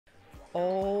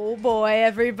Oh boy,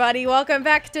 everybody, welcome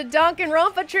back to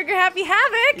Danganronpa Trigger Happy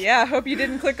Havoc! Yeah, I hope you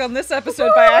didn't click on this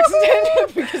episode by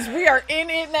accident, because we are in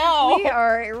it now! We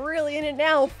are really in it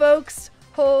now, folks!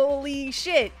 Holy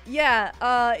shit! Yeah,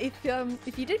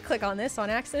 if you did click on this on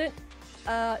accident,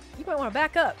 you might want to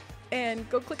back up and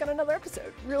go click on another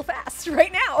episode real fast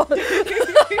right now.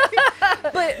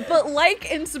 but like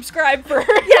and subscribe first.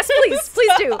 Yes,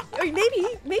 please do. Or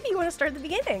maybe you want to start at the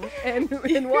beginning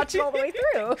and watch it all the way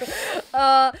through.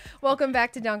 Welcome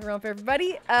back to Danganronpa,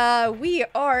 everybody. We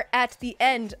are at the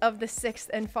end of the 6th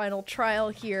and final trial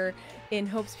here in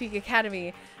Hope's Peak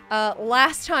Academy.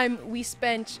 Last time we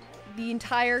spent the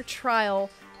entire trial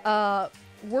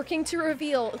working to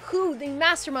reveal who the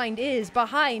mastermind is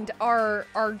behind our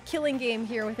killing game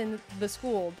here within the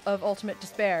school of Ultimate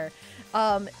Despair.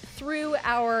 Through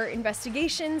our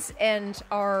investigations and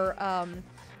our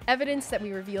evidence that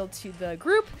we revealed to the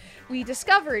group, we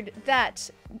discovered that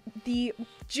the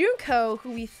Junko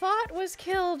who we thought was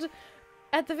killed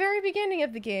at the very beginning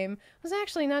of the game was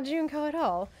actually not Junko at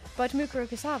all, but Mukuro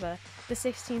Kusaba, the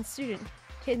 16th student,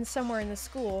 hidden somewhere in the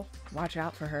school. Watch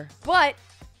out for her. But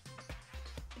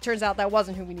turns out that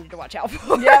wasn't who we needed to watch out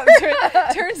for. Yeah,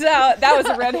 turns out that was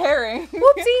a red herring.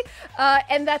 Whoopsie!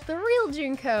 And that the real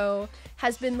Junko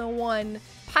has been the one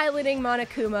piloting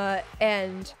Monokuma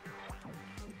and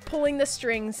pulling the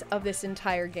strings of this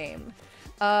entire game.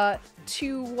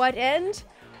 To what end?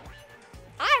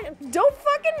 I don't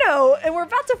fucking know, and we're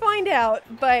about to find out,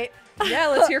 but yeah,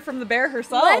 let's hear from the bear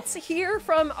herself. Let's hear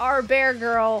from our bear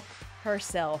girl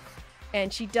herself.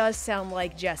 And she does sound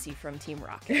like Jessie from Team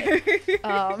Rocket.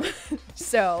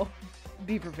 So,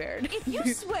 be prepared. If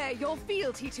you swear your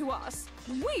fealty to us,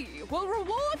 we will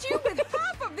reward you with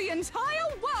half of the entire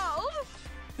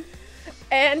world!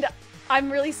 And I'm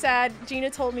really sad. Gina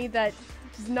told me that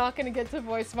she's not going to get to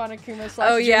voice Monokuma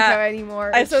 / Junko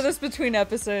anymore. I saw this between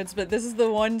episodes, but this is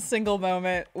the one single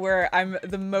moment where I'm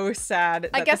the most sad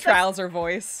that the trials are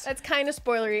voiced. That's kind of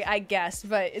spoilery, I guess,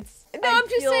 but it's... No, I'm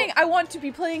just saying I want to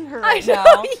be playing her right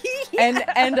now,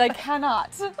 yeah. and I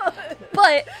cannot.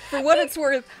 But for what it's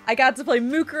worth, I got to play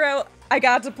Mukuro. I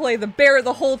got to play the bear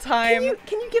the whole time.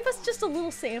 Can you give us just a little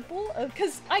sample?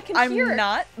 Because I can hear it. I'm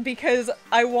not, because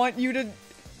I want you to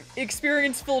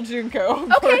experience full Junko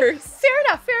okay, first.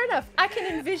 Fair enough. I can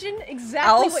envision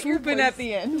exactly what your swoop in at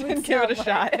the end and give it a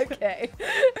shot. Okay.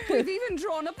 We've even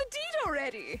drawn up the deed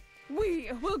already.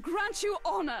 We will grant you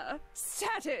honor,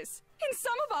 status, in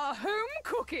some of our home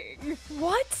cooking.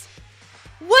 What?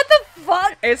 What the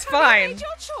fuck? It's fine. Have you made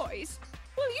your choice?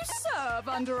 Will you serve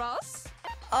under us?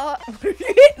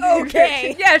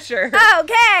 Okay. Yeah, sure.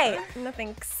 Okay. No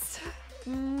thanks.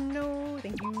 No,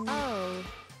 thank you. Oh,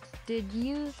 did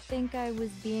you think I was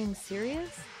being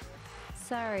serious?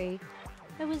 Sorry,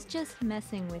 I was just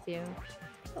messing with you.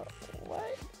 Oh,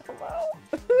 what? Hello?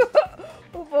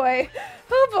 Oh boy.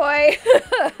 Oh boy.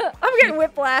 I'm getting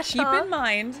whiplash. Keep in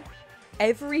mind,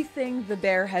 everything the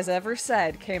bear has ever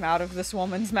said came out of this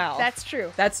woman's mouth. That's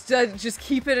true. That's just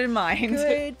keep it in mind.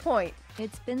 Good point.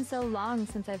 It's been so long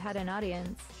since I've had an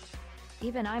audience.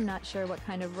 Even I'm not sure what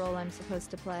kind of role I'm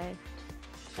supposed to play.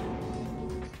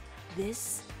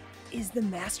 This is the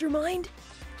mastermind?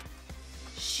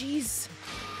 She's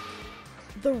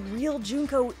the real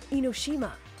Junko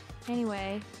Inoshima.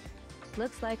 Anyway,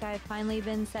 looks like I've finally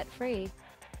been set free.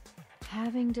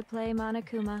 Having to play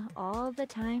Monokuma all the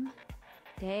time,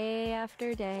 day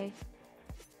after day.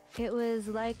 It was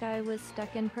like I was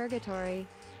stuck in purgatory,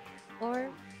 or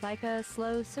like a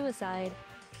slow suicide.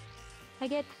 I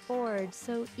get bored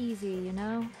so easy, you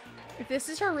know? If this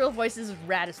is her real voice, this is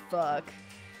rad as fuck.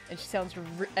 And she sounds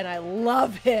and I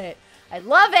love it. I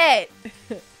love it!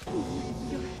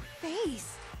 Your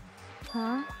face.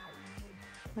 Huh?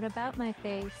 What about my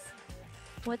face?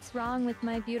 What's wrong with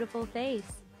my beautiful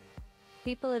face?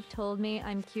 People have told me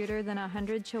I'm cuter than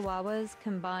 100 chihuahuas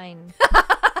combined.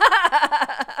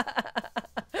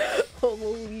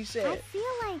 Holy shit. I feel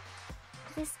like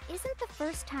this isn't the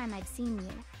first time I've seen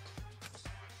you.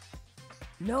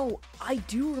 No, I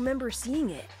do remember seeing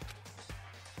it.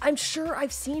 I'm sure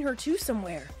I've seen her too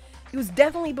somewhere. It was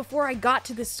definitely before I got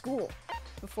to this school.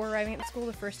 Before arriving at the school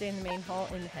the first day in the main hall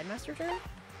in the headmaster's room?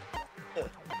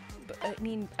 But, I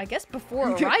mean, I guess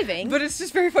before arriving. But it's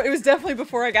just very funny. It was definitely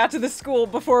before I got to the school,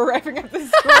 before arriving at the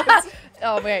school.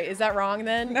 Oh, wait, is that wrong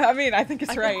then? No, I mean, I think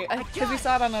it's right. Because we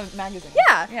saw it on a magazine.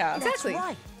 Yeah, exactly. That's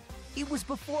right. It was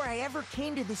before I ever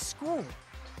came to this school.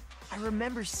 I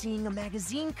remember seeing a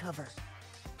magazine cover.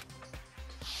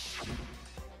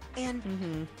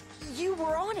 And you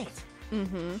were on it.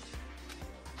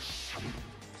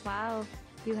 Wow,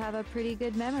 you have a pretty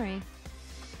good memory.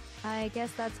 I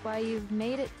guess that's why you've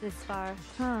made it this far,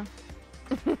 huh?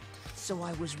 So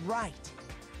I was right.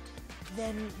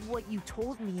 Then what you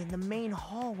told me in the main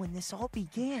hall when this all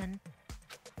began...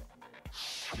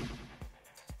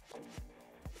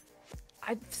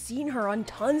 I've seen her on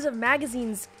tons of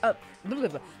magazines.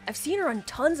 I've seen her on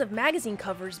tons of magazine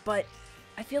covers, but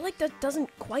I feel like that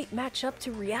doesn't quite match up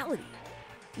to reality.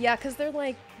 Yeah, because they're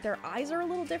like, their eyes are a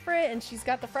little different, and she's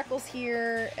got the freckles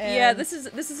here. And Yeah, this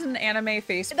is an anime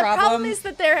face the problem. problem is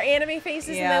that they're anime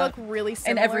faces, and they look really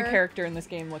similar. And every character in this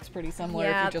game looks pretty similar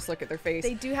if you just look at their face.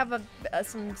 They do have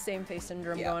some same face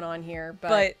syndrome going on here,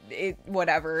 but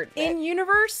whatever. In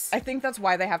universe, I think that's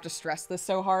why they have to stress this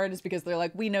so hard, is because they're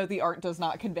like, we know the art does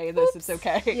not convey this. It's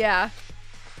okay. Yeah.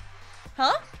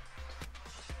 Huh?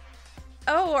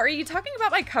 Oh, are you talking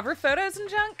about my cover photos and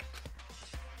junk?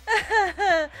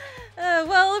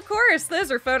 Well, of course, those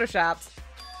are photoshopped.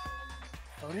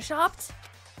 Photoshopped?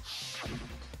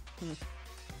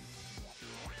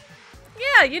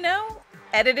 Yeah, you know,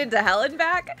 edited to hell and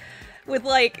back with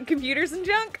like computers and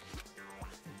junk.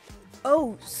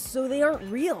 Oh, so they aren't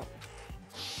real.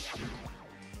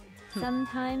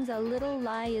 Sometimes a little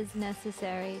lie is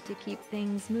necessary to keep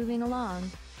things moving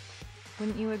along.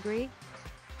 Wouldn't you agree?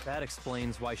 That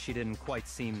explains why she didn't quite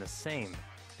seem the same.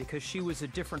 Because she was a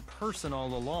different person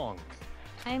all along.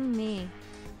 I'm me.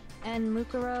 And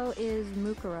Mukuro is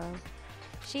Mukuro.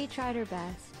 She tried her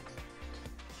best.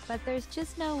 But there's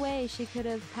just no way she could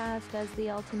have passed as the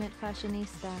ultimate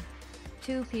fashionista.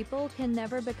 Two people can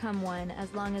never become one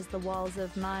as long as the walls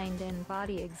of mind and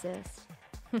body exist.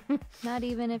 Not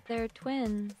even if they're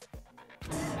twins.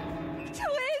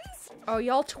 Twins? Oh,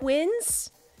 y'all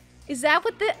twins? Is that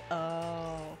what the...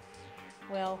 Oh.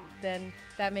 Well, then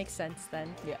that makes sense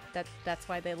then. Yeah. That's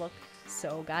why they look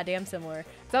so goddamn similar.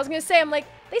 So I was gonna say, I'm like,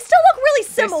 they still look really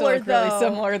similar, they still look really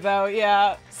similar though,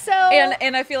 yeah. So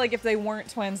and I feel like if they weren't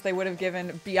twins, they would have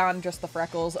given beyond just the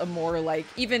freckles a more like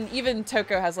even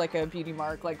Toko has like a beauty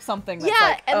mark, like something that's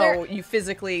like, oh, you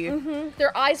physically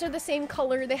their eyes are the same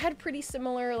color. They had pretty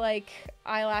similar like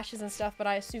eyelashes and stuff, but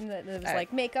I assume that it was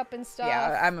like makeup and stuff.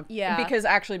 Yeah, because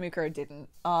actually Mukuro didn't.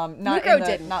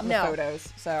 Not in the photos.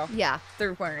 So yeah,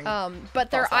 they're wearing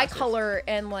but their eye lashes. color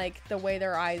and like the way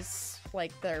their eyes,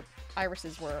 like their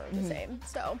irises were the same.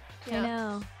 So yeah. I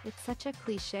know. It's such a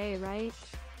cliche, right?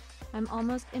 I'm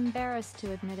almost embarrassed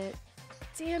to admit it.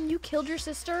 Damn, you killed your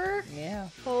sister? Yeah.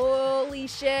 Holy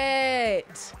shit.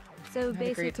 So I had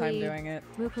a great time basically, doing it.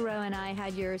 Mukuro and I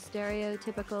had your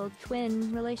stereotypical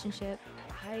twin relationship.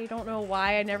 I don't know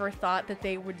why I never thought that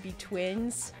they would be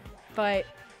twins, but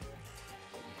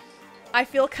I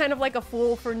feel kind of like a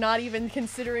fool for not even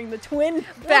considering the twin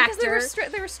factor.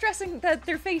 They were stressing that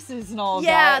their faces and all of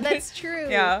yeah, that. that's true.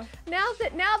 Yeah. Now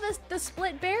the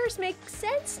split bears make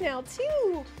sense now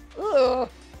too. Ugh.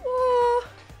 Oh.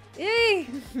 Yay.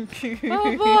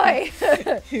 Oh boy.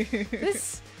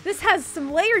 This has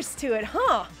some layers to it,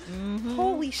 huh?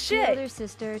 Holy The shit. older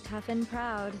sister, tough and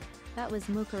proud. That was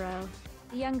Mukuro.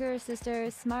 The younger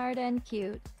sister, smart and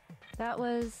cute. That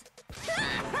was...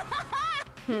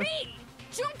 Me,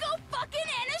 Junko fucking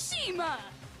Enoshima.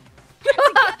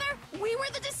 Together, we were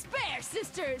the Despair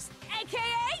Sisters,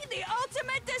 aka the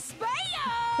Ultimate Despair.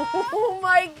 Oh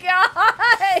my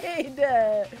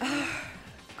god!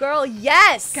 Girl,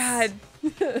 yes! God,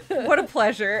 what a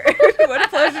pleasure. What a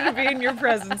pleasure to be in your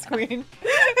presence, Queen.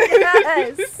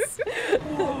 Yes!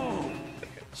 Whoa!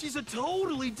 She's a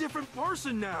totally different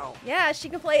person now. Yeah, she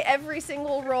can play every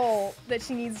single role that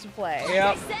she needs to play. Like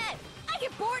I said, I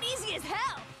get bored easy as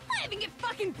hell. I even get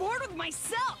fucking bored with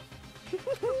myself.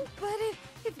 But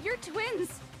if you're twins,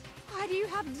 why do you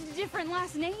have different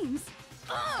last names?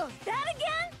 Oh, that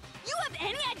again? You have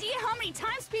any idea how many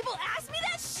times people ask me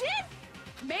that shit?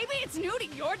 Maybe it's new to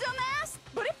your dumb ass,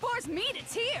 but it bores me to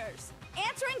tears.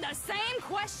 Answering the same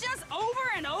questions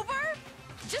over and over?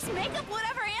 Just make up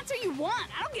whatever answer you want.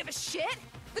 I don't give a shit.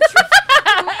 The truth's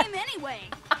fucking lame anyway.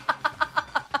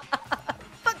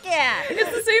 Fuck yeah!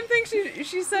 It's the same thing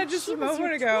she said just a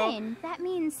moment ago. Twin. That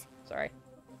means Sorry.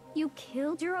 you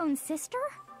killed your own sister?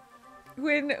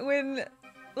 When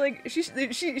like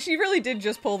she really did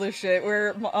just pull this shit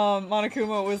where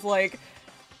Monokuma was like,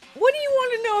 what do you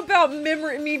want to know about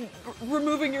me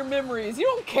removing your memories? You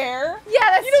don't care.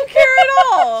 Yeah, that's you don't care at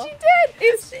all. She did.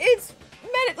 It's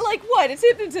like what? It's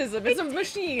hypnotism. It's a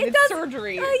machine. It's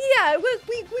surgery. Yeah,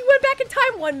 we went back in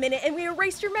time 1 minute and we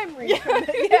erased your memory.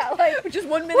 Yeah, like just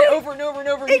 1 minute over and over and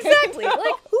over again. exactly.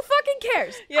 Like who fucking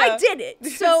cares? Yeah. I did it.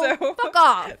 So fuck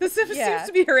off. This seems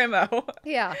to be her MO.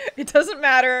 Yeah. It doesn't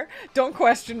matter. Don't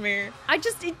question me. I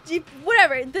just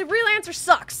whatever. The real answer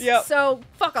sucks. Yep. So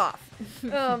fuck off.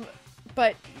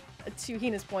 But to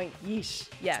Hina's point, yeesh,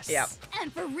 yes. Yep.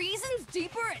 And for reasons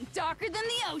deeper and darker than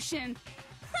the ocean.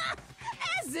 Ha!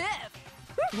 As if.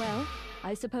 Well,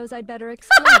 I suppose I'd better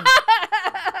explain.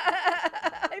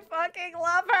 I fucking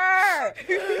love her!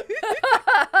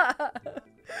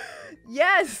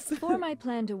 Yes! For my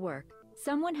plan to work,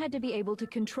 someone had to be able to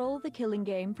control the killing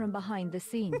game from behind the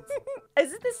scenes.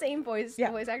 Is it the same voice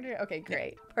Yeah. voice actor? Okay,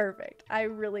 great. Perfect. I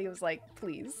really was like,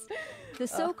 please. The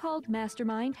so-called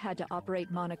mastermind had to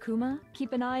operate Monokuma,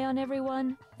 keep an eye on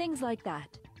everyone, things like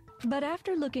that. But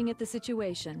after looking at the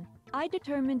situation, I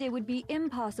determined it would be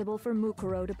impossible for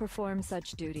Mukuro to perform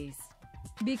such duties.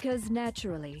 Because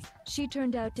naturally, she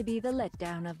turned out to be the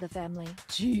letdown of the family,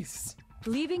 Jeez.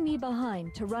 leaving me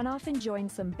behind to run off and join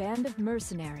some band of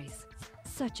mercenaries.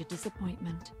 Such a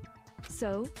disappointment.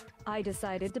 So, I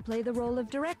decided to play the role of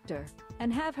director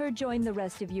and have her join the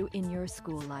rest of you in your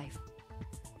school life.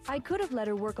 I could have let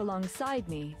her work alongside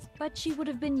me, but she would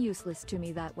have been useless to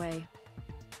me that way.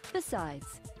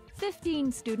 Besides,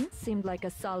 15 students seemed like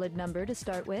a solid number to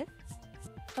start with.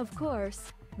 Of course,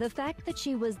 the fact that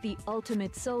she was the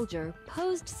ultimate soldier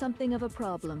posed something of a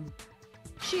problem.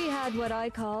 She had what I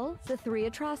call the 3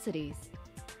 atrocities: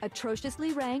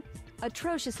 atrociously ranked,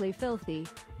 atrociously filthy,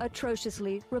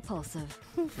 atrociously repulsive.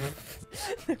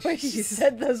 The way she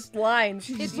said those lines.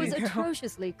 It was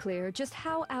atrociously clear just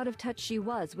how out of touch she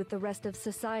was with the rest of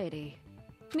society.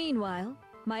 Meanwhile,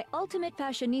 my ultimate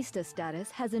fashionista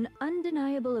status has an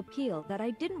undeniable appeal that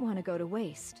I didn't want to go to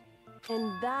waste.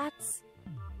 And that's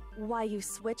why you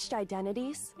switched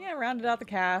identities? Yeah, rounded out the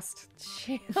cast.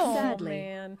 Sadly,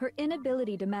 man. her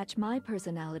inability to match my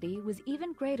personality was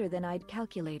even greater than I'd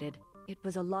calculated. It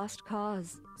was a lost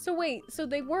cause. So wait, so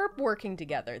they were working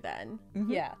together then?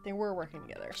 Yeah, they were working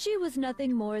together. She was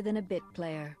nothing more than a bit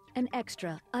player, an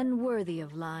extra unworthy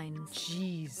of lines.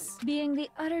 Jeez. Being the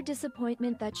utter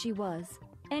disappointment that she was,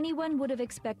 anyone would have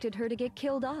expected her to get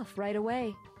killed off right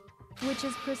away. Which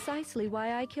is precisely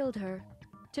why I killed her.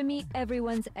 To meet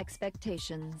everyone's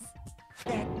expectations.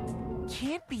 That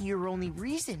can't be your only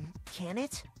reason, can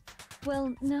it?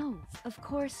 Well, no, of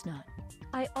course not.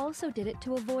 I also did it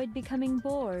to avoid becoming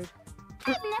bored.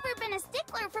 I've never been a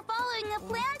stickler for following a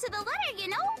plan to the letter, you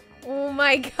know? Oh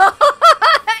my god!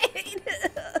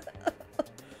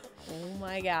 Oh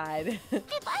my god.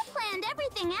 If I planned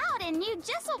everything out and knew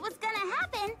just what was gonna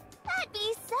happen, that'd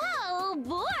be so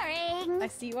boring. I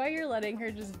see why you're letting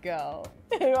her just go.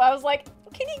 I was like,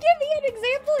 can you give me an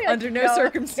example? You're like, Under no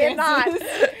circumstances. Cannot.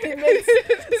 It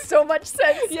makes so much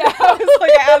sense. Yeah, I was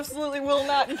like, I absolutely will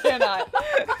not and cannot.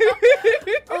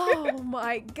 Oh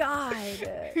my god.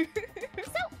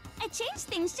 So, I changed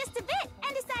things just a bit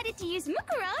and decided to use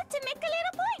Mukuro to make a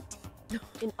little point.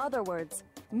 In other words,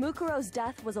 Mukuro's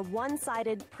death was a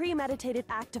one-sided, premeditated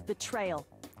act of betrayal.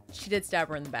 She did stab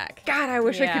her in the back. God, I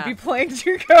wish I Yeah. could be playing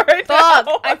Juko right Fuck!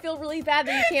 now. I feel really bad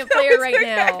that you can't play her right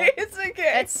now. It's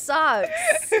okay. It sucks.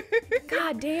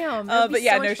 God damn. That'd be But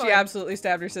yeah, so no, much she fun. absolutely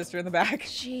stabbed her sister in the back.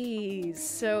 Jeez.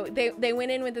 So they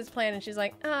went in with this plan and she's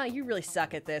like, you really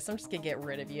suck at this. I'm just gonna get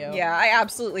rid of you. Yeah, I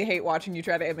absolutely hate watching you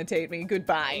try to imitate me.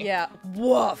 Goodbye. Yeah.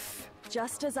 Woof.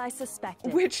 Just as I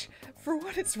suspected. Which, for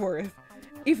what it's worth,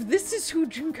 if this is who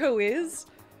Junko is,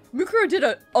 Mukuro did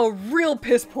a real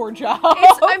piss poor job.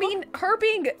 I mean, her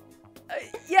being, her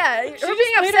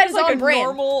being upset is like on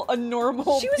brand. A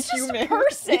normal She was just human. a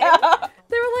person. Yeah.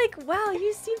 They were like, wow,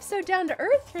 you seem so down to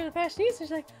earth for the fashionista.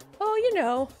 She's like, oh, you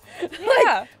know.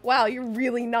 Yeah. Like, wow, you're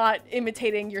really not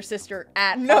imitating your sister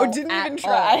at all. No, didn't at even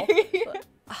try.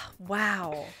 all.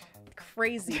 Wow.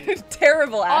 Crazy.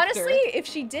 Terrible actor. Honestly, if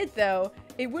she did though,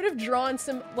 it would have drawn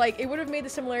some, like, it would have made the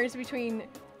similarities between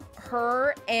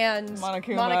her and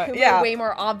Monokuma, yeah. way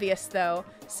more obvious though.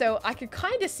 So I could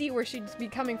kind of see where she'd be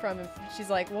coming from if she's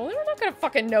like, well, they're not gonna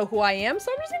fucking know who I am,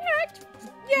 so I'm just gonna act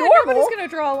normal. Nobody's gonna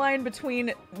draw a line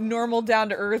between normal,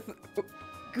 down-to-earth,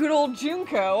 good old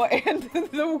Junko and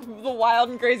the wild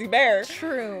and crazy bear.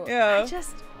 True. Yeah.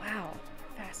 Wow.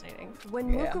 Fascinating.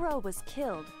 When Yeah. Mukuro was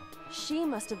killed, she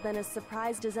must have been as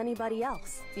surprised as anybody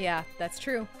else. Yeah, that's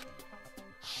true.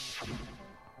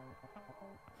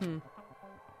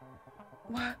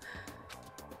 What?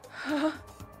 Huh?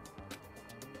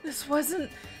 This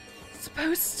wasn't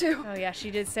supposed to. Oh yeah,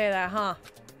 she did say that, huh?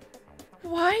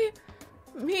 Why?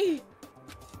 Me?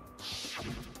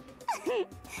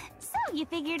 So, you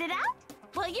figured it out?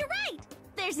 Well, you're right.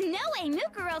 There's no way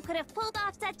Mukuro could have pulled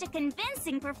off such a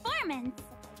convincing performance.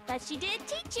 But she did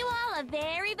teach you all a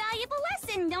very valuable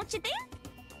lesson, don't you think?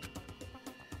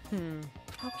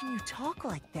 How can you talk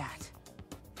like that?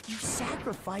 You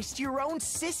sacrificed your own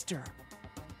sister.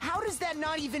 How does that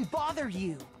not even bother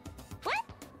you? What?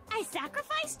 I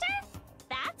sacrificed her?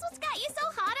 That's what's got you so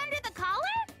hot under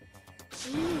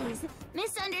Jeez,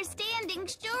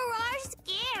 misunderstandings sure are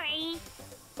scary.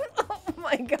 Oh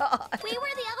my god. We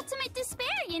were the ultimate despair,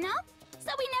 you know?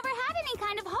 So we never had any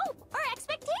kind of hope or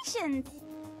expectations.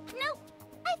 Nope.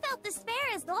 I felt despair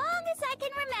as long as I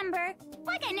can remember.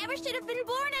 Like I never should have been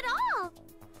born at all.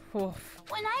 Oof.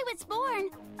 When I was born,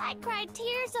 I cried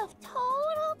tears of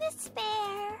total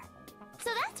despair. So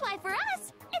that's why for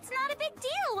us, it's not a big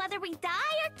deal whether we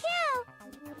die or kill.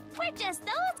 We're just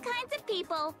those kinds of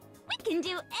people. We can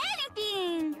do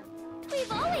anything.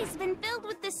 We've always been filled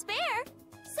with despair.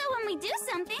 So when we do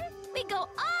something, we go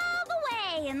all the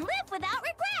way and live without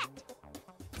regret.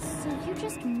 So you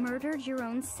just murdered your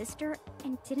own sister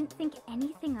and didn't think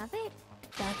anything of it?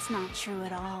 That's not true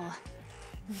at all.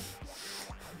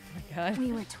 Oh my god.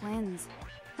 We were twins.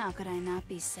 How could I not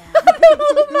be sad?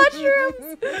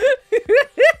 Mushrooms!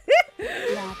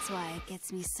 That's why it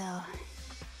gets me so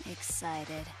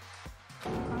excited.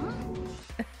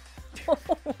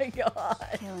 Oh my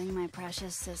god. Killing my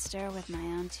precious sister with my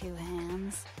own two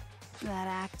hands. That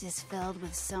act is filled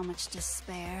with so much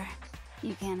despair.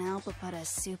 You can't help but put a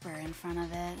super in front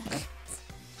of it.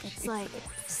 It's like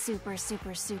super,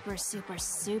 super, super, super,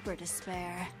 super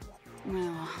despair.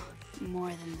 No, more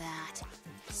than that.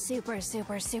 Super,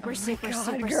 super, super, super, God,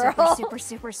 super, girl. super,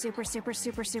 super, super, super,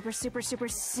 super, super, super, super, super,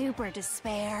 super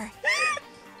despair.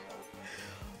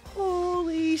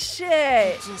 Holy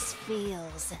shit. It just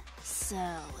feels so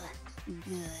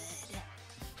good.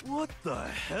 What the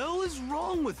hell is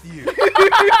wrong with you?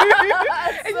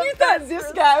 And you thought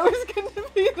this guy was gonna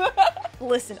be that?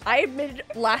 Listen, I admitted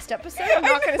last episode I'm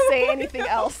not gonna say anything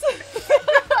else.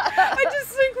 I just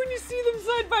think when you see them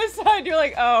side by side, you're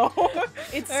like, oh,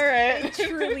 It's all right. It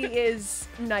truly is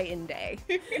night and day.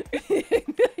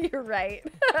 You're right.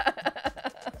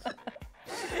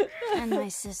 And my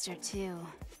sister too.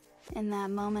 In that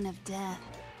moment of death,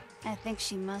 I think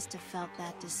she must have felt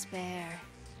that despair.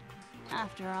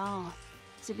 After all,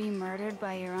 to be murdered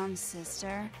by your own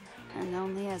sister, and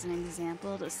only as an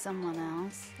example to someone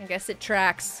else. I guess it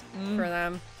tracks for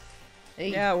them.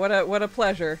 Yeah, what a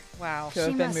pleasure. Wow. To She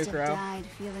have been must have Mukuro. died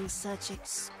feeling such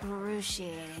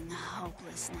excruciating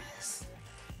hopelessness.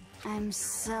 I'm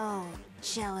so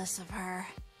jealous of her.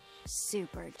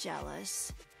 Super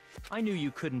jealous. I knew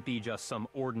you couldn't be just some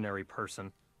ordinary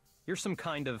person. You're some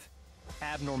kind of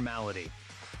abnormality.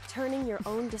 Turning your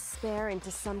own despair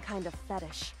into some kind of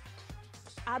fetish.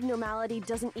 Abnormality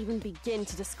doesn't even begin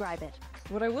to describe it.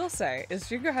 What I will say is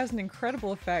Jugo has an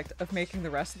incredible effect of making the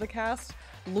rest of the cast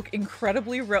look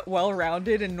incredibly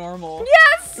well-rounded and normal.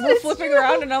 Yes! We're it's flipping true.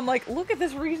 around and I'm like, look at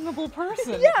this reasonable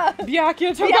person. Yeah.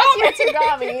 Byakuya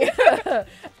Togami. Tagami.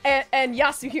 and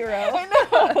Yasuhiro. I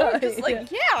know. Just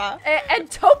like, yeah. And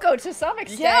Toko to some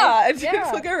extent. Yeah. And Yeah.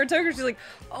 just look at her Toko, she's like,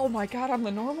 oh my god, I'm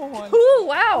the normal one. Ooh,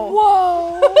 wow.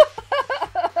 Whoa.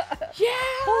 Yeah.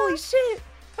 Holy shit.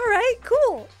 All right,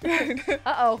 cool.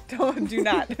 Uh-oh. Do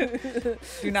not.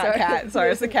 Do not, Sorry. cat.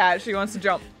 Sorry, it's the cat. She wants to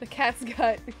jump. The cat's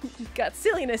got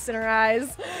silliness in her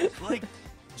eyes. Like,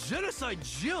 Genocide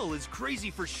Jill is crazy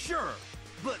for sure,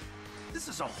 but this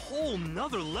is a whole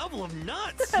nother level of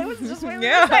nuts. That was just what we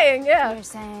Yeah. were saying, yeah. You're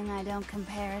saying I don't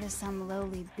compare to some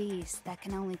lowly beast that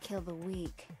can only kill the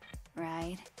weak,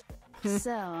 right?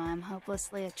 So I'm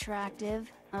hopelessly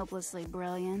attractive, hopelessly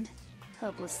brilliant,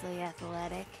 hopelessly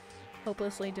athletic.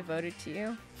 Hopelessly devoted to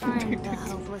you. I'm the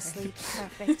hopelessly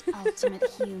perfect ultimate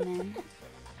human.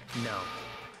 No.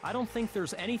 I don't think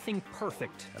there's anything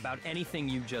perfect about anything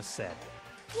you just said.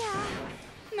 Yeah,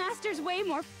 Master's way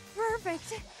more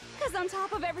perfect. Because on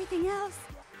top of everything else,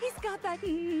 he's got that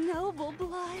noble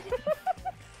blood.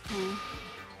 Huh?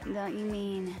 Don't you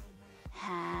mean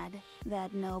had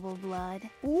that noble blood?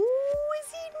 Ooh,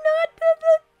 is he not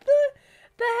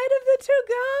the head of the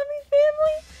Togami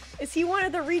family? Is he one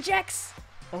of the rejects?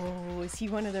 Oh, is he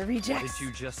one of the What rejects? did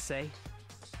you just say?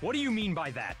 What do you mean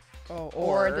by that? Oh,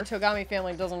 or the Togami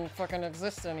family doesn't fucking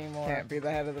exist anymore. Can't be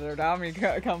the head of the Togami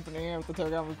company if the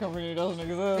Togami company doesn't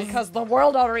exist. Because the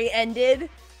world already ended.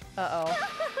 Uh-oh.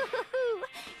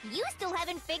 You still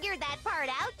haven't figured that part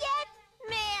out yet?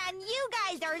 Man, you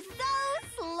guys are so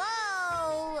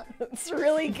slow! It's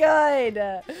really good.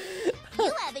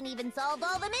 You haven't even solved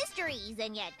all the mysteries,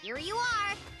 and yet here you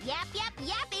are,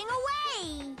 yapping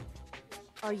away!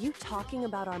 Are you talking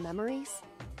about our memories?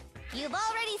 You've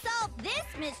already solved this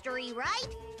mystery, right?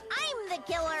 I'm the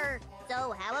killer!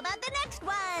 So how about the next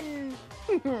one?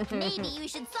 Maybe you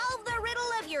should solve the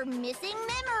riddle of your missing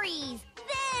memories.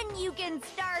 Then you can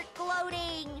start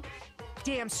gloating.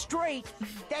 Damn straight,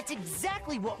 that's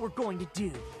exactly what we're going to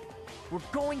do. We're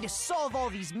going to solve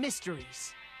all these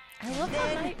mysteries. I love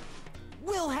Then that.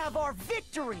 we'll have our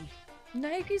victory.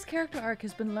 Naeki's character arc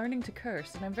has been learning to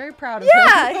curse, and I'm very proud of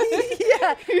Yeah, him.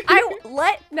 yeah. I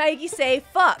let Naegi say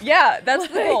fuck. Yeah, that's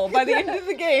the goal. By the end of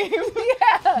the game,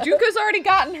 Yeah. Juko's already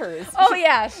gotten hers. Oh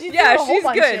yeah, she's she's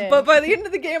good. But by the end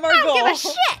of the game, our goal. I don't give a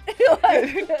shit.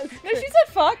 No, she said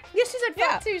fuck. Yeah, she said fuck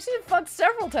Yeah. too. She said fuck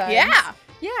several times. Yeah.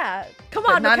 Yeah. Come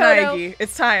But on, not Makoto. Naegi.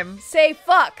 It's time. Say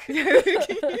fuck.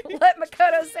 Let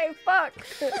Makoto say fuck.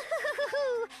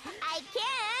 I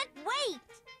can't wait!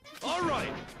 All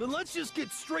right, then let's just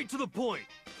get straight to the point.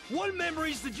 What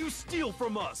memories did you steal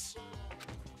from us?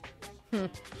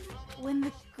 When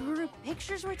the group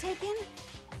pictures were taken,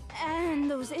 and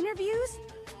those interviews,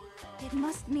 it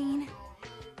must mean...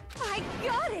 I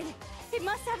got it! It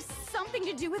must have something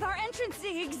to do with our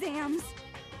entrancing exams.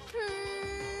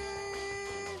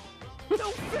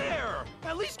 No fair!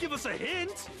 At least give us a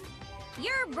hint!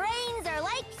 Your brains are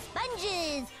like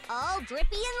sponges, all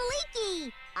drippy and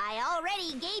leaky. I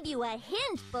already gave you a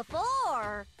hint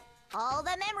before. All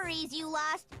the memories you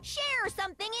lost share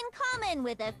something in common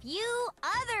with a few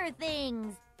other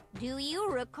things. Do you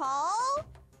recall?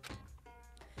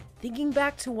 Thinking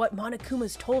back to what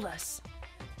Monokuma's told us,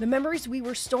 the memories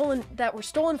were stolen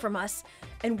from us,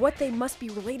 and what they must be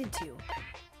related to.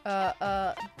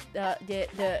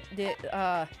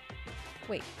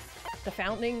 Wait, the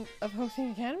founding of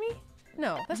Hosting Academy?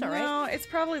 No, that's not right. No, it's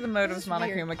probably the motives This is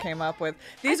weird. Monokuma came up with.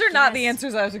 These are not the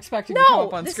answers I was expecting to come No,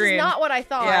 up on this screen. is not what I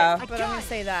thought. Yeah. But I'm gonna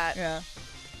say that. Yeah.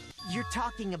 You're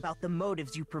talking about the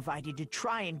motives you provided to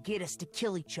try and get us to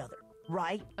kill each other,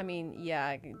 right? I mean,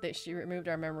 yeah, that she removed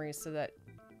our memories so that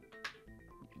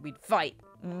we'd fight.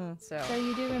 So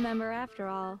you do remember after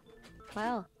all.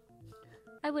 Well,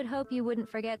 I would hope you wouldn't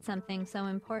forget something so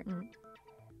important.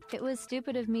 It was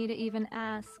stupid of me to even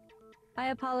ask. I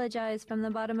apologize from the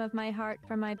bottom of my heart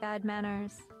for my bad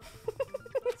manners.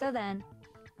 So then,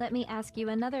 let me ask you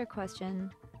another question.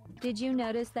 Did you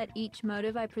notice that each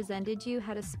motive I presented you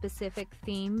had a specific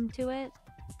theme to it?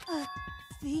 A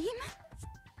theme?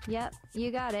 Yep,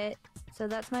 you got it. So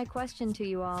that's my question to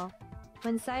you all.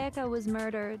 When Sayaka was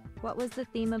murdered, what was the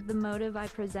theme of the motive I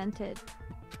presented?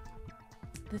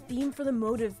 the theme for the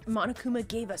motive Monokuma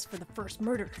gave us for the first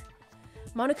murder.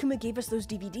 Monokuma gave us those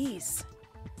DVDs.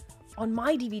 On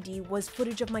my DVD was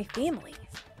footage of my family.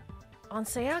 On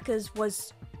Sayaka's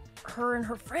was her and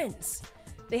her friends.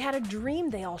 They had a dream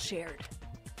they all shared.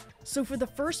 So for the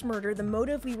first murder, the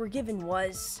motive we were given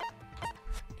was...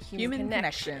 Human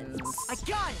connections. I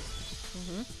got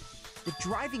it! The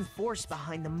driving force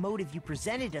behind the motive you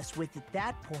presented us with at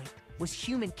that point was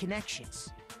human connections.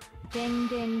 Ding,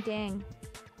 ding, ding.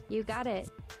 You got it.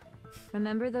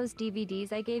 Remember those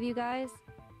DVDs I gave you guys?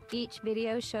 Each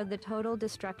video showed the total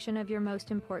destruction of your most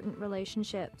important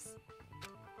relationships.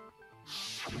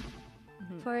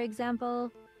 For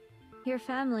example, your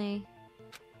family.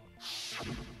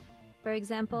 For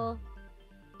example,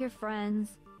 your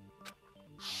friends.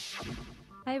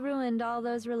 I ruined all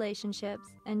those relationships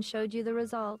and showed you the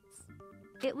results.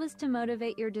 It was to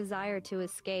motivate your desire to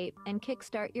escape and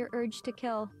kickstart your urge to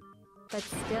kill. But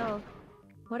still,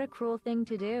 what a cruel thing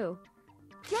to do.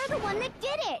 You're the one that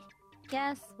did it!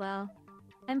 Yes, well,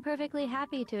 I'm perfectly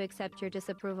happy to accept your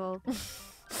disapproval.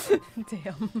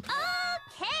 Damn.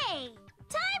 Okay!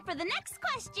 Time for the next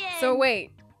question! So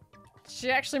wait, did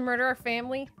she actually murder our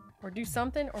family? Or do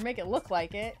something? Or make it look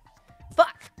like it?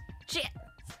 Fuck! Shit!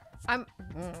 I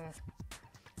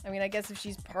mean, I guess if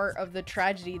she's part of the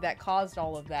tragedy that caused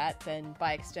all of that, then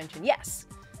by extension, yes.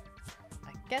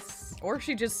 I guess. Or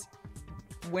she just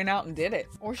went out and did it.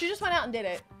 Or she just went out and did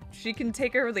it. She can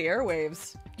take over the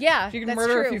airwaves. Yeah, She can that's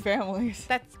murder true. a few families.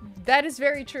 That is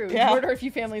very true. Yeah. Murder a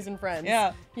few families and friends.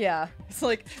 Yeah. Yeah. It's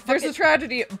like, there's a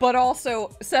tragedy, but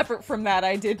also, separate from that,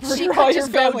 I did She murder all could your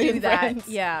just go family do and that. friends.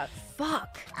 Yeah.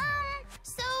 Fuck.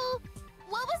 So,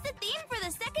 what was the theme for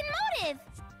the second motive?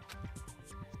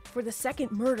 For the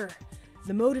second murder,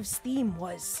 the motive's theme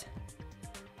was...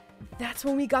 That's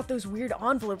when we got those weird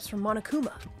envelopes from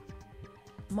Monokuma.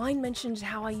 Mine mentioned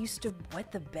how I used to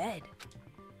wet the bed.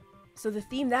 So the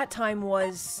theme that time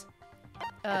was... the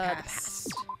past.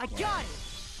 I got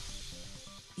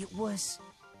it! It was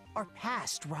our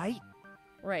past, right?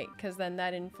 Right, because then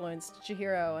that influenced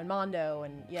Chihiro and Mondo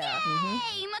and yeah.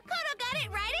 Hey, Makoto got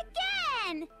it right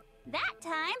again! That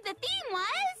time, the theme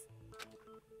was...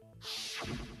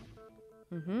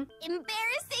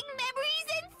 Embarrassing memories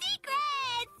and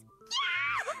secrets!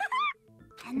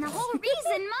 Yeah! And the whole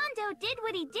reason Mondo did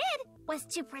what he did was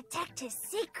to protect his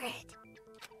secret.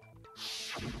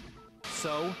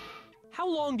 So, how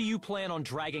long do you plan on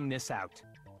dragging this out?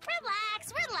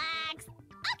 Relax, relax.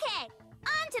 Okay,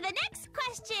 on to the next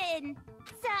question.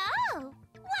 So,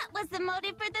 what was the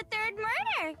motive for the third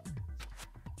murder?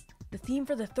 The theme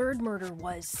for the third murder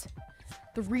was...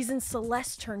 The reason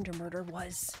Celeste turned to murder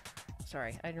was...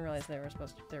 Sorry, I didn't realize they were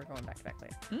going back to back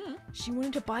later. She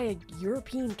wanted to buy a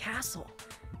European castle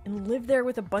and live there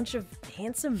with a bunch of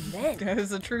handsome men. That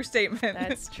is a true statement.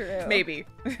 That's true. Maybe.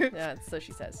 Yeah, so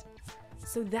she says.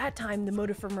 So that time, the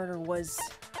motive for murder was...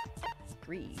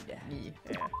 greed.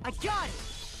 Yeah. I got it!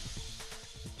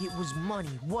 It was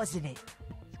money, wasn't it?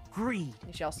 Greed.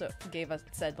 And she also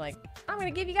said, like, I'm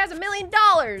gonna give you guys $1 million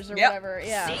or whatever.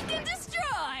 Yeah. Seek and destroy!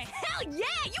 Hell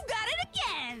yeah, you got it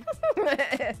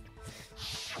again!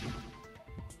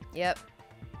 Yep.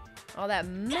 All that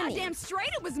money. Goddamn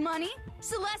straight it was money!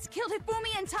 Celeste killed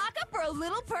Hifumi and Taka for a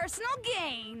little personal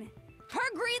gain.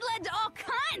 Her greed led to all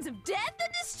kinds of death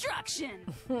and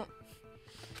destruction.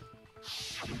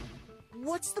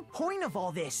 What's the point of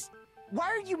all this? Why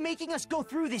are you making us go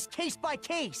through this case by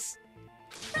case?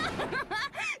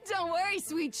 Don't worry,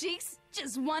 sweet cheeks.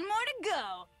 Just one more to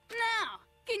go. Now,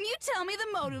 can you tell me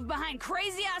the motive behind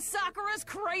crazy-ass Sakura's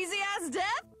crazy-ass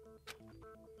death?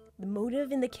 The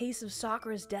motive in the case of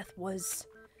Sakura's death was...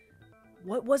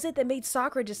 What was it that made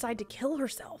Sakura decide to kill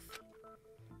herself?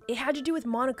 It had to do with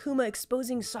Monokuma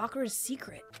exposing Sakura's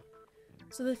secret.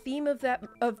 So the theme of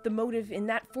the motive in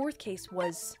that fourth case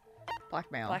was...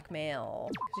 Blackmail.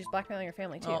 Blackmail. She's blackmailing her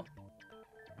family, too.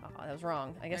 Oh, that was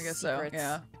wrong. I guess secrets. So,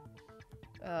 yeah.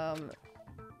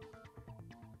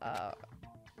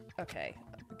 Okay.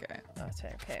 Okay.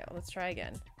 Okay, let's try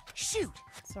again. Shoot!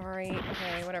 Sorry.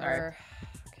 Okay, whatever. Alright.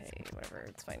 Okay, whatever.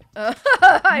 It's fine.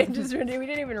 We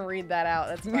didn't even read that out.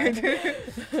 That's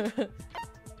fine.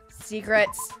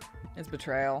 Secrets. It's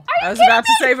betrayal. I was about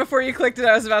to say before you clicked it,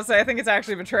 I was about to say I think it's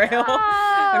actually betrayal.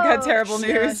 Oh, I've got terrible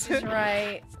news. She's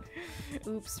right.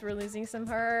 Oops, we're losing some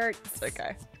hearts. It's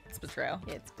okay. It's betrayal.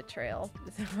 It's betrayal.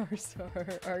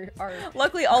 Our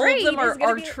Luckily, all of them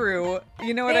are true.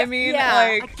 You know what I mean?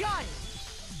 Yeah. Like, I got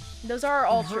it! Those are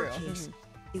all In her true. case,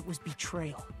 it was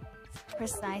betrayal.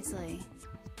 Precisely.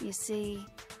 You see,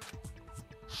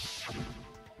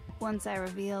 once I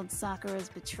revealed Sakura's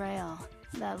betrayal,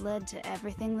 that led to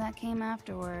everything that came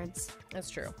afterwards. That's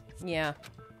true. Yeah.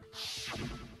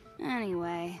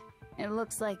 Anyway, it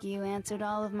looks like you answered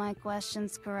all of my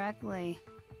questions correctly.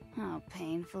 How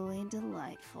painfully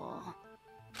delightful.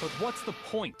 But what's the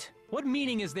point? What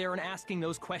meaning is there in asking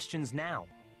those questions now?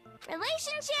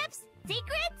 Relationships?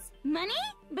 Secrets? Money?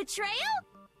 Betrayal?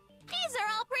 These are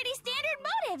all pretty standard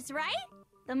motives, right?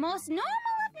 The most normal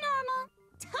of normal.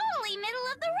 Totally middle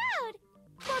of the road.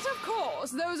 But of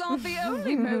course, those aren't the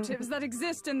only motives that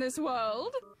exist in this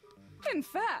world. In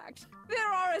fact,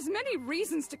 there are as many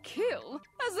reasons to kill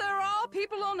as there are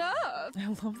people on Earth. I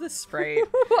love this sprite.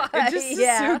 It just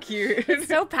is so cute. It's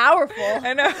so powerful.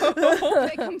 I know.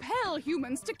 They compel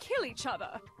humans to kill each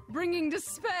other, bringing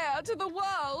despair to the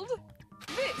world.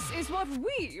 This is what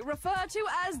we refer to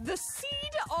as the seed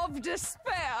of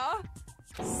despair.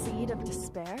 Seed of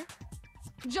despair?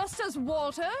 Just as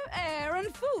water, air,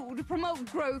 and food promote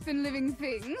growth in living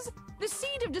things, the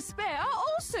seed of despair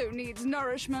also needs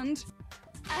nourishment.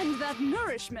 And that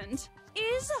nourishment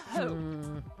is hope.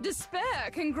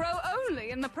 Despair can grow only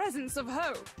in the presence of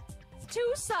hope.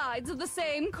 Two sides of the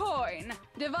same coin,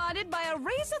 divided by a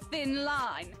razor-thin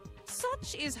line.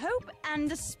 Such is hope and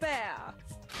despair.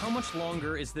 How much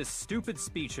longer is this stupid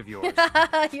speech of yours?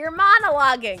 You're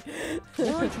monologuing.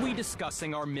 Weren't we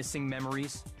discussing our missing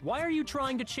memories? Why are you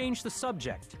trying to change the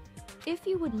subject? If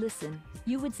you would listen,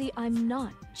 you would see I'm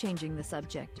not changing the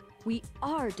subject. We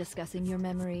are discussing your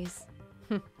memories.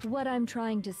 What I'm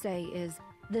trying to say is,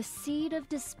 the seed of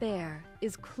despair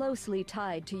is closely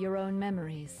tied to your own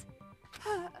memories.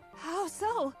 How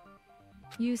so?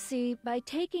 You see, by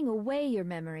taking away your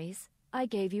memories, I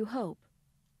gave you hope.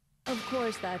 Of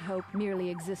course, that hope merely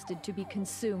existed to be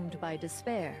consumed by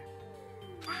despair.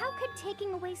 How could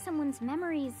taking away someone's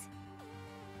memories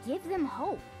give them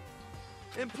hope?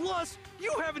 And plus,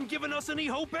 you haven't given us any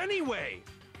hope anyway!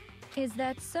 Is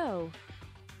that so?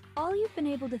 All you've been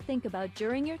able to think about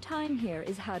during your time here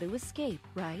is how to escape,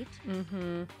 right?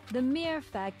 Mm-hmm. The mere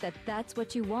fact that that's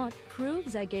what you want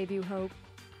proves I gave you hope.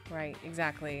 Right,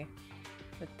 exactly.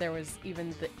 That there was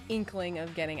even the inkling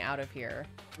of getting out of here.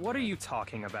 What are you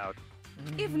talking about?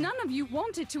 If none of you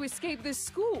wanted to escape this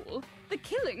school, the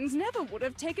killings never would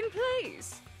have taken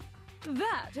place.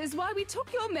 That is why we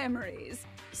took your memories,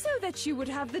 so that you would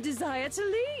have the desire to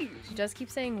leave. She does keep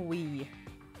saying we.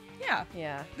 Yeah.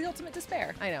 Yeah. The ultimate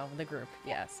despair. I know, the group.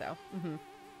 Yeah, so.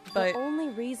 But The only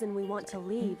reason we want to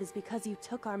leave is because you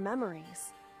took our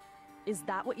memories. Is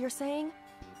that what you're saying?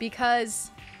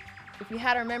 Because if we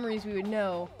had our memories, we would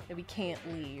know that we can't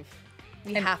leave.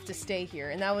 We have to stay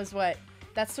here. And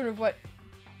that's sort of what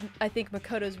I think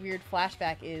Makoto's weird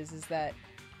flashback is that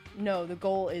no, the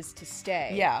goal is to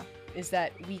stay. Yeah. Is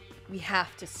that we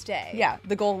have to stay. Yeah,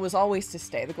 the goal was always to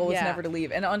stay. The goal was never to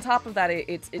leave. And on top of that,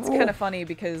 it's kind of funny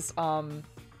because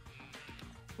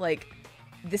like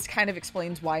this kind of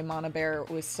explains why Monokuma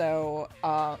was so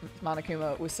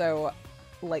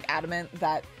like adamant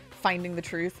that finding the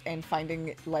truth and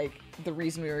finding like the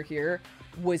reason we were here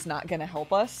was not going to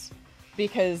help us,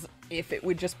 because if it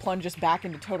would just plunge us back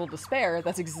into total despair,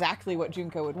 that's exactly what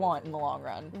Junko would want in the long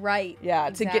run. Right. Yeah,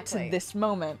 exactly. to get to this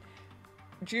moment.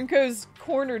 Junko's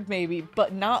cornered maybe,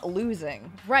 but not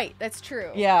losing. Right, that's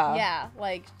true. Yeah. Yeah,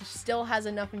 like, still has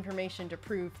enough information to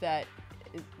prove that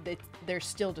there's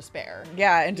still despair.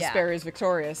 Yeah, and despair is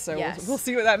victorious, so we'll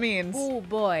see what that means. Oh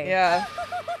boy. Yeah.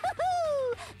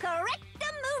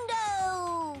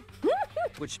 Correctamundo!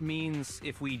 Which means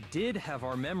if we did have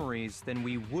our memories, then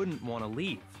we wouldn't want to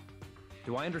leave.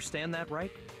 Do I understand that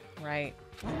right? Right.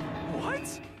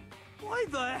 What? Why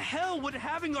the hell would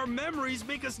having our memories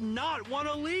make us not want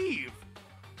to leave?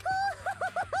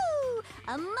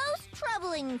 A most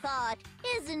troubling thought,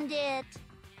 isn't it?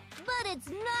 But it's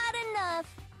not enough.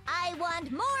 I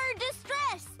want more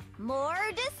distress, more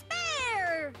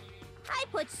despair. I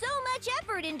put so much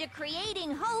effort into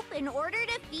creating hope in order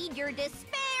to feed your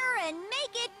despair and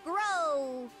make it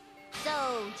grow.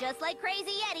 So, just like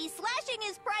Crazy Eddie slashing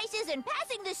his prices and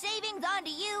passing the savings on to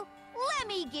you, let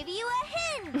me give you a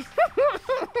hint.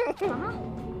 Huh?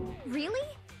 Really?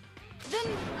 Then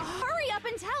hurry up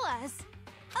and tell us.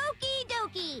 Okie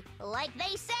dokie. Like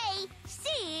they say,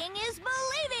 seeing is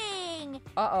believing.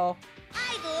 Uh-oh.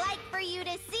 I'd like for you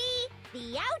to see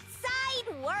the outside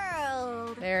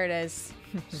world. There it is.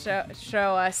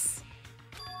 Show us.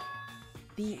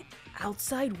 The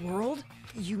outside world?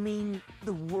 You mean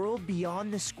the world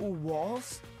beyond the school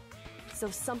walls? So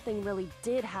something really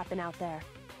did happen out there.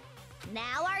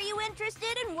 Now are you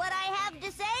interested in what I have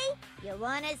to say? You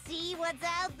wanna see what's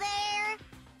out there?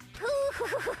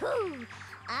 Hoo-hoo-hoo-hoo.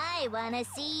 I wanna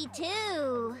see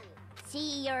too.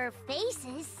 See your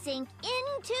faces sink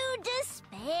into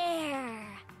despair.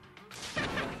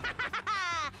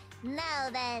 Now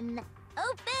then,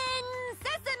 open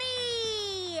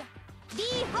sesame!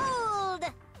 Behold,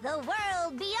 the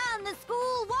world beyond the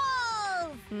school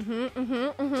walls!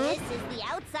 This is the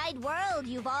outside world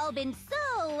you've all been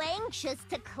so anxious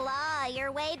to claw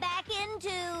your way back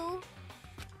into.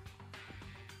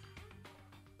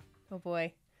 Oh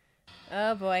boy.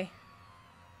 Oh boy.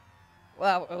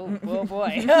 Wow. Oh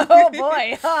boy. Oh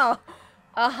boy. Oh.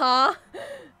 Uh-huh.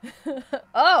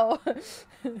 Oh. It's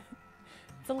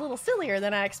a little sillier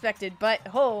than I expected, but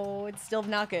oh, it's still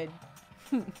not good.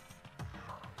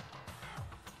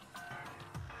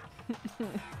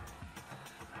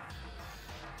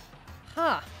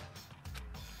 Huh.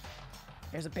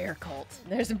 There's a bear cult.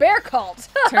 There's a bear cult.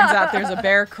 Turns out there's a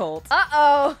bear cult.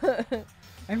 Uh-oh.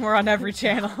 And we're on every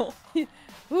channel.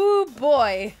 Ooh,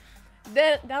 boy.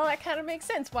 Now that kind of makes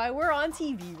sense why we're on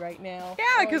TV right now.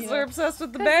 Yeah, because they're obsessed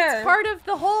with the bear. It's part of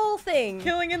the whole thing.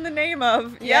 Killing in the name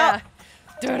of. Yeah.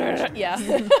 Yeah.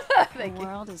 The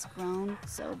world has grown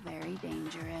so very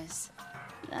dangerous.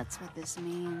 That's what this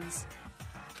means.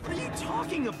 What are you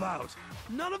talking about?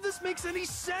 None of this makes any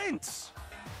sense.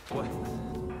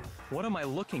 What am I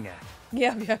looking at?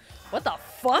 Yeah. What the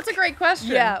fuck? That's a great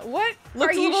question. Yeah, what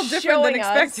Looks are a you little different than showing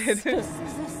us? expected. This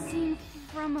is a scene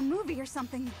from a movie or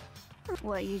something.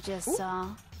 What you just saw,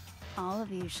 all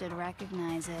of you should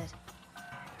recognize it.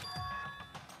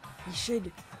 We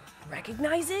should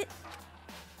recognize it?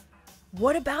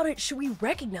 What about it should we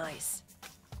recognize?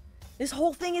 This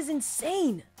whole thing is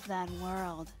insane. That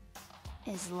world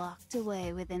is locked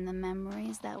away within the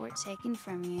memories that were taken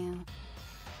from you.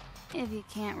 If you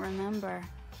can't remember,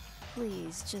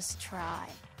 please just try.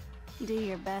 Do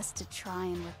your best to try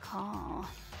and recall.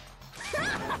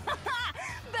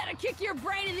 Better kick your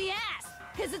brain in the ass,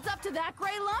 because it's up to that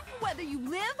gray lump whether you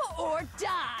live or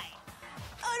die.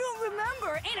 I don't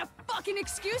remember ain't a fucking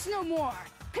excuse no more,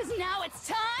 because now it's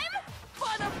time for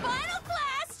the final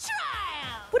class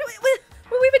trial. What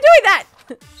we've been doing that?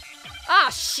 Ah,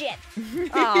 shit.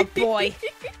 Oh, boy.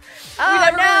 Oh,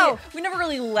 no. We never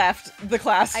really left the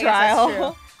class I trial. guess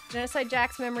that's true. Genocide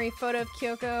Jack's memory, photo of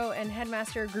Kyoko, and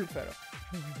Headmaster group photo.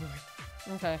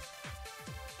 Okay.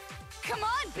 Come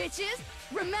on, bitches.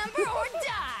 Remember or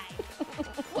die.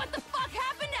 What the fuck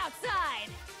happened outside?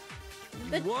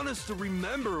 You want us to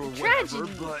remember or tragedy.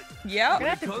 whatever, but Yeah. We're gonna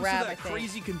have to when it comes grab, to I that think.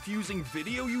 crazy, confusing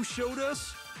video you showed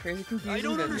us, Crazy confusing I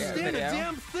don't video. understand a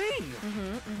damn thing.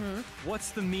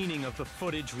 What's the meaning of the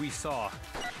footage we saw?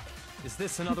 Is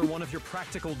this another one of your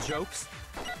practical jokes?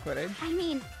 Footage. I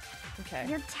mean, Okay.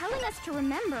 you're telling us to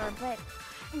remember, but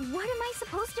What am I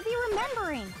supposed to be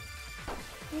remembering?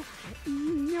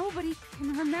 Nobody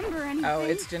can remember anything. Oh,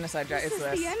 it's Genocide Jack. It's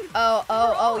this.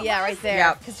 Oh, yeah, right there.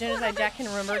 Yeah. Because Genocide Jack can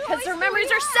remember, because their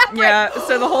memories are separate. Yeah,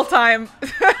 so the whole time.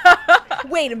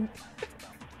 Wait a minute.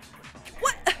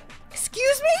 What?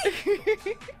 Excuse me?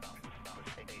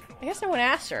 I guess no one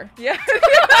asked her. Yeah.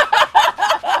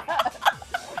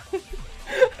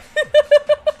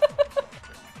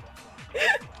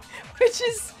 Which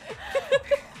is...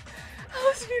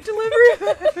 How's your delivery of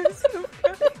that? So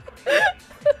good.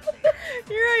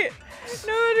 You're right.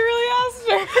 No one really asked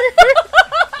her.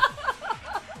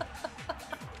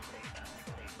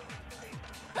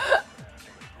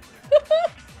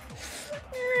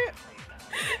 You're right.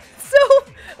 So,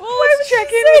 well, let's check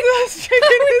in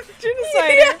with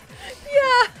Genocider.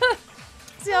 Yeah.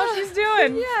 See how she's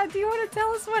doing. Yeah, do you want to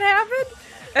tell us what happened?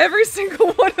 Every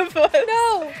single one of us.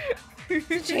 No.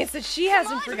 The chance that she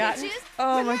hasn't forgotten.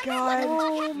 Oh my god.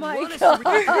 Oh my What god.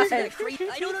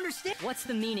 I don't understand. What's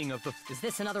the meaning of the... Is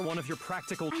this another one of your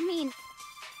practical... I mean,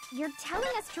 you're telling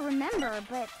us to remember,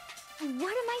 but what am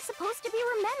I supposed to be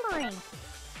remembering?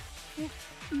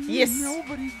 Yes.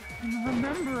 Nobody can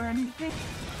remember anything.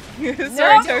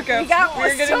 Sorry, Toko. we got We're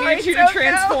one. gonna need you to Toko.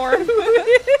 transform.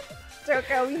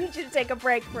 Toko, we need you to take a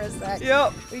break for a sec.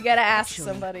 Yep. We gotta ask Actually,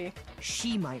 somebody.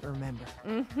 She might remember.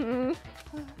 Mm-hmm.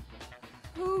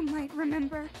 Who might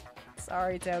remember?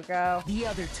 Sorry, Toko. The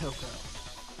other Toko.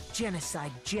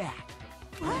 Genocide Jack.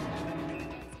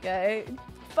 Okay.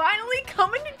 Finally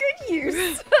coming to good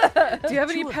use. Do you have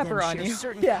any Two of pepper them on share you?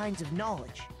 certain Yeah. kinds of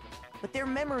knowledge, but their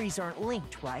memories aren't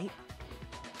linked, right?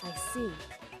 I see.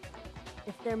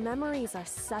 If their memories are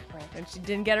separate, And she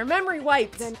didn't get her memory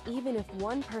wiped. then even if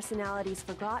one personality's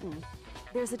forgotten,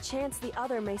 there's a chance the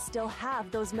other may still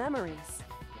have those memories.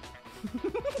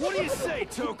 What do you say,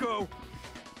 Toko?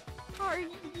 Are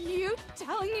you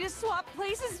telling me to swap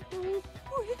places with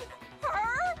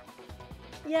her?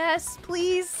 Yes,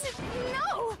 please.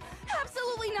 No,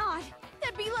 absolutely not.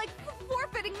 That'd be like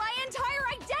forfeiting my entire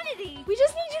identity. We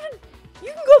just need you to...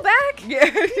 You can go back. Yeah.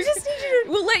 We just need you to...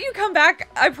 We'll let you come back,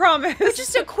 I promise. It's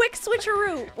just a quick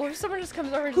switcheroo. Or if someone just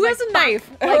comes over and Who has just, a like,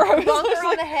 knife? Like, Or bonk her on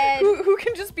like, the head. Who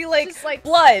can just be like, Just like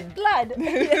blood? Blood.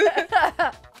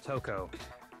 Toko,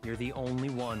 you're the only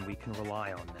one we can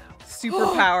rely on now.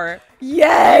 Superpower.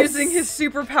 Yes. Using his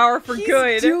superpower for He's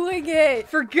good. doing it.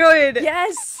 For good.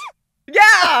 Yes.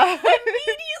 Yeah.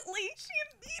 Immediately. She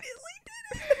immediately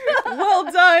did it. Well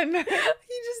done. He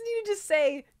just needed to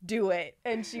say, do it.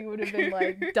 And she would have been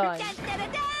like, done.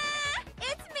 Da-da-da-da!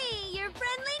 It's me, your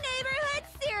friendly neighborhood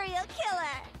serial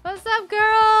killer. What's up,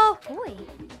 girl? Boy,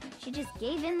 she just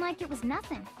gave in like it was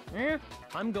nothing.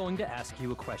 I'm going to ask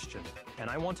you a question, and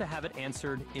I want to have it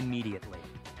answered immediately.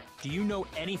 Do you know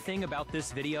anything about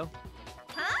this video?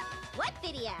 Huh? What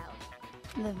video?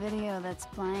 The video that's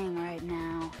playing right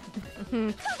now.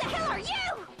 Who the hell are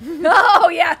you? Oh,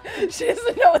 yeah. She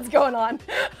doesn't know what's going on.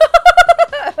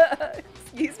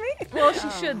 Excuse me? Well, she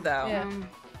should, though. Yeah.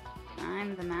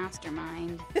 I'm the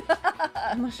mastermind.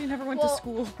 Unless she never went to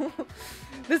school.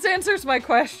 This answers my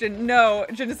question. No,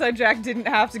 Genocide Jack didn't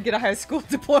have to get a high school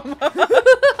diploma.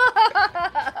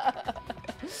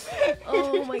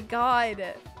 Oh, my God.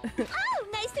 Oh,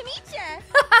 nice to meet you.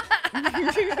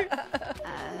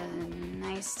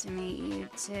 Nice to meet you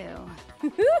too.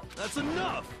 That's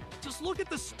enough. Just look at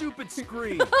the stupid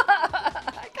screen.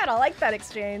 I kind of like that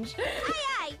exchange. Aye,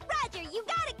 aye. Roger, you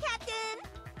got it, Captain.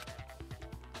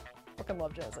 Fucking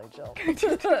love Genocide Jill.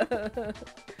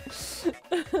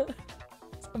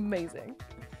 It's amazing.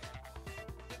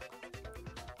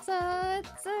 It's a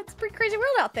pretty crazy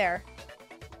world out there.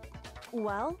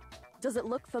 Well, does it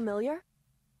look familiar?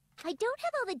 I don't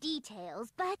have all the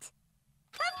details, but...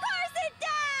 Of course it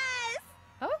does!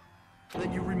 Oh?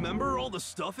 Then you remember all the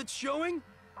stuff it's showing?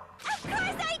 Of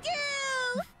course I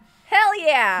do! Hell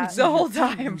yeah! The whole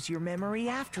time. Use your memory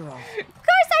after all. Of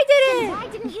course I did it! Why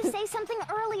didn't you say something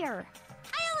earlier?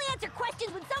 I only answer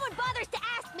questions when someone bothers to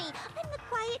ask me. I'm the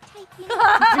quiet type, you know.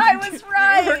 I was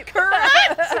right! You're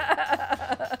correct!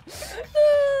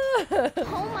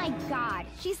 Oh my god,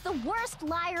 she's the worst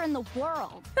liar in the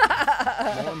world.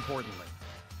 More importantly,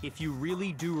 if you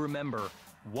really do remember,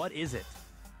 what is it?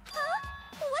 Huh?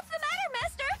 What's the matter,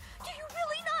 Master? Do you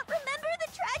really not remember the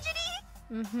tragedy?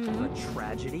 The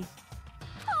tragedy?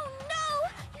 Oh no!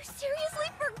 You seriously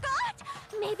forgot?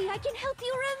 Maybe I can help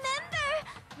you remember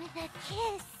with a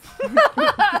kiss.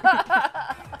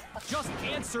 Just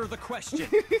answer the question.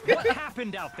 What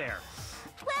happened out there?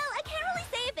 Well, I can't really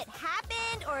say if it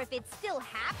happened or if it's still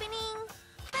happening,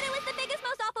 but it was the biggest,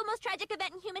 most awful, most tragic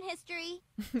event in human history.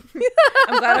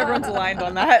 I'm glad everyone's aligned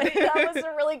on that. That was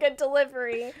a really good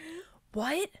delivery.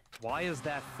 What? Why is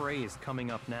that phrase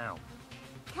coming up now?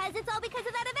 Cause it's all because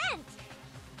of that event.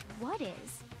 What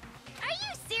is? Are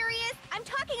you serious? I'm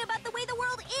talking about the way the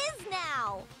world is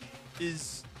now.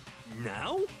 Is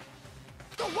now?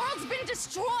 The world's been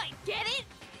destroyed, get it?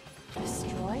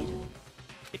 Destroyed?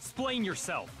 Explain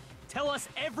yourself. Tell us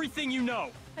everything you know.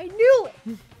 I knew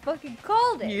it. Fucking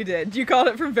called it. You did. You called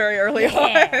it from very early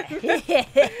on.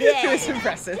 It was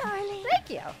impressive. Darling. Thank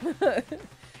you.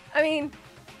 I mean,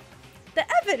 the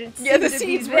evidence. Yeah, the seemed to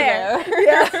be seeds were there.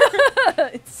 Yeah.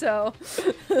 So.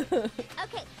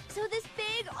 Okay, so this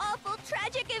big, awful,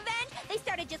 tragic event, they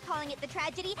started just calling it the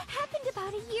tragedy, happened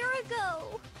about a year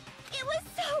ago. It was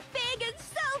so big and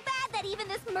so bad that even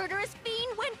this murderous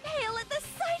fiend went pale at the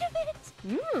sight of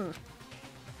it.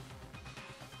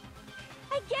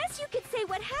 I guess you could say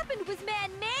what happened was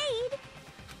man-made.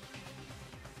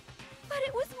 But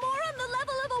it was more on the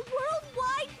level of a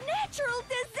worldwide natural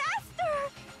disaster.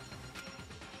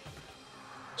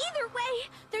 Either way,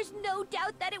 there's no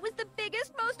doubt that it was the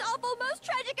biggest, most awful, most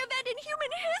tragic event in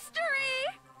human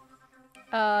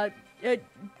history.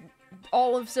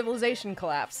 All of civilization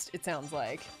collapsed, it sounds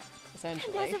like,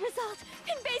 essentially. And as a result,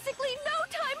 in basically no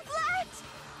time flat,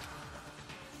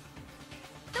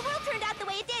 the world turned out the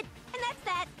way it did, and that's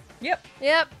that. Yep.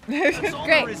 That's all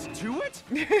Great. there is to it?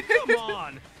 Come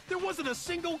on! There wasn't a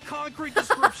single concrete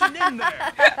description in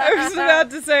there! I was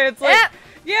about to say, it's like,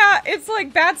 yeah, it's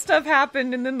like bad stuff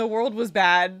happened and then the world was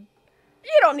bad.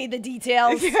 You don't need the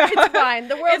details. Yeah. It's fine.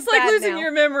 The world's It's like bad losing now.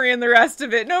 your memory and the rest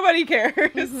of it. Nobody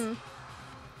cares.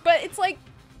 But it's like,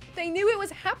 they knew it was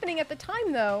happening at the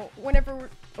time, though. Whenever,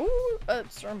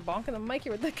 sorry, I'm bonking the mic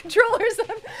here with the controllers.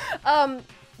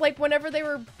 Like whenever they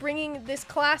were bringing this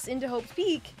class into Hope's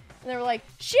Peak, and they were like,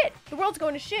 "Shit, the world's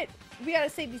going to shit. We gotta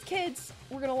save these kids.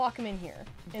 We're gonna lock them in here."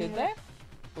 And Did they?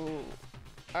 Ooh,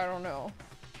 I don't know.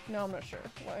 No, I'm not sure.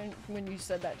 When you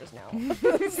said that just now,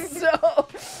 so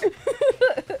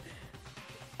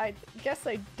I guess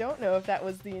I don't know if that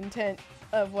was the intent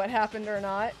of what happened or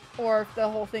not, or if the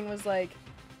whole thing was like,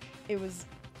 it was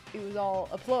all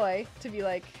a ploy to be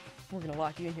like, we're gonna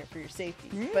lock you in here for your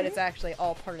safety, but it's actually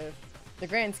all part of the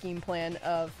grand scheme plan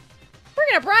of, we're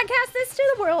gonna broadcast this to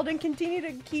the world and continue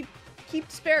to keep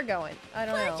Spare going. I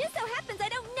don't know. Well, it just so happens I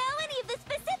don't know any of the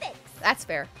specifics. That's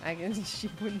fair. She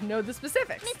wouldn't know the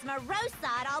specifics. Miss Morose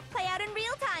saw it all play out in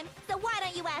real time, so why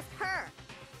don't you ask her?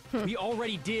 We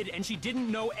already did, and she didn't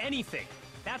know anything.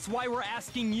 That's why we're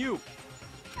asking you.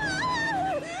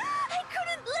 I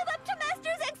couldn't live up to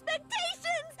Master's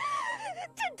expectations!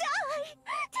 To die!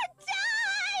 To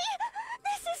die!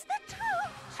 This is the true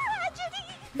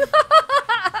tragedy!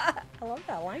 I love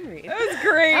that line read. That was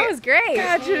great. That was great.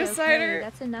 God, Okay, Genocider.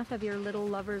 that's enough of your little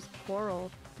lover's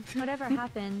quarrel. Whatever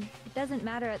happened, it doesn't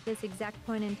matter at this exact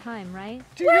point in time, right?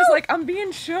 Junior's like, I'm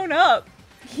being shown up.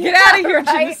 Get out of here,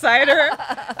 right? Genocider.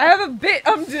 I have a bit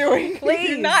I'm doing. Please.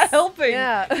 You're not helping.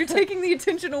 Yeah. You're taking the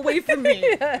attention away from me.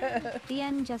 The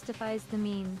end justifies the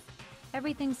means.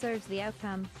 Everything serves the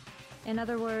outcome. In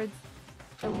other words,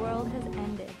 the world has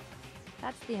ended.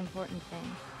 That's the important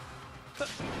thing. But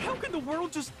how can the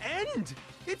world just end?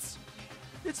 It's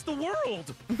the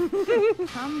world.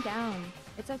 Calm down.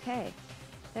 It's okay.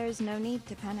 There's no need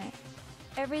to panic.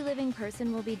 Every living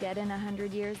person will be dead in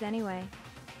 100 years anyway.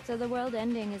 So the world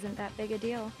ending isn't that big a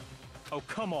deal. Oh,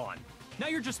 come on. Now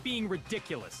you're just being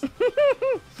ridiculous.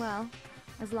 Well,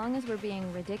 as long as we're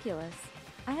being ridiculous,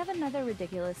 I have another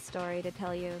ridiculous story to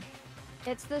tell you.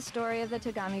 It's the story of the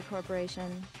Tagami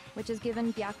Corporation, which has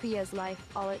given Byakuya's life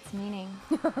all its meaning.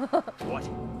 What?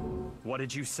 What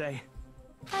did you say?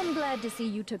 I'm glad to see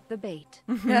you took the bait.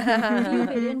 You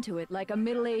bit into it like a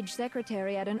middle-aged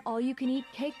secretary at an all-you-can-eat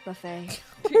cake buffet.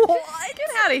 What? Get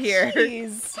out of here.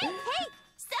 Jeez. Hey,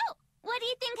 so, what do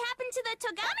you think happened to the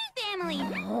Togami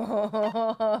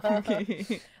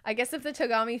family? I guess if the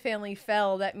Togami family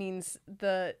fell, that means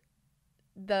the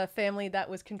family that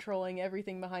was controlling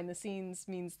everything behind the scenes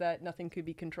means that nothing could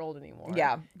be controlled anymore.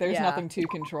 Yeah, there's Yeah. nothing to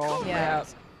control. Yeah.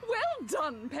 Well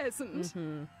done, peasant.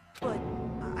 Mm-hmm. But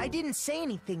I didn't say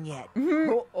anything yet.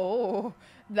 Oh,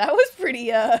 that was pretty,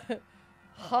 That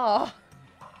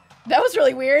was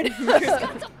really weird. Got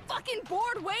so fucking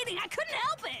bored waiting, I couldn't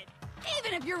help it.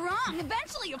 Even if you're wrong,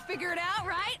 eventually you'll figure it out,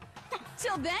 right?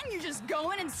 Till then, you're just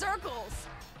going in circles.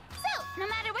 So, no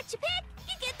matter what you pick,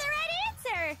 you get the right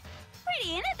answer.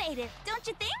 Pretty innovative, don't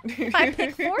you think? I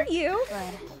picked for you.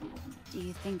 But do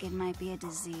you think it might be a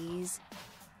disease?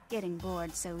 Getting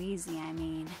bored so easy, I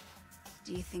mean.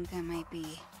 Do you think I might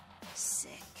be sick?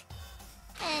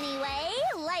 Anyway,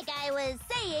 life like I was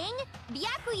saying,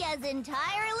 Byakuya's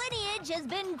entire lineage has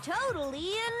been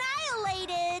totally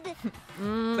annihilated.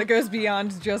 That goes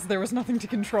beyond just there was nothing to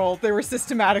control. They were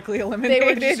systematically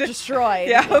eliminated. They were just destroyed.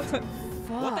 Yeah.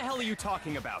 What the hell are you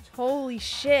talking about? Holy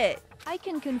shit. I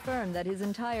can confirm that his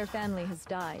entire family has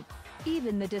died.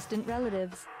 Even the distant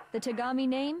relatives. The Tagami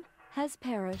name has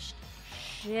perished.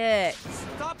 Shit.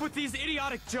 Stop with these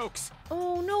idiotic jokes.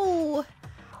 Oh no.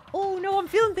 Oh no, I'm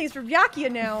feeling things for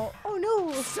Byakuya now. Oh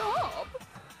no. Stop!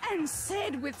 And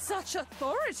said with such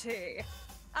authority.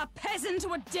 A peasant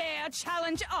would dare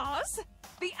challenge us?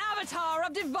 The avatar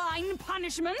of divine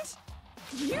punishment?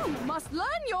 You must learn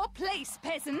your place,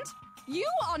 peasant. You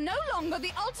are no longer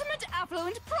the ultimate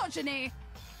affluent progeny.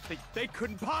 They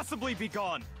couldn't possibly be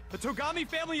gone. The Togami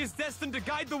family is destined to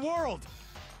guide the world.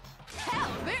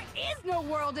 Hell, there is no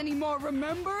world anymore,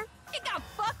 remember? It got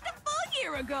fucked a full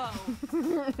year ago.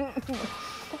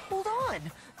 Hold on.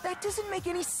 That doesn't make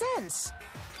any sense.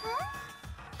 Huh?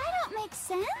 I don't make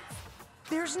sense.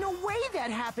 There's no way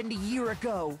that happened a year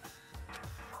ago.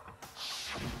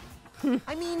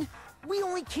 I mean, we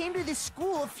only came to this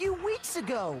school a few weeks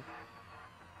ago.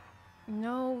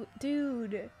 No,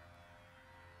 dude.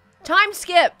 Time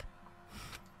skip.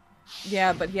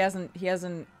 Yeah, but he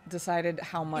hasn't decided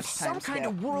how much If time some kind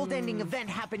of world-ending event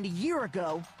happened a year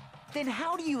ago, then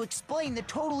how do you explain the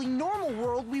totally normal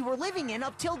world we were living in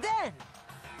up till then?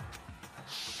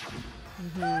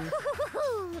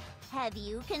 Have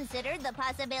you considered the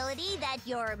possibility that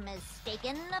you're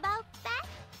mistaken about that?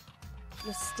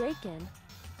 Mistaken?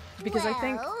 Because well, I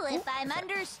think if I'm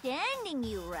understanding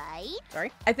you right.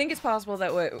 Sorry? I think it's possible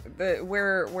that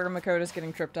where Makoto's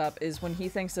getting tripped up is when he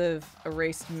thinks of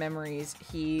erased memories,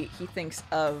 he thinks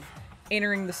of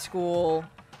entering the school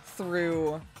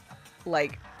through,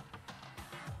 like,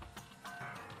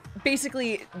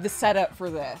 basically the setup for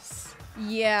this.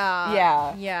 Yeah.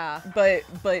 Yeah. Yeah. But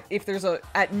if there's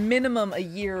at minimum a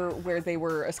year where they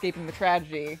were escaping the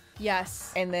tragedy.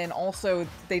 Yes. And then also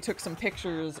they took some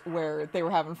pictures where they were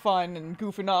having fun and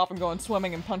goofing off and going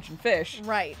swimming and punching fish.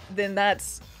 Right. Then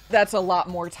that's a lot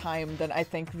more time than I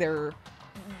think they're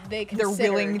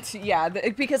willing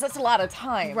to, because that's a lot of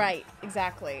time. Right,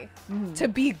 exactly. To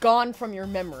be gone from your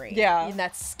memory. Yeah. And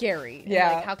that's scary. And,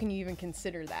 Yeah. like, how can you even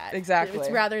consider that? Exactly. It's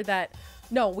rather that,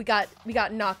 no, we got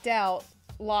knocked out,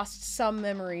 lost some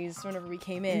memories whenever we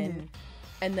came in,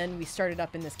 and then we started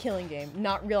up in this killing game,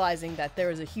 not realizing that there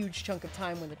was a huge chunk of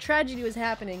time when the tragedy was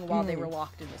happening while they were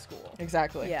locked in the school.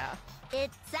 Exactly. Yeah. It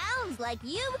sounds like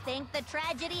you think the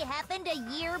tragedy happened a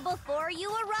year before you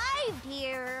arrived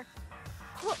here.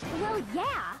 Well,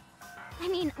 yeah. I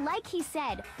mean, like he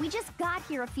said, we just got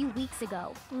here a few weeks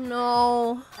ago.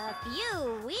 No. A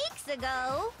few weeks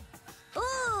ago? Ooh,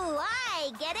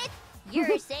 I get it.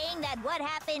 You're saying that what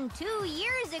happened 2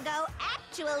 years ago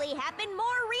actually happened more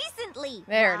recently.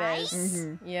 There right? it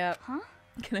is. Yep. Huh?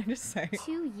 Can I just say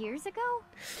 2 years ago?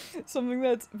 something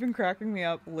that's been cracking me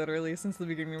up literally since the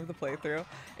beginning of the playthrough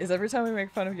is every time we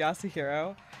make fun of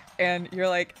Yasuhiro and you're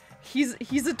like, he's a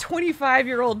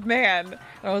 25-year-old man. And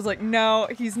I was like, no,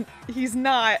 he's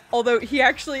not. Although he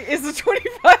actually is a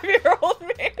 25-year-old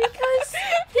man. Because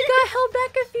he got held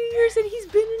back a few years and he's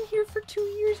been in here for 2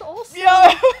 years also.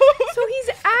 Yeah. So he's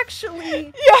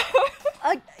actually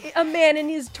a man in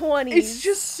his 20s. It's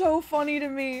just so funny to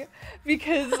me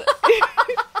because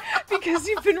because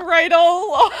you've been right all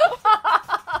along.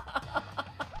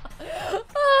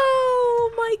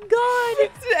 Oh my god!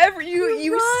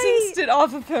 You right. cinched it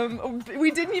off of him.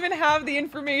 We didn't even have the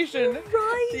information. You're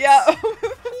right. Yeah.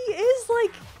 He is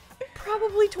like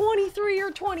probably 23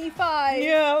 or 25.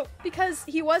 Yeah. Because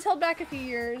he was held back a few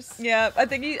years. Yeah, I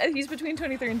think he's between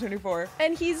 23 and 24.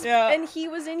 And he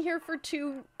was in here for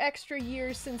 2 extra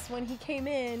years since when he came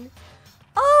in.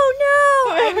 Oh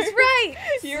no! I was right!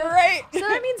 You're right! So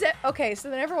that means that, okay, so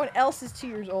then everyone else is 2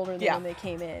 years older than Yeah. when they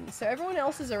came in. So everyone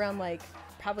else is around like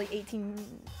probably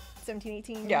 17,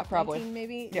 18? Yeah, probably. 18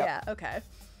 maybe? Yep. Yeah, okay.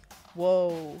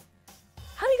 Whoa.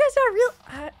 How do you guys not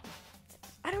real?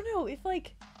 I don't know, if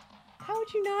like, how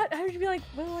would you be like,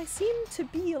 well, I seem to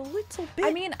be a little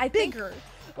bit bigger.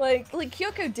 Like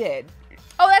Kyoko did.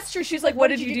 Oh, that's true. She's like, what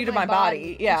did you do to my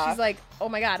body? And Yeah. she's like, oh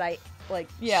my god,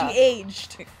 Yeah. she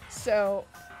aged. So,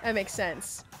 that makes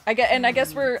sense. I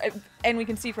guess we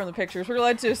can see from the pictures, we're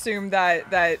led to assume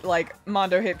that like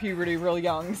Mondo hit puberty real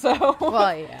young, so.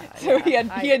 Well, yeah. So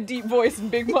yeah. he had deep voice and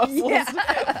big muscles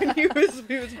when he was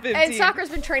 15. And Sakura's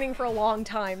been training for a long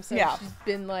time, so Yeah. she's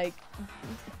been like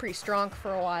pretty strong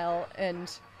for a while, and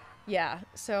yeah.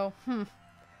 So,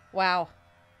 wow.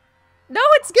 No,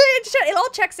 it's good. It all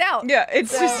checks out. Yeah,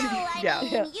 it's just I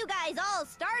mean, you guys all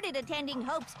started attending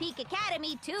Hope's Peak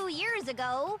Academy 2 years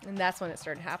ago. And that's when it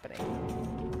started happening.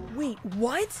 Wait,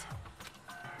 what?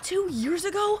 2 years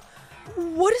ago?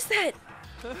 What is that?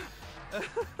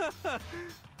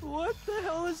 What the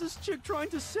hell is this chick trying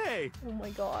to say? Oh my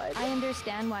god. I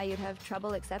understand why you'd have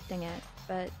trouble accepting it,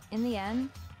 but in the end,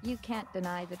 you can't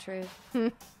deny the truth.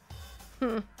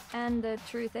 And the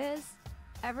truth is,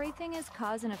 everything is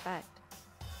cause and effect.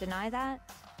 Deny that,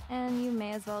 and you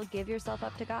may as well give yourself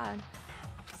up to God.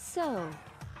 So,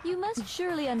 you must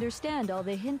surely understand all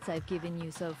the hints I've given you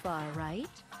so far, right?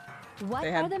 What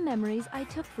are the memories I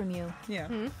took from you? Yeah.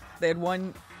 They had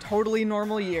one totally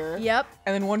normal year. Yep.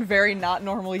 And then one very not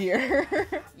normal year.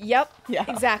 Yep. Yeah.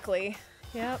 Exactly.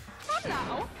 Yep. Come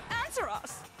now, answer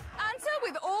us. Answer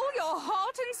with all your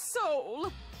heart and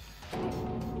soul.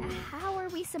 How are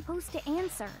we supposed to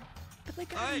answer? But they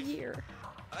got a year.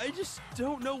 I just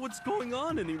don't know what's going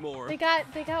on anymore. They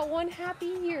got one happy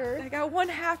year. They got one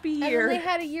happy year. And then they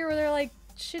had a year where they're like,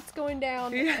 shit's going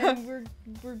down, and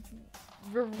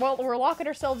we're locking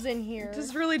ourselves in here. It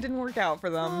just really didn't work out for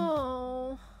them.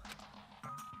 Oh.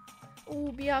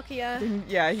 Ooh, Byakuya.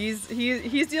 Yeah, he's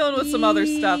dealing with some other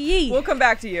stuff. We'll come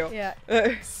back to you. Yeah.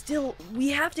 Still,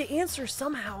 we have to answer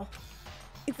somehow.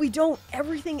 If we don't,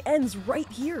 everything ends right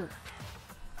here.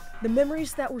 The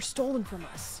memories that were stolen from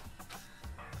us.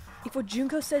 If what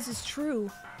Junko says is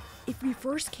true, if we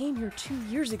first came here 2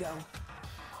 years ago.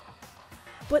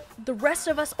 But the rest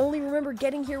of us only remember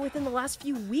getting here within the last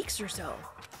few weeks or so.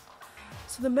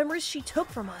 So the memories she took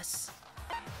from us.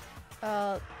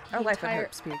 Our Life at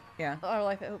Hope's Peak, yeah. Our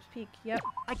Life at Hope's Peak, yep.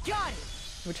 I got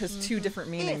it! Which has two different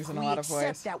meanings in a lot of ways. If we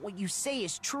accept that what you say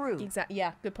is true, Exactly.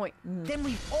 Yeah, good point. then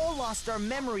we've all lost our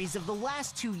memories of the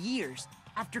last 2 years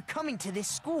after coming to this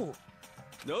school.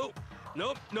 Nope.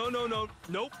 Nope. No.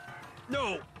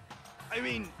 No. I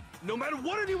mean, no matter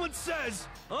what anyone says,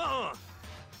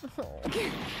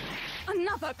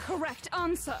 Another correct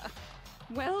answer.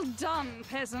 Well done,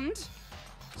 peasant.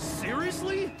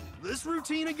 Seriously? This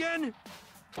routine again?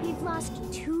 We've lost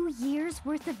 2 years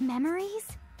worth of memories?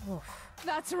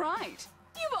 That's right.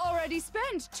 You've already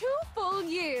spent 2 full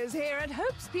years here at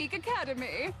Hope's Peak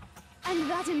Academy. And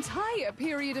that entire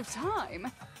period of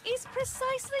time is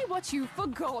precisely what you've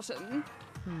forgotten.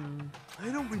 I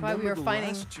don't why we remember were the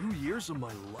finding last 2 years of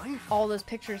my life. all those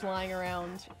pictures lying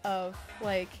around of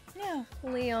like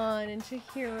Leon and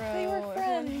Chihiro, They were everyone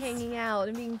friends. hanging out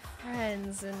and being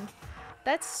friends, and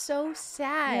that's so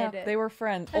sad. Yeah, they were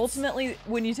friends. Ultimately,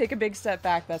 when you take a big step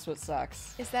back, that's what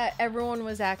sucks. Is that everyone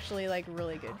was actually like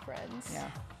really good friends. Yeah.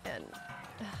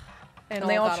 And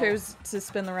they all got chose to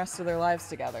spend the rest of their lives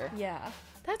together. Yeah.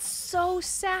 That's so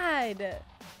sad.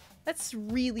 That's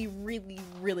really, really,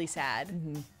 really sad.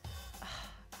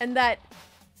 And that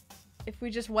if we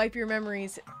just wipe your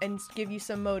memories and give you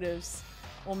some motives,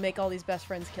 we'll make all these best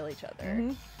friends kill each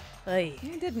other.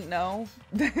 You didn't know.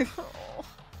 Oh,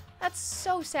 that's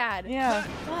so sad. Yeah.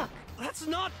 Fuck. That's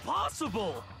not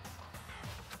possible.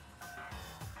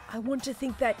 I want to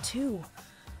think that too.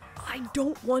 I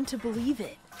don't want to believe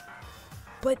it.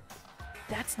 But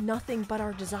that's nothing but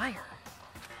our desire.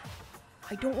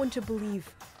 I don't want to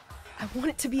believe. I want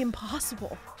it to be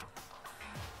impossible.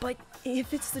 But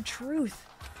if it's the truth,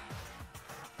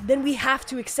 then we have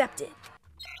to accept it.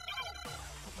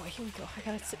 Oh boy, here we go. I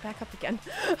gotta sit back up again.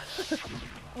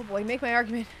 Oh boy, make my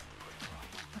argument.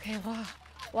 Okay,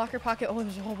 locker pocket. Oh,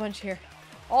 there's a whole bunch here.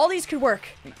 All these could work.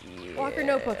 Locker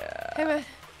notebook. Hey,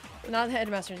 not the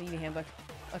headmaster's eating handbook.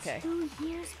 Okay. 2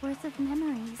 years worth of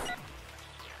memories.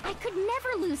 I could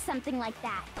never lose something like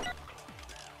that.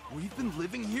 We've been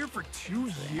living here for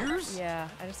 2 years? Yeah,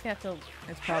 I just have to.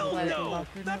 It's Hell probably no!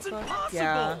 That's impossible!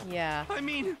 Yeah. Yeah. I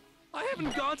mean, I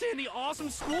haven't gone to any awesome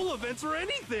school events or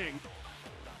anything!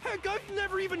 Heck, I've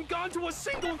never even gone to a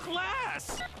single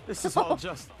class! This is all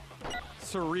just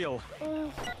surreal.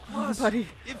 Plus, buddy.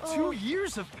 if 2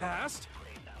 years have passed,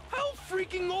 how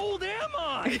freaking old am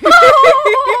I?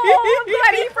 Oh, I'm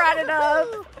glad he brought it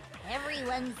up.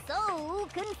 Everyone's so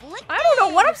conflicted. I don't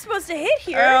know what I'm supposed to hit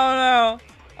here. I don't know.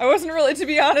 I wasn't really, to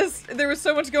be honest, there was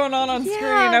so much going on screen.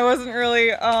 I wasn't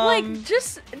really, like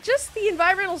just the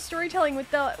environmental storytelling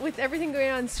with everything going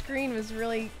on screen was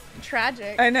really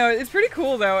tragic. I know, it's pretty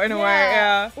cool though, in a way,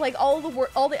 yeah. Like all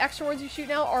the extra words you shoot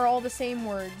now are all the same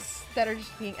words that are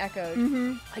just being echoed.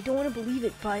 I don't want to believe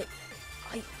it, but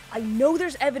I know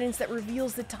there's evidence that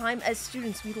reveals the time as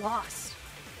students we lost.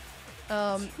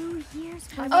 2 years.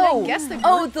 I guess the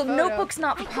notebook's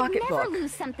not the I could pocketbook. never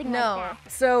lose something like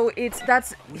that. So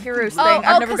that's Hiro's thing. Oh,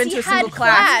 I've never 'cause been he to a single had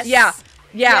class. class.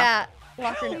 Yeah.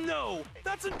 Locker Hell no!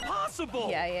 That's impossible!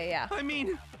 Yeah. I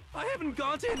mean, I haven't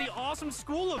gone to any awesome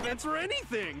school events or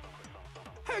anything.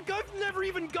 Heck, I've never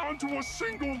even gone to a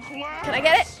single class. Can I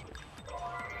get it?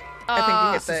 I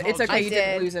think you get the. It's okay. I You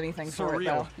didn't did. lose anything for it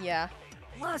though. Yeah.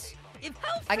 Plus, if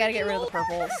health I gotta get rid of the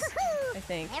purples, I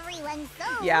think. Everyone's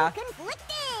so Yeah.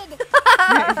 conflicted.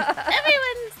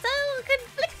 Everyone's so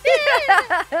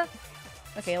conflicted.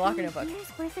 Okay, locker notebook. Years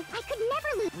worth of I could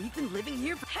never lose. we've been living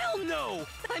here for Hell no!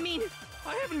 I mean,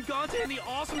 I haven't gone to any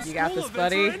awesome You school got this, events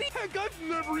buddy. or any. Heck, I've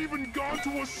never even gone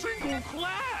to a single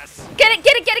class. Get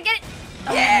it!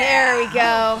 Oh, there we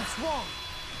go. What's wrong?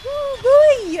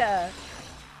 Oh boy!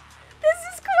 This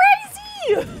is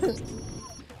crazy!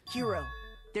 Hero,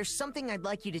 there's something I'd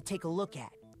like you to take a look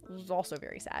at. This is also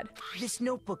very sad. This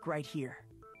notebook right here.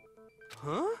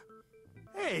 Huh?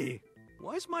 Hey,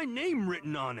 why's my name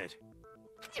written on it?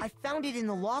 I found it in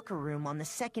the locker room on the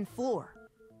 2nd floor.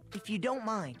 If you don't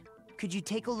mind, could you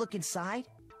take a look inside?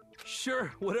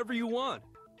 Sure, whatever you want.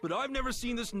 But I've never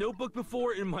seen this notebook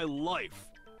before in my life.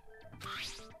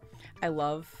 I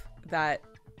love that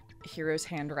Hero's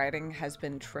handwriting has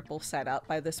been triple set up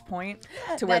by this point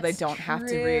to where they That's don't have to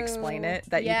true. re-explain it.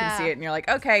 That you can see Yeah. it and you're like,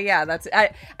 okay, yeah, that's.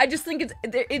 I just think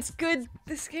it's good.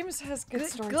 This game has good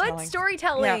storytelling. Good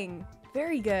storytelling.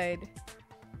 Very good.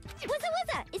 What's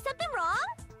is something wrong?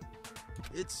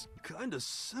 It's kinda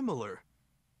similar.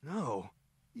 No,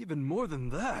 even more than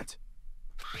that.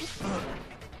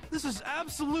 This is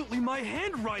absolutely my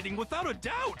handwriting, without a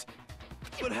doubt!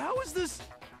 But how is this?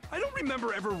 I don't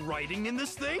remember ever writing in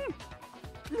this thing!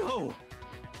 No!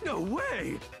 No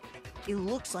way! It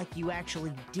looks like you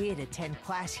actually did attend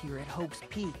class here at Hope's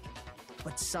Peak,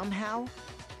 but somehow,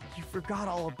 you forgot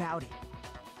all about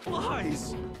it.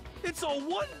 Lies! It's all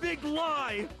one big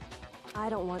lie! I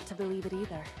don't want to believe it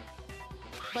either.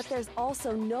 But there's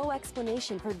also no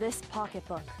explanation for this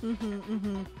pocketbook.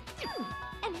 And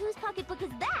whose pocketbook is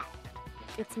that?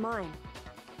 It's mine.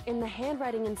 And the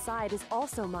handwriting inside is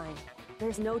also mine.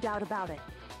 There's no doubt about it.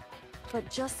 But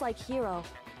just like Hero,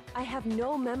 I have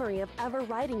no memory of ever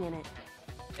writing in it.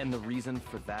 And the reason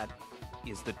for that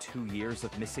is the 2 years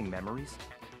of missing memories?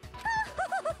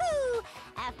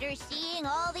 After seeing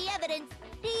all the evidence,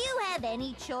 do you have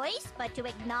any choice but to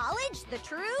acknowledge the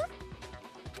truth?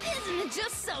 Isn't it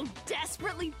just so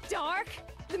desperately dark?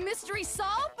 The mystery's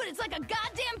solved, but it's like a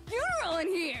goddamn funeral in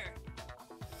here!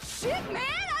 Shit, man!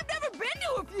 I've never been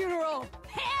to a funeral!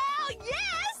 Hell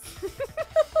yes!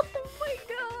 Oh my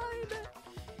god.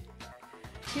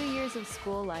 2 years of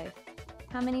school life.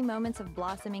 How many moments of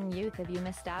blossoming youth have you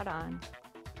missed out on?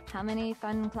 How many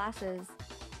fun classes?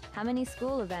 How many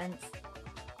school events?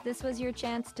 This was your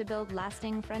chance to build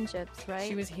lasting friendships, right?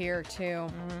 She was here too.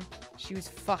 She was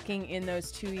fucking in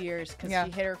those 2 years because Yeah.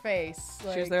 she hit her face. She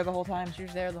was like, there the whole time. She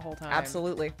was there the whole time.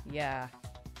 Absolutely. Yeah.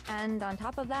 And on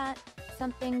top of that,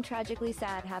 something tragically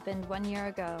sad happened 1 year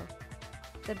ago.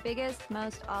 The biggest,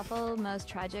 most awful, most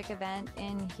tragic event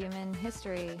in human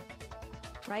history.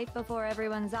 Right before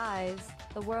everyone's eyes,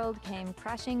 the world came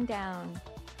crashing down.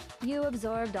 You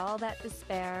absorbed all that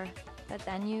despair, but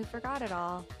then you forgot it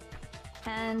all.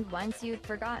 And once you'd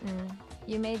forgotten,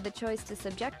 you made the choice to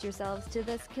subject yourselves to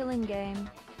this killing game.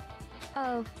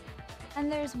 Oh,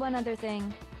 and there's one other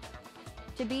thing.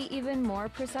 To be even more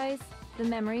precise, the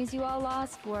memories you all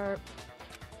lost were...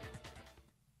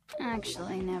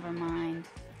 Actually, never mind.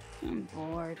 I'm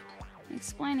bored.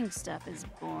 Explaining stuff is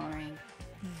boring.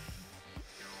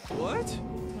 What?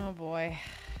 Oh boy.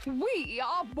 We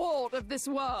are bored of this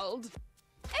world.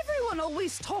 Everyone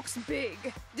always talks big,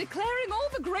 declaring all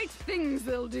the great things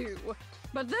they'll do.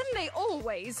 But then they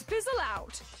always fizzle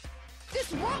out.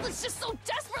 This world is just so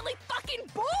desperately fucking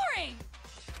boring!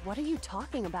 What are you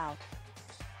talking about?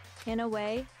 In a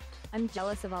way, I'm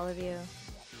jealous of all of you.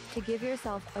 To give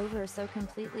yourself over so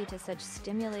completely to such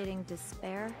stimulating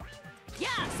despair.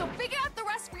 Yeah, so figure out the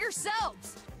rest for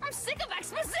yourselves. I'm sick of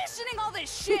expositioning all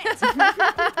this shit.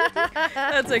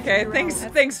 That's okay.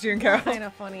 Thanks, Junko. Kind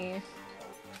of funny.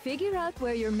 Figure out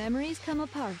where your memories come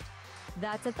apart.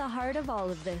 That's at the heart of all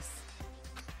of this.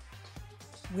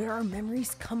 Where our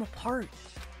memories come apart.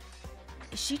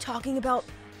 Is she talking about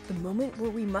the moment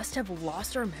where we must have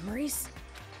lost our memories?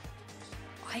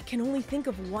 I can only think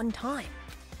of one time.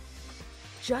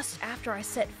 Just after I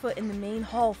set foot in the main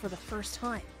hall for the first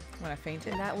time. When I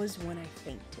fainted. And that was when I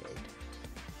fainted.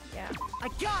 Yeah. I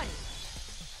got it!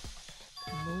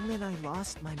 The moment I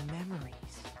lost my memories.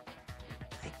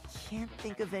 I can't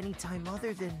think of any time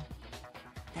other than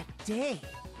that day.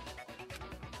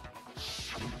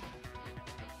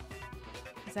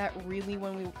 Is that really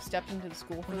when we stepped into the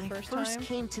school for When the I first first time?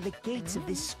 came to the gates of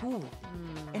this school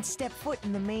and stepped foot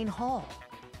in the main hall.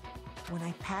 When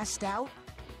I passed out,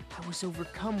 I was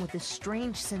overcome with a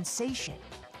strange sensation.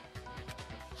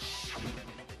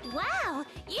 Wow,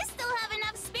 you still have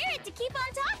enough spirit to keep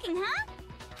on talking, huh?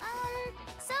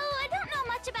 So I don't know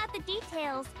much about the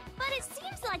details, but it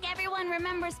seems like everyone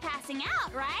remembers passing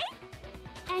out, right?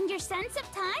 And your sense of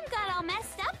time got all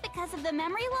messed up because of the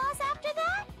memory loss after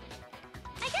that?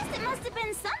 I guess it must have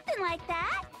been something like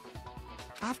that.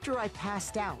 After I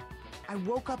passed out, I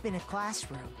woke up in a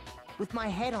classroom with my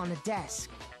head on a desk.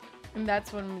 And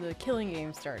that's when the killing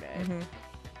game started.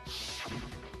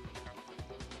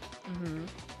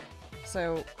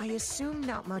 So I assume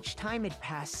not much time had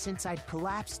passed since I'd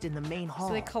collapsed in the main hall.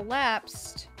 So they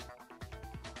collapsed.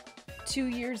 2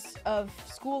 years of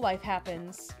school life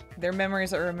happens. their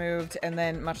memories are removed, and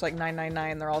then much like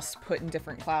 999, they're all put in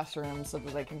different classrooms so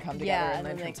that they can come together in the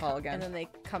entrance hall again. And then they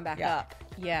come back up.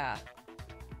 Yeah.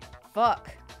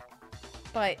 Fuck.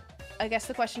 But I guess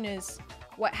the question is,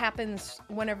 what happens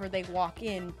whenever they walk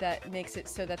in that makes it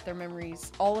so that their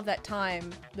memories, all of that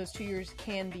time, those 2 years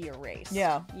can be erased?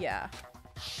 Yeah. Yeah.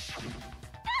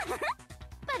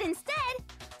 But instead,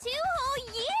 2 whole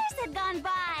years had gone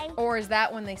by. Or is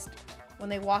that when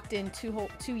they walked in,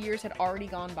 2 years had already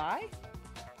gone by?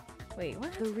 Wait,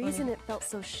 what? The reason it felt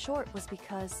so short was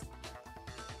because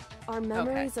our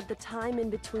memories of the time in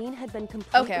between had been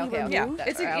completely removed. Yeah,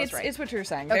 it's what you're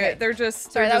saying. Okay. They're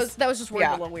just sorry. That was just worded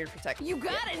a little weird for a second. You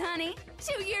got it, honey.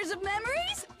 2 years of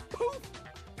memories, poof,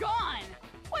 gone.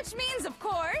 Which means, of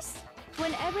course,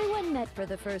 when everyone met for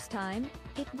the first time,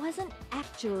 it wasn't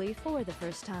actually for the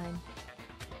first time.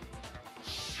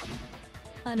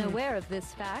 Unaware of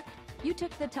this fact, you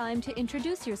took the time to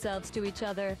introduce yourselves to each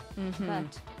other,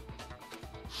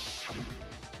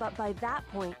 But by that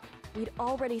point, we'd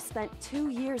already spent 2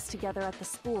 years together at the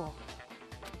school.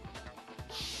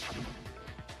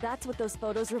 That's what those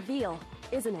photos reveal,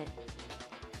 isn't it?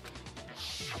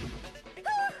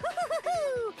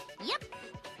 Yep,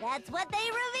 that's what they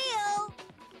reveal.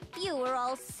 You were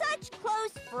all such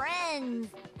close friends.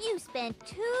 You spent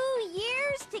 2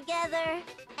 years together,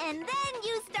 and then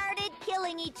you started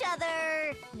killing each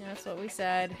other. Yeah, that's what we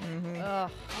said. Ugh.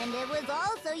 And it was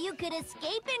also you could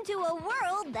escape into a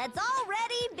world that's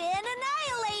already been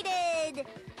annihilated.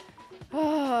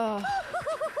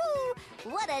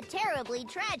 What a terribly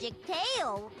tragic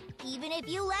tale. Even if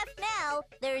you left now,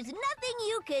 there's nothing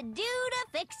you could do to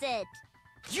fix it.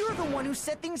 You're the one who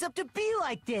set things up to be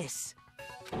like this!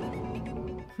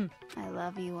 I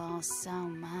love you all so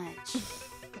much.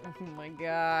 Oh my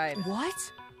god. What?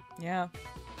 Yeah.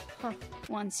 Huh.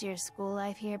 Once your school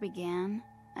life here began,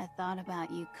 I thought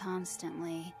about you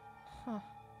constantly. Huh.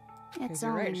 It's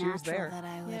you're only right, she was natural there. that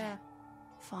I would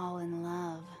fall in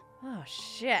love. Oh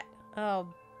shit. Oh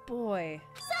boy.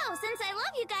 So, since I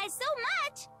love you guys so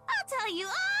much, I'll tell you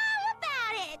all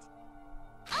about it.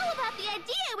 All about the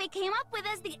idea we came up with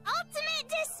as the ultimate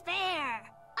despair.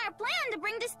 Our plan to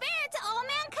bring despair to all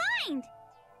mankind.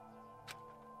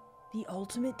 The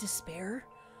ultimate despair?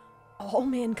 All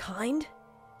mankind?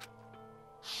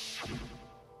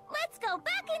 Let's go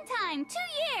back in time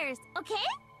 2 years, okay?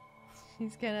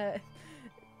 He's gonna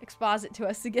exposit to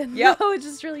us again. Yep. No, it's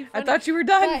just really funny. I thought you were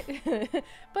done.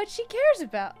 But she cares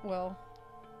about, well...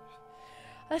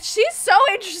 she's so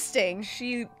interesting.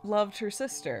 She loved her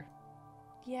sister.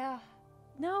 Yeah.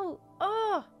 No.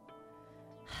 Oh.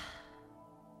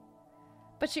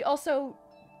 But she also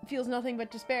feels nothing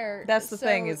but despair. That's the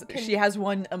thing, is can- she has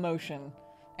one emotion,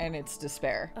 and it's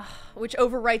despair. which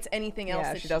overwrites anything else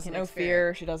Yeah, that she doesn't can know experience.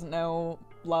 fear, she doesn't know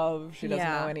love, she doesn't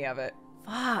Yeah. know any of it.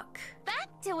 Fuck. Back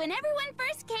to when everyone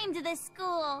first came to this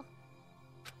school.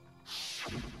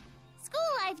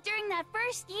 School life during that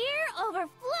first year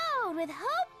overflowed with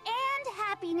hope and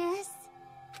happiness.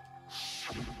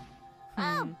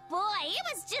 Oh boy, it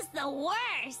was just the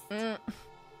worst.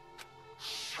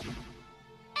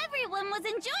 Everyone was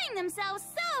enjoying themselves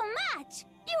so much.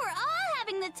 You were all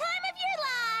having the time of your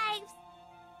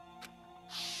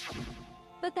lives.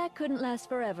 But that couldn't last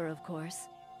forever, of course.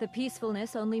 The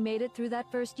peacefulness only made it through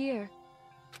that first year.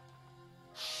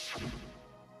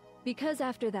 Because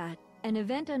after that, an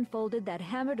event unfolded that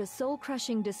hammered a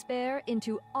soul-crushing despair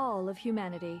into all of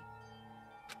humanity.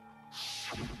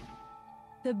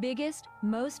 The biggest,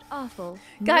 most awful,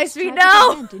 Guys, most we tragic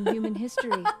know! event in human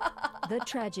history. The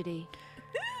tragedy.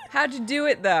 How'd you do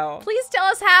it, though? Please tell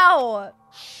us how!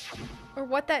 Or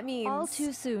what that means. All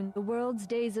too soon, the world's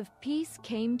days of peace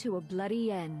came to a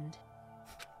bloody end.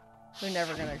 They're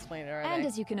never gonna explain it, are And they?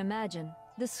 as you can imagine,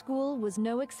 the school was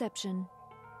no exception.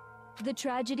 The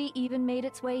tragedy even made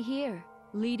its way here,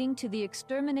 leading to the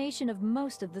extermination of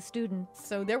most of the students.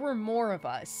 So there were more of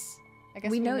us. I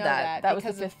guess we know that. That was the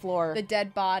because of 5th floor. The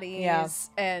dead bodies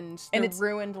and the it's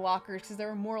ruined lockers, because there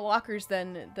were more lockers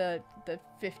than the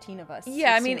 15 of us.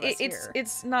 Yeah, I 16 mean, of us here.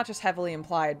 it's not just heavily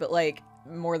implied, but like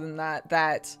more than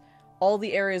that all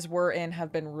the areas we're in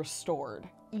have been restored.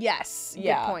 Yes.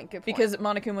 Yeah. Good point. Because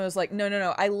Monokuma was like, no,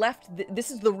 I left.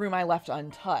 This is the room I left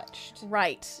untouched.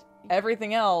 Right.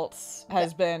 Everything else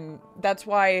has been. That's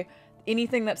why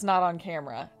anything that's not on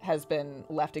camera has been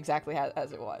left exactly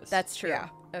as it was. That's true. Yeah.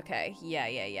 Okay.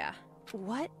 Yeah.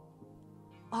 What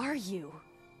are you?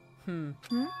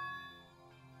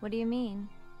 What do you mean?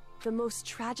 The most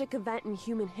tragic event in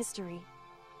human history,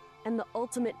 and the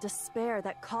ultimate despair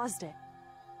that caused it.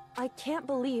 I can't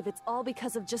believe it's all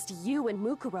because of just you and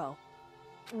Mukuro.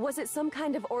 Was it some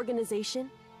kind of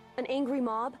organization? An angry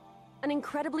mob? An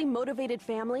incredibly motivated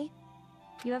family?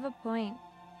 You have a point.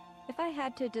 If I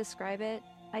had to describe it,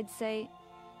 I'd say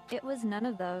it was none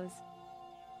of those.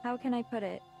 How can I put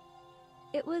it?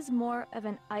 It was more of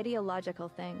an ideological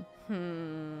thing.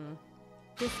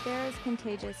 Despair is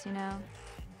contagious, you know?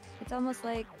 It's almost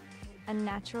like a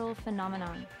natural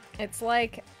phenomenon. It's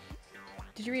like...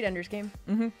 Did you read Ender's Game?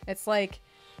 Mm-hmm. It's like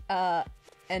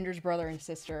Ender's brother and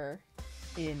sister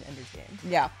in Ender's Game.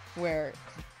 Yeah. Where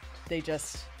they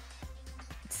just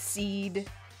seed,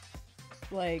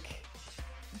 like...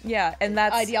 Yeah, and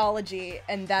that's... ideology,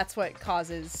 and that's what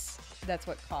caused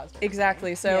everything.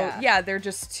 Exactly. So, yeah, they're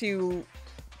just two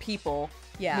people,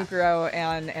 Mukuro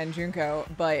and Junko,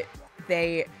 but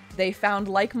they found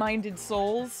like-minded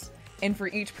souls. And for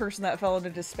each person that fell into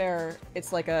despair,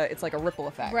 it's like a ripple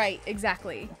effect. Right,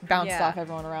 exactly. Bounced off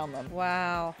everyone around them.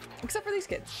 Wow. Except for these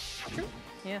kids. True.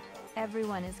 Yeah.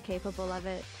 Everyone is capable of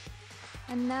it.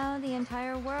 And now the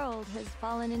entire world has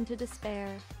fallen into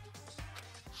despair.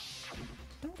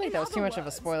 I don't think that was too much of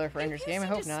a spoiler for Ender's Game. I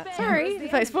hope not. Sorry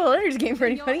if I spoiled Ender's Game for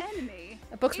anybody.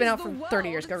 The book's been out for 30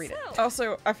 years. Go read it.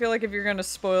 Also, I feel like if you're gonna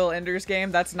spoil Ender's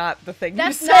Game, that's not the thing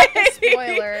that's you say. Not the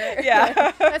spoiler.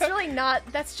 Yeah. That's really not.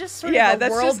 That's just sort of a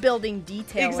world-building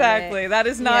detail. Exactly. That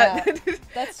is not.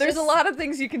 Yeah. There's a lot of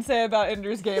things you can say about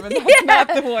Ender's Game, and that's not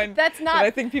the one. That's not. That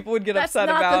I think people would get upset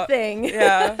about. That's not the thing.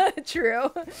 Yeah.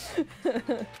 True.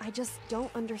 I just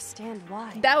don't understand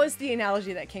why. That was the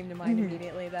analogy that came to mind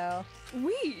immediately, though.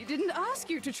 We didn't ask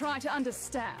you to try to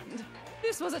understand.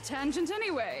 This was a tangent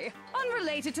anyway,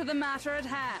 unrelated to the matter at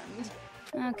hand.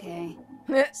 Okay,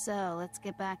 so let's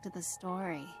get back to the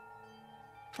story.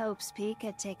 Hope's Peak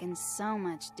had taken so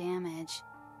much damage.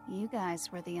 You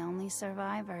guys were the only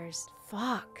survivors.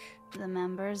 Fuck. The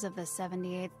members of the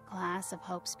 78th class of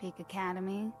Hope's Peak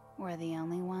Academy were the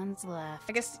only ones left.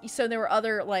 I guess, so there were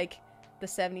other, like, the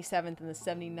 77th and the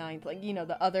 79th, like, you know,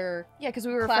 the other because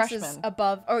we were classes freshmen.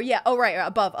 Above,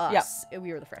 above us. Yeah.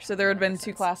 We were the freshmen. So there had been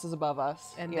 2 classes above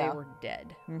us. And they were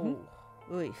dead. And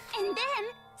then,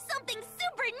 something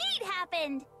super neat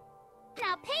happened!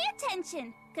 Now pay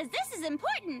attention, because this is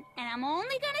important, and I'm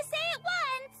only gonna say it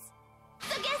once!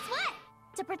 So guess what?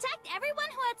 To protect everyone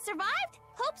who had survived,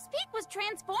 Hope's Peak was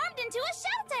transformed into a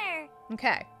shelter!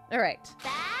 Okay, alright.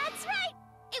 That's right!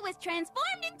 It was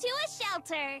transformed into a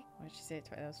shelter! Why did you say it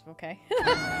twice? That was okay.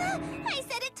 I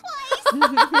said it twice!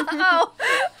 Oh.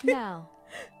 Now,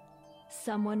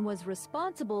 someone was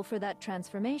responsible for that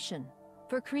transformation,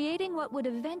 for creating what would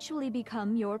eventually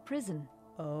become your prison.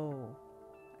 Oh,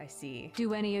 I see.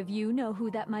 Do any of you know who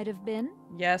that might have been?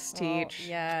 Yes, Teach. Oh,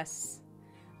 yes.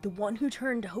 The one who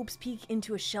turned Hope's Peak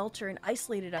into a shelter and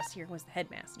isolated us here was the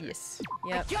headmaster. Yes.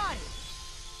 Yep. I got it!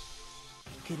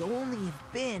 It could only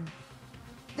have been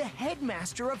the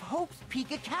headmaster of Hope's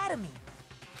Peak Academy.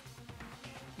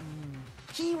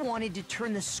 He wanted to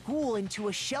turn the school into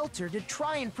a shelter to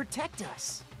try and protect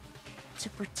us. To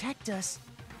protect us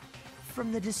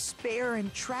from the despair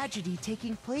and tragedy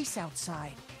taking place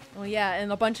outside. Well, yeah,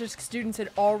 and a bunch of students had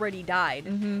already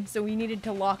died, so we needed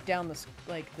to lock down the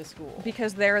school.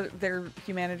 Because they're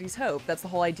humanity's hope. That's the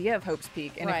whole idea of Hope's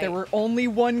Peak. And if there were only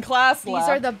one class left... These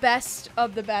are the best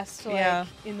of the best, like,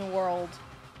 in the world,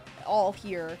 all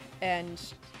here, and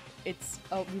it's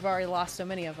we've already lost so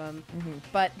many of them.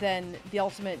 But then the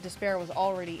ultimate despair was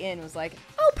already in. It was like,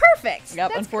 oh, perfect. Yep.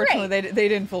 That's unfortunately, great.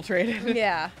 they'd infiltrated.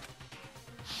 Yeah.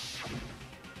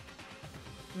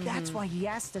 That's why he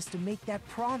asked us to make that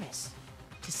promise.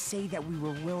 To say that we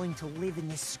were willing to live in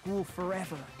this school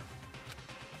forever.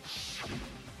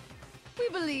 We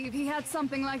believe he had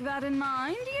something like that in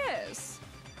mind, yes.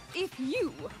 If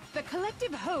you, the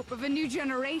collective hope of a new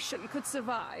generation, could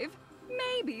survive,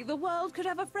 maybe the world could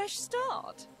have a fresh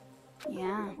start.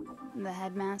 Yeah, the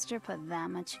headmaster put that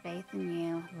much faith in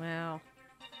you. Wow.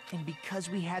 And because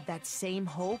we had that same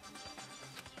hope,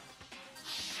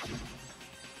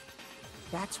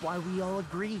 that's why we all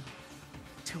agreed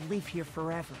to live here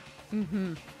forever.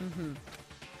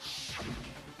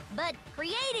 But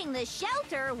creating the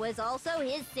shelter was also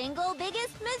his single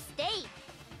biggest mistake.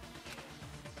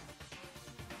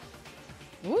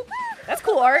 Ooh, that's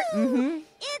cool art.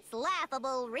 It's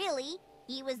laughable, really.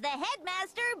 He was the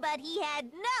headmaster, but he had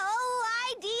no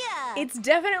idea. It's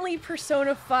definitely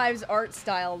Persona 5's art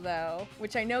style, though,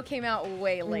 which I know came out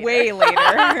way later. Way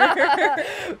later.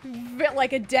 But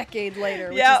like a decade later,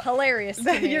 which is hilarious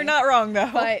to me. You're not wrong,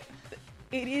 though. But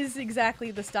it is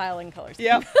exactly the style and colors.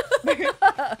 Yep.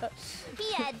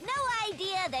 He had no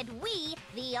idea that we,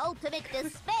 the ultimate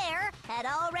despair, had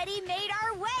already made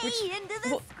our way into the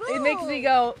school. It makes me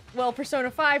go, well,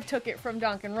 Persona 5 took it from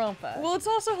Danganronpa. Well, it's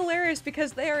also hilarious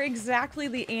because they are exactly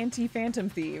the anti-Phantom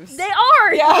Thieves. They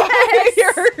are! Yeah.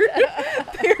 Yes!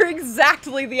 They're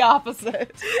exactly the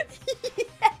opposite.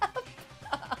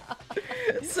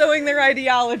 Sowing their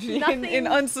ideology in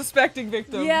unsuspecting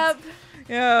victims. Yep.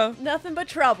 Yeah. Nothing but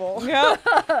trouble. Yep.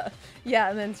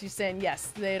 Yeah, and then she's saying,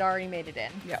 yes, they had already made it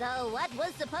in. Yep. So what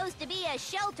was supposed to be a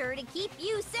shelter to keep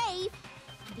you safe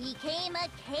became a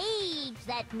cage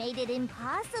that made it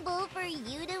impossible for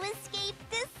you to escape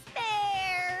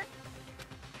despair.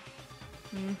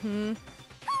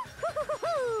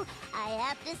 I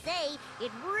have to say,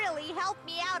 it really helped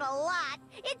me out a lot.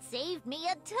 It saved me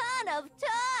a ton of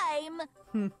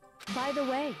time. By the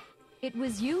way, it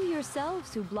was you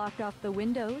yourselves who blocked off the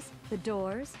windows, the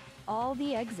doors, all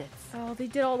the exits. Oh, they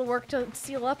did all the work to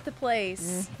seal up the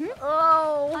place.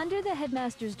 Oh. Under the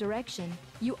headmaster's direction,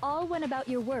 you all went about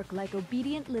your work like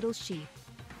obedient little sheep.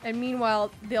 And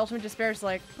meanwhile, the Ultimate Despair is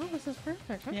like, oh, this is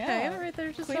perfect. Okay, Yeah. all right,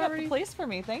 they're just Clean already... up the place for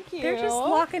me, thank you. They're just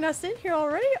locking us in here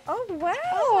already? Oh, wow.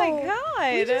 Oh my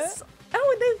god. We just...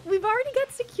 Oh, and we've already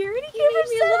got security cameras You made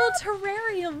me a little set up?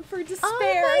 terrarium for despair.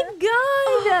 Oh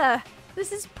my god!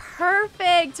 This is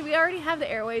perfect. We already have the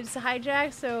airwaves to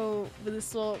hijack, so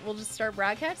we'll just start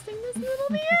broadcasting this, and it'll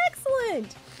be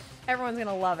excellent. Everyone's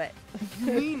gonna love it.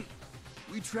 You mean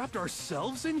we trapped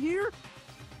ourselves in here?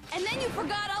 And then you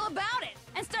forgot all about it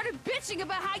and started bitching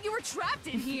about how you were trapped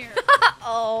in here.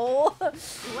 Oh.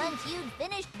 Once you'd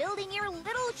finished building your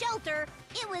little shelter,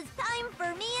 it was time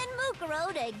for me and Mukuro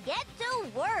to get to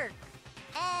work.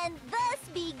 And thus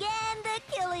began the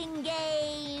killing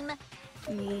game.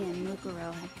 Me and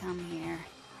Mukuro had come here,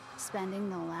 spending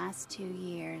the last 2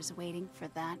 years waiting for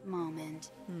that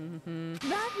moment.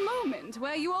 That moment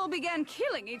where you all began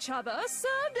killing each other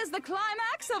served as the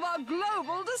climax of our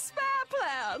global despair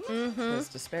plan. Because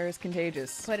despair is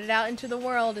contagious. Put it out into the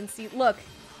world and see. Look,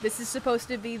 this is supposed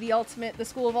to be the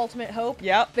school of ultimate hope.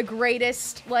 Yep. The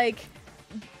greatest, like,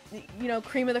 you know,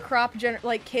 cream of the crop,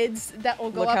 kids that will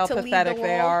go Look up how to lead the pathetic world.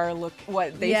 they are. Look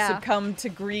what they succumb to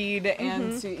greed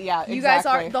and to exactly. You guys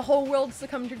are the whole world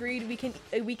succumb to greed. We can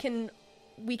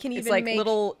even it's like make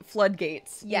little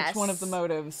floodgates. Yes. Each one of the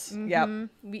motives. Yep.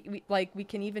 We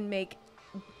can even make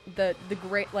the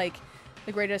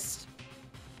greatest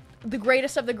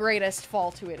of the greatest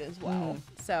fall to it as well.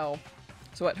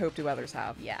 So what hope do others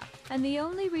have? Yeah. And the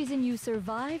only reason you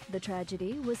survived the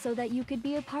tragedy was so that you could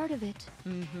be a part of it.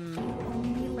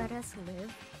 Only let us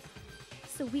live?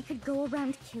 So we could go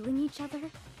around killing each other?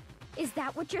 Is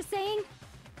that what you're saying?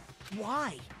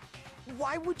 Why?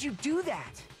 Why would you do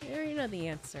that? You already know the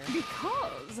answer.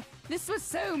 Because this was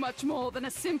so much more than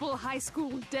a simple high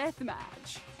school death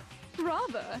match.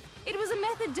 Rather, it was a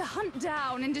method to hunt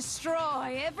down and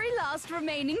destroy every last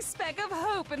remaining speck of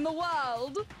hope in the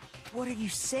world. What are you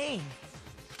saying?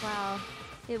 Well,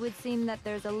 it would seem that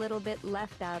there's a little bit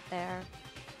left out there.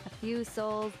 A few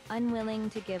souls unwilling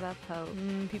to give up hope.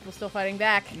 People still fighting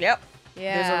back. Yep.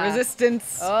 Yeah. There's a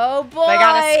resistance. Oh boy. They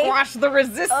gotta squash the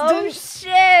resistance. Oh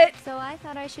shit. So I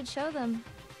thought I should show them,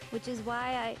 which is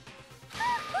why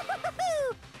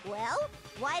Well,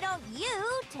 why don't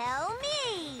you tell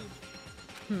me?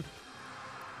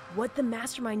 What the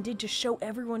mastermind did to show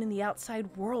everyone in the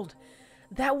outside world.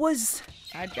 That was...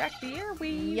 Hijack the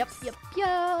airwaves.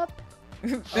 Yep.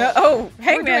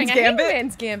 Hangman's Gambit.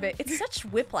 Hangman's Gambit. It's such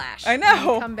whiplash. I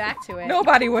know. Come back to it.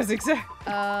 Nobody was exact.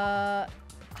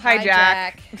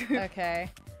 Hijack. Okay.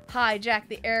 Hijack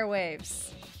the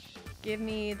airwaves. Give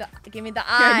me the eye. Give me an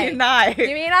eye. Give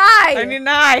me an eye. I need an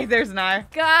eye. There's an eye.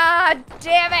 God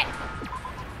damn it.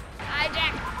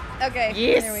 Hijack. Okay.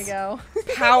 Yes. There we go.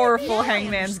 Powerful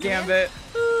Hangman's Gambit.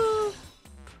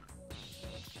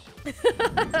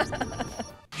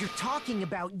 You're talking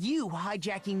about you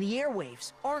hijacking the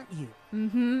airwaves, aren't you?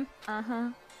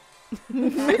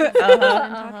 that's what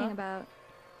I'm talking about.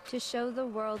 To show the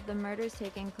world the murders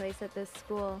taking place at this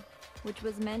school, which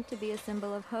was meant to be a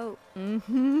symbol of hope.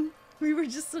 We were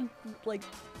just like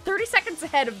 30 seconds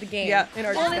ahead of the game. Yeah. In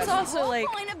our Well, and it's discussion. also like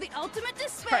Point of the ultimate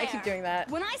despair. Probably keep doing that.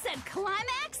 When I said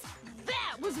climax,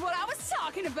 that was what I was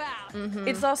talking about.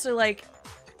 it's also like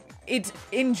it's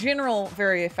in general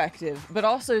very effective, but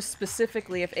also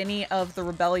specifically if any of the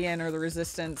rebellion or the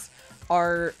resistance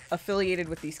are affiliated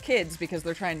with these kids because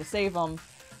they're trying to save them,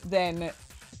 then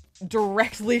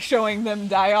directly showing them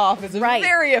die off is a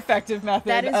very effective method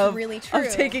That is of, really true.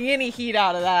 of taking any heat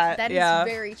out of that. That is yeah.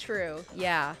 very true.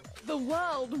 Yeah. The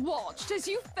world watched as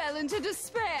you fell into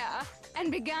despair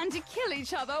and began to kill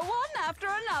each other one after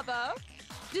another.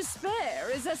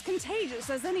 Despair is as contagious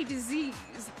as any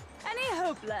disease. Any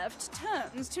hope left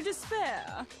turns to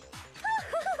despair.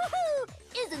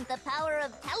 Isn't the power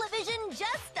of television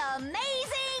just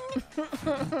amazing?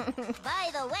 By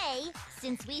the way,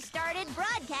 since we started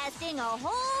broadcasting, a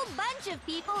whole bunch of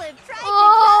people have tried to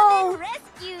come and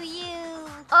rescue you.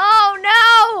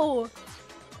 Oh no!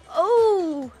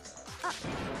 Oh.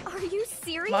 Are you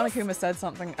serious? Monokuma said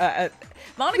something. We've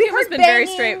Monokuma's heard been banging, very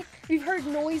straight. We've heard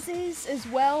noises as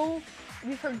well.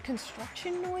 We've heard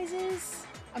construction noises.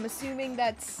 I'm assuming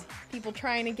that's people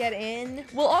trying to get in.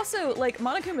 Well, also, like,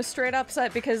 Monokuma's straight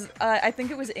upset because I think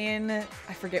it was in,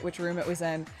 I forget which room it was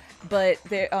in, but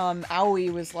the Aoi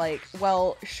was like,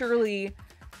 well, surely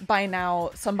by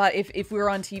now somebody, if we were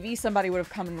on TV, somebody would have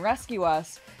come and rescue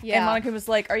us. Yeah. And Monokuma's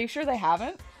like, are you sure they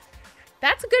haven't?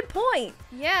 That's a good point.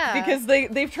 Yeah. Because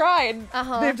they've tried.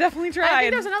 They've definitely tried. I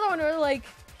think there's another one where like,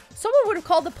 someone would have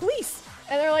called the police.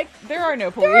 And they're like, there are no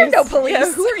police. There are no police.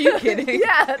 Yeah, who are you kidding?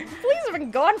 Yeah, the police have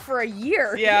been gone for a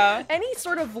year. Yeah. Any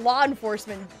sort of law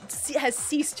enforcement has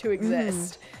ceased to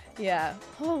exist. Yeah.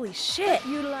 Holy shit.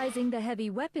 Utilizing the heavy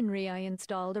weaponry I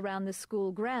installed around the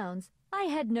school grounds, I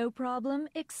had no problem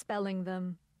expelling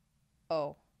them.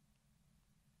 Oh.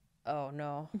 Oh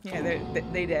no. Yeah,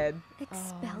 they did.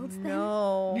 Expelled them?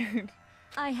 No.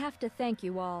 I have to thank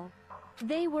you all.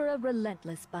 They were a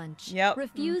relentless bunch, Yep.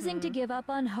 refusing to give up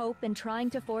on hope and trying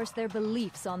to force their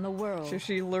beliefs on the world. So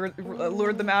she lured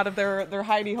them out of their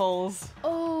hidey holes.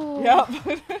 Oh.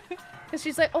 Yep. Because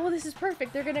she's like, oh, this is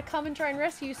perfect. They're gonna come and try and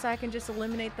rescue you, so I can just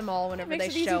eliminate them all whenever Makes they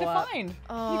it easy show to up. find.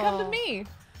 Oh. You come to me.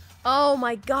 Oh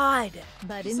my god.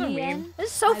 But in So the mean. end, This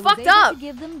is so I was fucked able up. to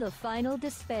give them the final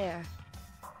despair.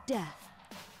 Death.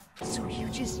 So you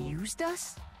just used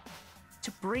us?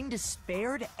 To bring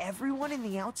despair to everyone in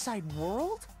the outside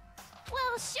world?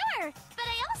 Well, sure, but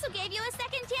I also gave you a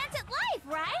second chance at life,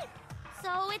 right?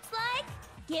 So it's like,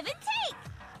 give and take.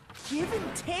 Give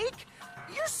and take?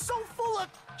 You're so full of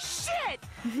shit!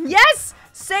 Yes!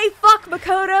 Say fuck,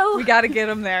 Makoto! We gotta get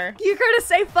them there. You're gonna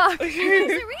say fuck! There's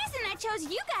a reason I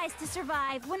chose you guys to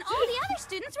survive when all the other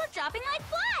students were dropping like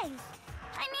flies.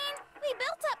 I mean, we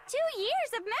built up 2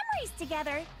 years of memories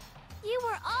together. You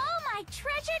were all my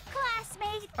treasured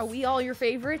classmates. Are we all your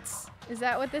favorites? Is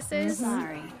that what this is?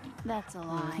 Sorry, that's a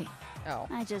lie. Oh.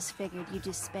 I just figured you'd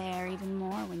despair even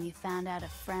more when you found out a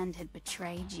friend had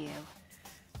betrayed you.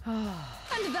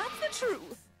 And that's the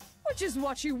truth, which is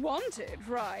what you wanted,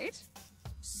 right?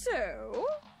 So,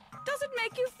 does it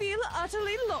make you feel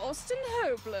utterly lost and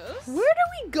hopeless? Where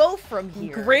do we go from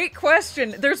here? Great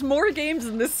question. There's more games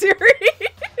in this series.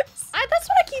 That's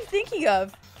what I keep thinking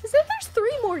of. Is that there's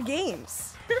 3 more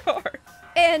games. There are.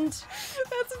 And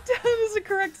that is a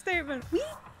correct statement.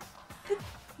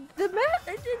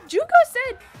 Junko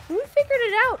said when we figured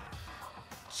it out,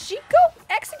 she'd go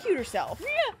execute herself.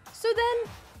 Yeah. So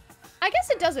then, I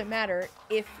guess it doesn't matter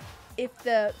if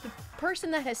the person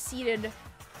that has seeded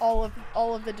all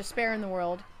of the despair in the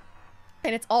world,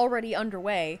 and it's already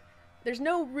underway. There's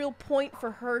no real point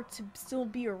for her to still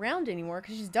be around anymore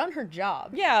because she's done her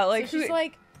job. Yeah, like so she's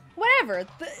like, whatever.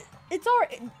 It's all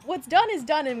what's done is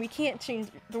done, and we can't change.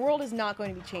 The world is not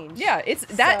going to be changed. Yeah, it's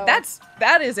that. So,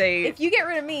 that is a. If you get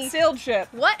rid of me, sailed ship.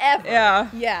 Whatever. Yeah.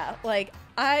 Yeah. Like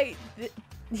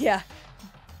yeah,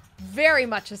 very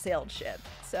much a sailed ship.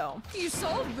 So You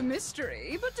solved the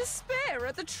mystery, but despair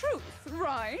at the truth,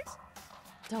 right?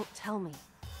 Don't tell me.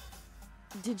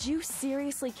 Did you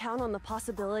seriously count on the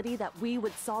possibility that we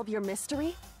would solve your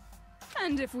mystery?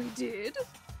 And if we did,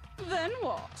 then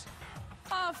what?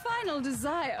 Our final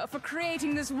desire for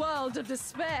creating this world of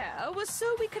despair was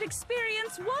so we could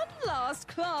experience one last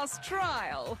class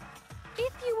trial.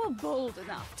 If you were bold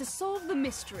enough to solve the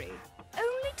mystery,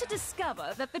 only to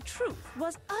discover that the truth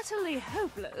was utterly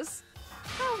hopeless,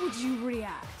 how would you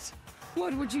react?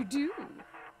 What would you do?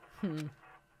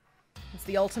 it's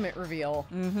the ultimate reveal.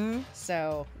 Mm-hmm.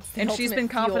 So And she's been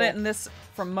confident in this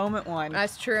from moment one.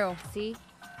 That's true. See?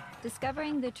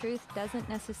 Discovering the truth doesn't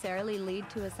necessarily lead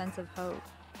to a sense of hope.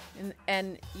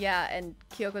 And yeah, and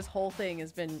Kyoko's whole thing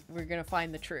has been, we're gonna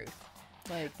find the truth.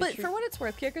 Like, But for what it's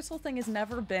worth, Kyoko's whole thing has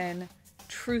never been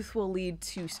truth will lead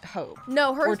to hope.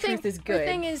 No, her or thing, truth is good. Her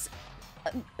thing is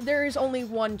there is only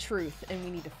one truth and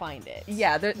we need to find it.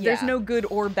 Yeah, there's no good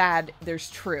or bad, there's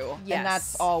true. Yes. And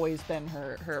that's always been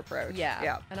her approach.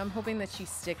 Yeah. And I'm hoping that she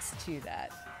sticks to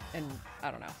that. And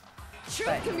I don't know.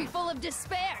 Truth can be full of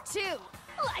despair, too.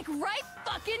 Like right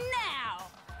fucking now.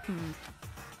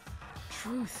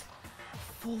 Truth.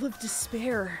 Full of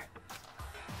despair.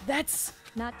 That's...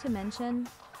 Not to mention,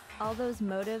 all those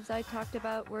motives I talked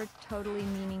about were totally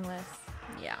meaningless.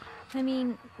 Yeah. I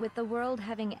mean, with the world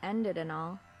having ended and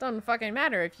all. Doesn't fucking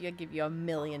matter if you give you $1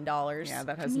 million. Yeah,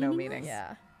 that has no meaning.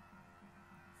 Yeah.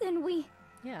 Then we...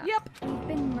 Yeah. Yep. We've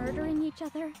been murdering each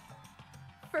other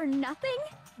for nothing?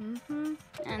 Mm-hmm.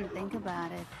 And think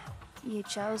about it. You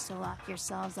chose to lock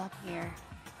yourselves up here,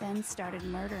 then started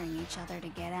murdering each other to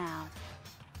get out.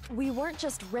 We weren't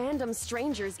just random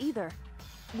strangers either.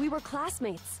 We were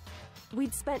classmates.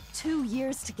 We'd spent 2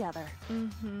 years together.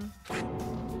 Mm-hmm.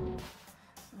 Oh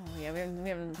yeah, we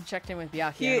haven't checked in with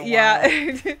Byakuya in a while.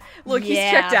 Yeah. Look, he's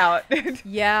checked out.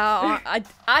 Yeah,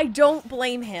 I don't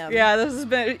blame him. Yeah, this has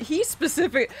been... He's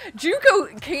specific.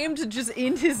 Junko came to just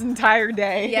end his entire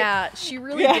day. Yeah, she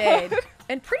really did.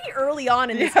 And pretty early on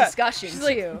in this discussion, she's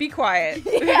too. Like, be quiet.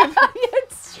 Yeah,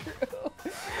 it's true.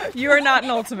 You are not an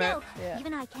ultimate. No, Yeah.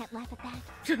 even I can't laugh at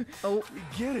that. Oh, we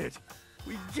get it.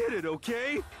 We get it,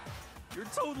 okay? You're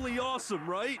totally awesome,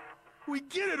 right? We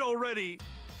get it already.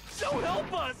 So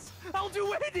help us. I'll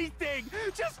do anything.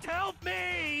 Just help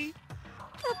me.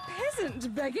 A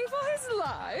peasant begging for his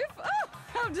life? Oh,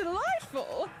 how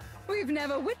delightful! We've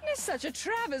never witnessed such a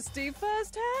travesty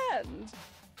firsthand.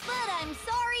 But I'm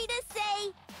sorry to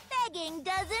say, begging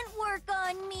doesn't work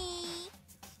on me.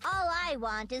 All I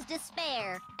want is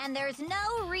despair, and there's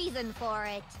no reason for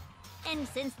it. And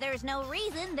since there's no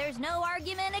reason, there's no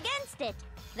argument against it.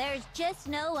 There's just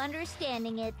no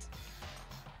understanding it.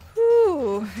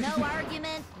 Whew. No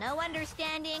argument, no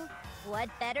understanding. What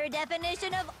better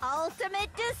definition of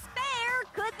ultimate despair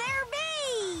could there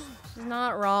be? She's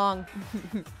not wrong.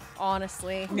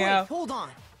 Honestly. Wait, hold on.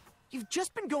 You've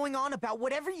just been going on about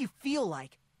whatever you feel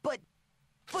like, but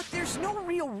there's no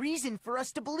real reason for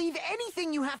us to believe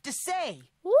anything you have to say.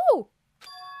 Woo!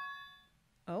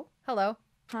 Oh, hello.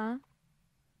 Huh?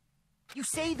 You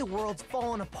say the world's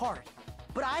fallen apart,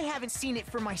 but I haven't seen it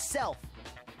for myself.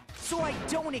 So I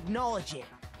don't acknowledge it.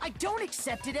 I don't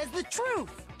accept it as the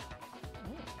truth.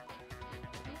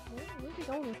 Where are we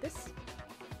going with this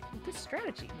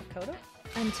strategy, Makoto?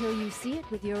 Until you see it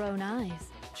with your own eyes.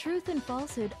 Truth and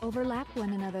falsehood overlap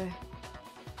one another.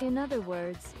 In other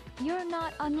words, you're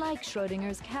not unlike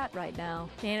Schrodinger's cat right now.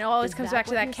 And it always comes back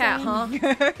to that cat, huh?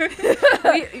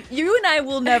 You and I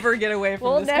will never get away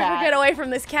from this cat. We'll never get away from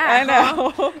this cat. I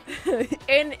know. Huh?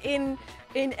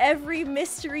 In every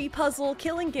mystery puzzle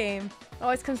killing game,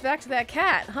 always comes back to that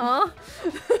cat, huh?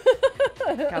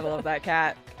 Gotta love that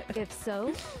cat. If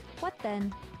so, what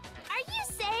then? Are you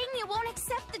saying you won't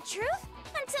accept the truth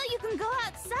until you can go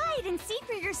outside and see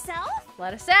for yourself?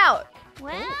 Let us out.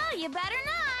 Well, you better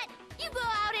not. You go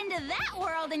out into that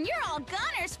world and you're all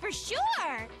gunners for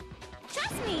sure.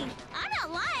 Trust me, I'm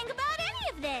not lying about any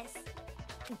of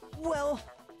this. Well,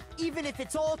 even if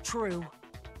it's all true,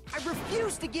 I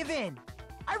refuse to give in.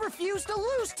 I refuse to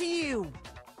lose to you.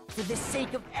 For the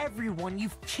sake of everyone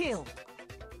you've killed.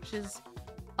 Which is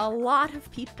a lot of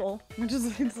people. Which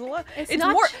is it's a lot. It's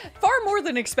not more, far more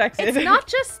than expected. It's not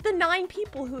just the 9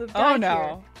 people who have died Oh no.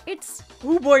 here. It's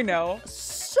oh boy no.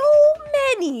 So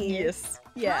many. Yes.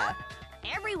 Yeah. Huh?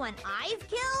 Everyone I've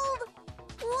killed?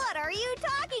 What are you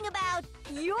talking about?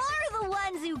 You're the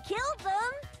ones who killed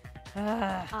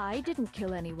them. I didn't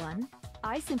kill anyone.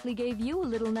 I simply gave you a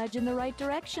little nudge in the right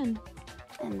direction.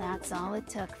 And that's all it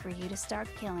took for you to start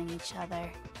killing each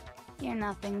other. You're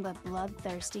nothing but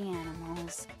bloodthirsty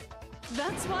animals.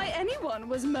 That's why anyone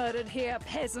was murdered here,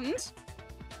 peasant.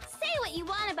 Say what you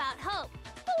want about hope,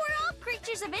 but we're all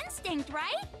creatures of instinct,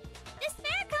 right?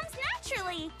 Despair comes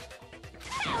naturally.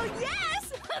 Hell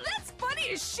yes! That's funny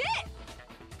as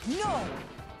shit! No!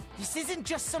 This isn't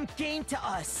just some game to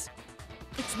us.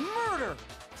 It's murder!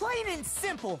 Plain and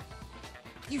simple!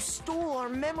 You stole our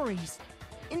memories,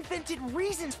 invented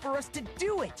reasons for us to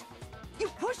do it. You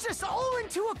pushed us all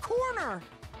into a corner!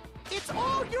 It's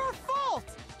all your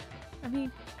fault! I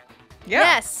mean, Yeah.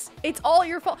 yes, it's all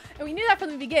your fault. And we knew that from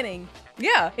the beginning.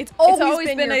 Yeah. It's always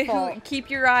been your a fault. keep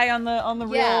your eye on the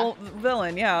real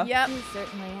villain, yeah. Yep. You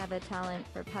certainly have a talent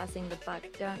for passing the buck,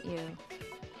 don't you?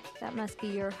 That must be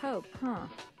your hope, huh?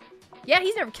 Yeah,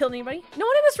 he's never killed anybody. No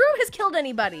one in this room has killed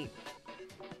anybody.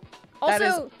 That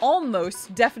is Also-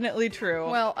 almost definitely true.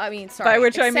 Well, I mean, sorry. By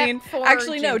which I except mean, for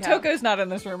actually, no, Jinko. Toko's not in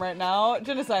this room right now.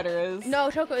 Genocider is. No,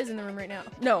 Toko is in the room right now.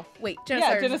 No, wait, Genocider.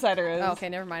 Yeah, Genocider is. Oh, okay,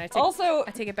 never mind. Also,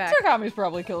 I take it back. Takami's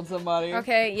probably killed somebody.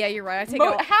 Okay, yeah, you're right. I take it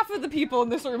all. Half of the people in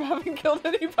this room haven't killed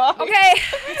anybody. Okay,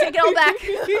 I take it all back.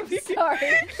 I'm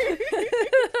sorry.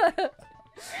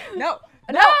 No.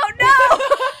 No, no!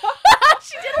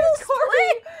 She did a little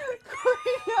split.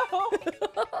 Oh,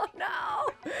 no.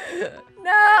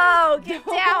 No, get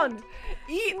down.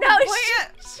 Eat No, the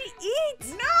plant. she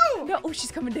eats. No. No, oh,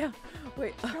 she's coming down.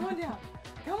 Wait. Come on down.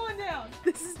 Come on down.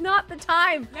 This is not the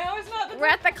time. Now is not the We're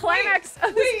at the climax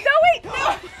of this. wait. No, wait.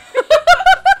 No.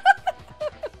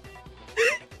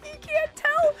 You can't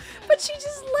tell, but she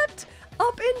just leapt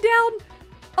up and down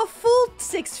a full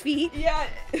 6 feet. Yeah.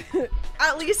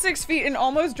 At least 6 feet and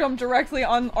almost jumped directly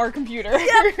on our computer.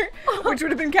 Yep. Which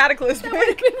would have been cataclysmic. That would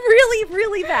have been really,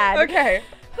 really bad. Okay.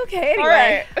 Okay,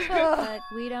 anyway. All right.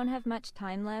 But we don't have much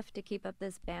time left to keep up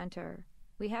this banter.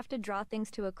 We have to draw things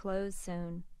to a close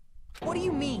soon. What do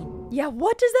you mean? Yeah,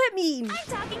 what does that mean? I'm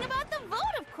talking about the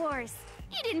vote, of course.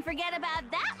 You didn't forget about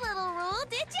that little rule,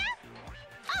 did ya?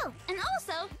 Oh, and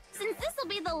also, since this will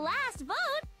be the last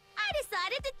vote, I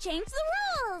decided to change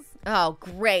the rules. Oh,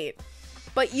 great.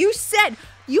 But you fucking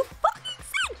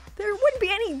said there wouldn't be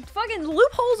any fucking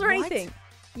loopholes or What? anything.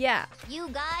 Yeah. You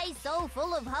guys so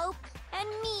full of hope, and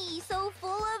me so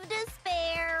full of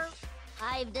despair.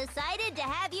 I've decided to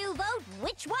have you vote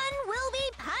which one will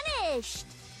be punished.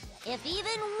 If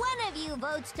even one of you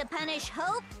votes to punish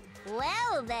Hope,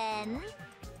 well then,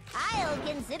 I'll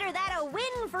consider that a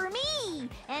win for me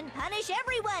and punish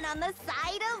everyone on the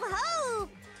side of Hope.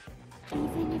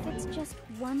 Even if it's just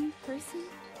one person?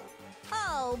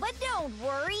 Oh, but don't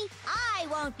worry. I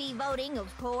won't be voting,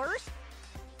 of course.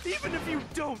 Even if you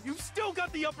don't, you've still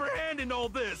got the upper hand in all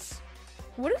this.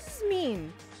 What does this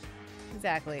mean?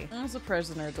 Exactly. It's a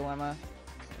prisoner dilemma.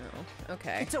 Oh,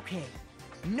 okay. It's okay.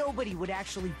 Nobody would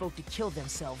actually vote to kill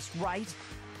themselves, right?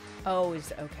 Oh,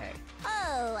 is okay.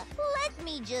 Oh, let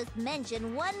me just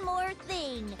mention one more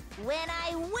thing. When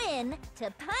I win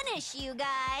to punish you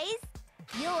guys,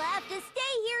 you'll have to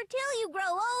stay here till you grow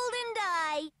old and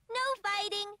die. No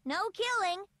fighting, no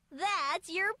killing. That's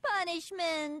your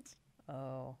punishment.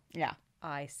 Oh, Yeah.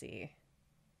 I see.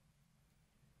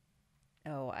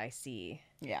 Oh, I see.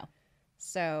 Yeah.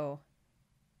 So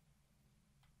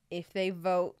if they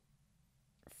vote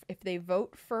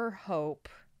for Hope,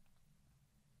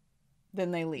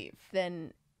 Then they leave.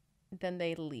 then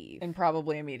they leave And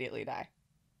probably immediately die.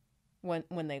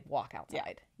 when they walk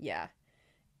outside. Yeah.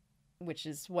 Which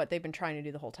is what they've been trying to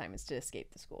do the whole time, is to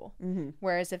escape the school. Mm-hmm.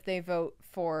 Whereas if they vote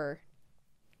for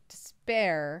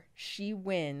Despair, she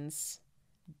wins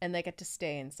and they get to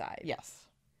stay inside. Yes.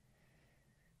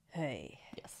 Hey.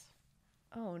 Yes.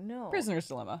 Oh no. Prisoner's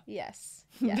dilemma. Yes.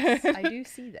 Yes. I do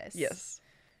see this. Yes.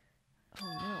 Oh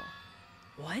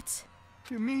no. What?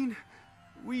 You mean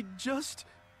we just...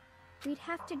 We'd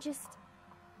have to just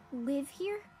live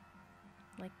here?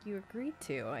 Like you agreed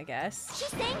to, I guess. She's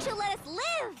saying she'll let us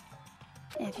live.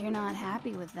 If you're not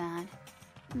happy with that,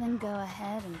 then go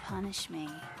ahead and punish me.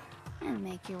 And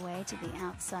make your way to the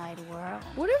outside world.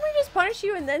 What if we just punish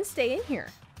you and then stay in here?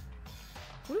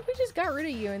 What if we just got rid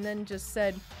of you and then just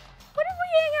said, what if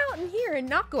we hang out in here and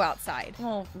not go outside?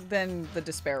 Well, then the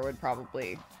despair would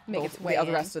probably Make its way the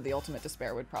in. rest of the ultimate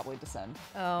despair would probably descend.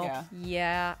 Oh, Yeah.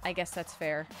 yeah, I guess that's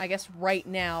fair. I guess right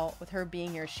now, with her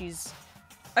being here, she's...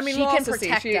 I mean, she we'll can also see.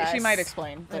 protect She us. might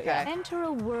explain. But Okay. yeah. Enter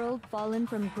a world fallen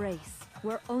from grace,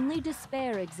 where only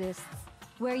despair exists,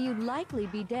 where you'd likely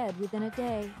be dead within a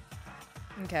day.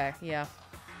 Okay, yeah.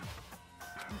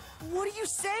 What are you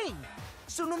saying?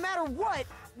 So no matter what,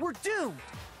 we're doomed.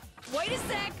 Wait a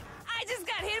sec! I just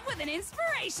got hit with an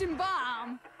inspiration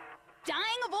bomb!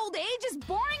 Dying of old age is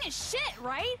boring as shit,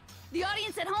 right? The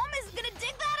audience at home isn't gonna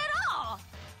dig that at all!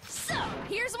 So,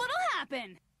 here's what'll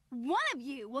happen. One of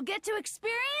you will get to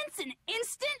experience an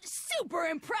instant, super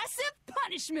impressive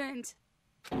punishment!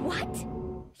 What?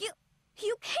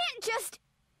 You can't just...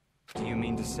 Do you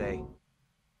mean to say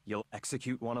you'll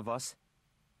execute one of us?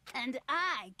 And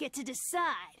I get to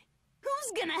decide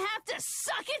who's gonna have to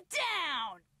suck it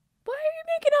down! Why are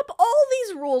you making up all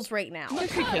these rules right now?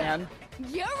 Yes, you can.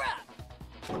 You're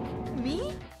up!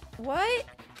 Me? What?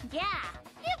 Yeah,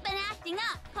 you've been acting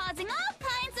up, causing all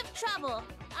kinds of trouble.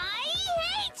 I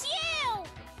hate you!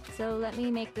 So let me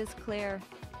make this clear.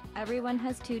 Everyone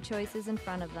has two choices in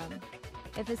front of them.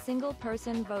 If a single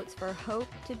person votes for Hope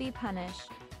to be punished,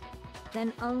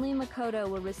 then only Makoto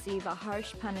will receive a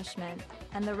harsh punishment,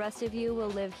 and the rest of you will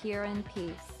live here in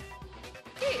peace.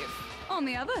 If, on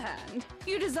the other hand,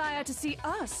 you desire to see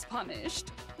us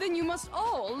punished, Then you must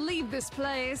all leave this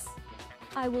place.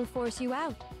 I will force you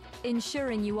out,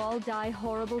 ensuring you all die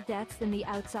horrible deaths in the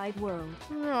outside world.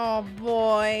 Oh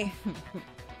boy.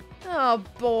 Oh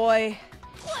boy.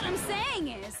 What I'm saying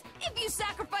is, if you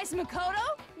sacrifice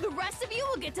Makoto, the rest of you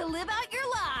will get to live out your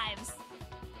lives.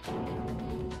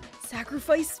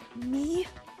 Sacrifice me?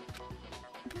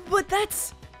 But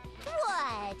that's...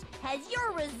 What? Has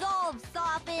your resolve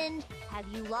softened? Have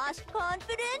you lost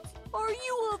confidence? Are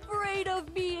you afraid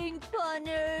of being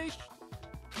punished?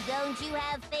 Don't you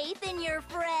have faith in your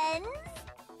friends?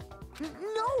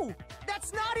 No,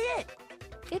 that's not it.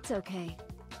 It's okay.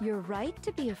 You're right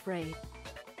to be afraid.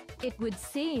 It would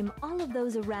seem all of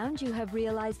those around you have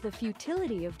realized the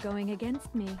futility of going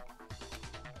against me.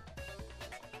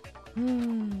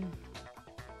 Well.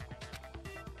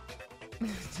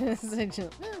 She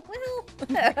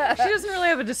doesn't really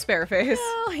have a despair face.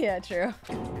 Oh, yeah, true.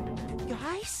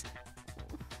 Guys?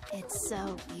 It's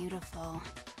so beautiful.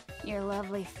 Your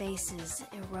lovely faces,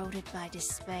 eroded by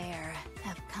despair,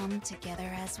 have come together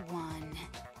as one.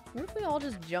 What if we all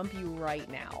just jump you right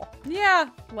now? Yeah.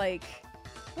 Like...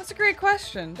 That's a great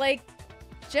question. Like,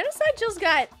 Genocide Jill's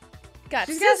got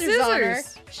She's scissors, got on her.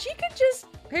 scissors. She could just...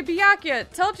 Hey, Byakuya,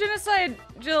 tell Genocide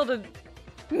Jill to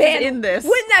Man, in this.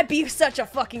 Wouldn't that be such a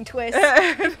fucking twist?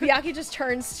 If Byakuya just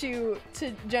turns to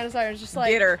Genocide and is just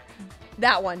like... Get her.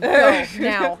 That one. Go,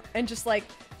 now. And just, like,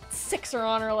 sicks her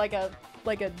on her like a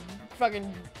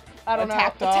fucking... I don't know.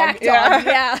 Attack dog. Attack dog,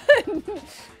 yeah.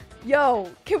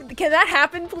 Yo, can that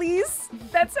happen, please?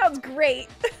 That sounds great.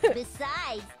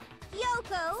 Besides,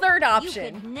 Yoko, Third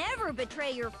option. You could never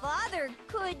betray your father,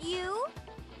 could you?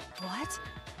 What?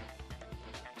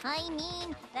 I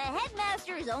mean, the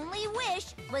headmaster's only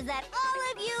wish was that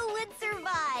all of you would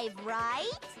survive,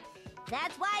 right?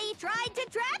 That's why he tried to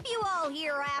trap you all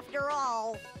here after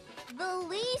all. The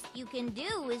least you can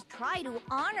do is try to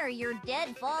honor your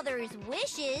dead father's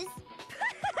wishes.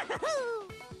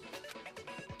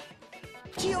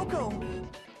 Kyoko!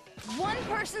 One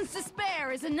person's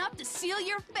despair is enough to seal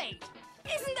your fate.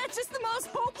 Isn't that just the most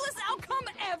hopeless outcome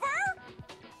ever?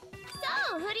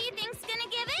 So, who do you think's gonna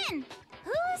give in?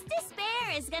 Whose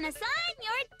despair is gonna sign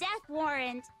your death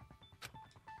warrant?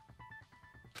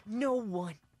 No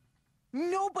one.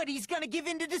 Nobody's gonna give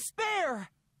in to despair!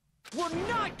 We're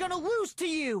not gonna lose to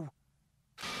you!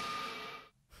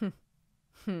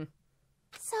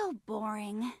 So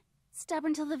boring.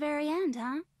 Stubborn till the very end,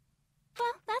 huh?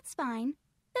 Well, that's fine.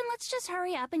 Then let's just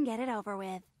hurry up and get it over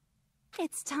with.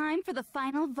 It's time for the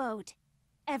final vote.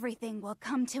 Everything will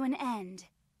come to an end.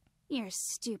 Your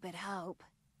stupid hope.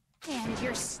 And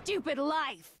your stupid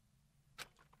life.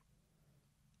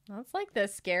 That's like the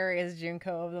scariest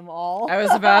Junko of them all. I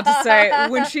was about to say,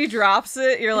 when she drops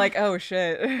it, you're like, oh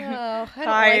shit. Oh, I don't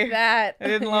like that. I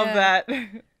didn't love that.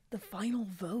 The final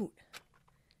vote.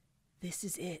 This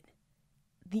is it.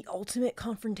 The ultimate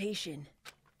confrontation.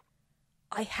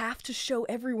 I have to show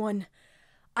everyone.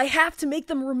 I have to make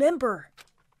them remember.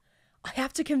 I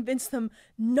have to convince them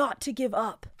not to give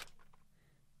up.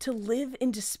 To live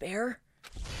in despair?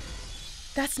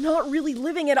 That's not really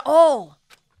living at all.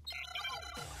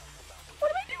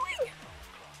 What am I doing?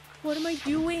 What am I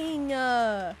doing?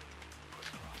 Oh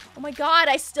my god,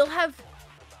 I still have...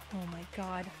 Oh my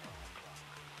god.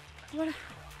 What do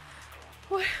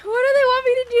they want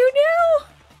me to do now?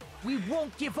 We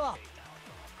won't give up.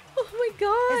 Oh my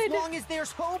god. As long as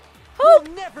there's hope, Hope!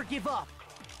 we'll never give up.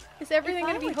 Is everything If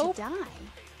gonna I be were hope? to die,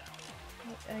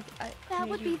 that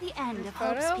would maybe be the end of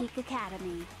photo? Hope's Peak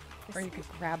Academy. Or you could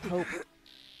grab Hope.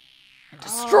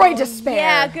 Destroy despair.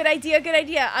 Yeah, good idea, good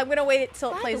idea. I'm gonna wait till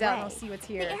it By plays the out and way, I'll see what's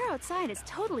The here. air outside is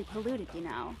totally polluted, you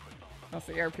know. That's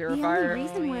the air The purifier. only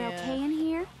reason we're yeah. okay in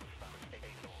here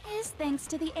is thanks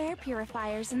to the air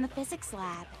purifiers in the physics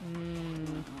lab.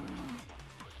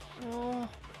 Oh.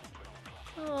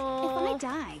 If I Oh.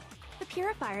 die, the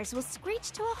purifiers will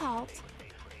screech to a halt.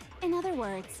 In other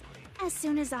words, as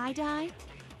soon as I die,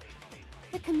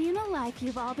 the communal life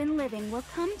you've all been living will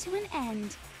come to an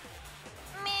end.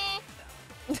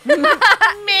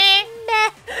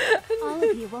 All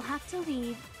of you will have to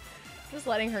leave. Just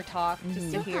letting her talk, just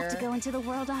to You'll hear. have to go into the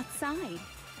world outside,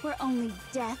 where only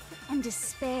death and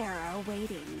despair are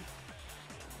waiting.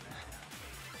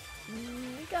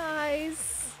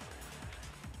 Guys.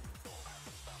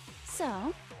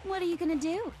 So, what are you gonna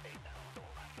do?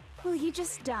 Will you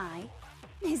just die?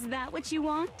 Is that what you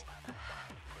want?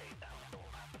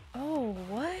 Oh,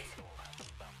 what?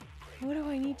 What do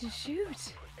I need to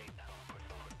shoot?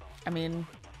 I mean,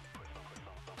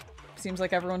 seems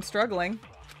like everyone's struggling.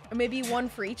 Or maybe one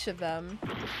for each of them.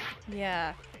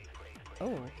 Yeah.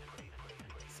 Oh.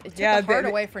 took Yeah, the hard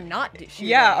away for not shooting.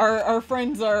 Yeah, our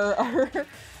friends are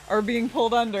being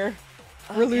pulled under.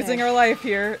 We're losing our life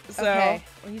here, so. Okay,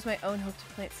 I'll use my own hope to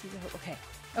plant seeds of hope. Okay.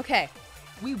 Okay.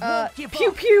 We won't give Pew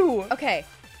up. pew! Okay.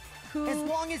 As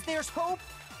long as there's hope,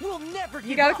 we'll never give up.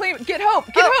 You gotta claim it. Get hope!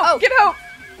 Get hope! Get hope!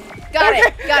 Got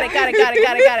it. Got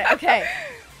it. Okay.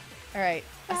 Alright.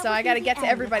 So I gotta get to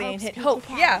everybody and hit hope.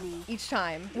 Yeah. Each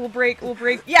time. We'll break.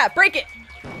 Yeah, break it!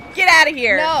 Get out of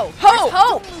here! No! Hope!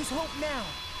 Hope! Don't lose hope now.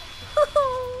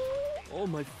 All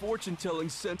my fortune-telling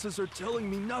senses are telling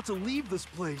me not to leave this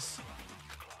place.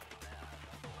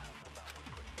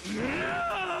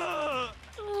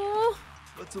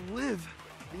 But to live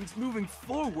means moving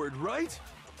forward, right?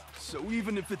 So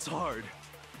even if it's hard,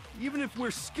 even if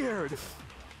we're scared,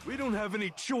 we don't have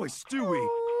any choice, do we?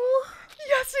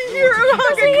 Yes, a hero!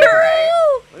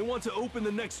 I want to open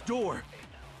the next door.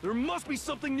 There must be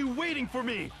something new waiting for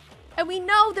me. And we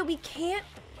know that we can't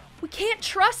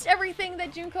trust everything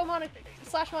that Junko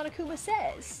Monokuma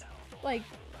says. Like,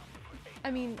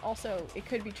 I mean, also, it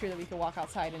could be true that we could walk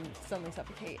outside and suddenly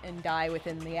suffocate and die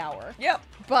within the hour. Yep.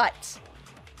 But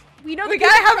we know we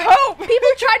gotta have hope. People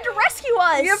tried to rescue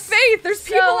us. We have faith. There's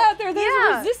people out there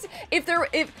that resist.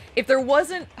 If there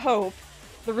wasn't hope,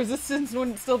 the resistance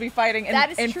wouldn't still be fighting, and,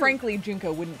 that is true. Frankly,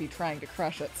 Junko wouldn't be trying to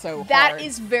crush it so hard. That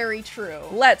is very true.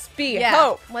 Let's be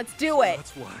hope. Let's do it.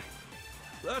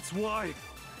 That's why.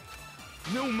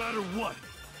 No matter what,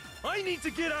 I need to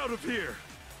get out of here.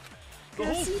 The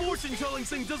whole fortune-telling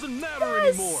thing doesn't matter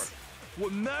anymore.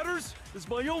 What matters is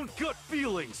my own gut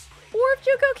feelings. Or if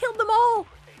Junko killed them all,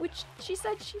 which she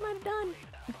said she might have done.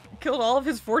 Killed all of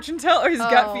his fortune teller, his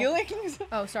gut feelings.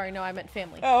 Oh, sorry, no, I meant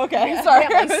family. Oh, okay. Yeah,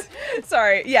 Sorry.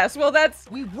 Sorry. Yes. Well, that's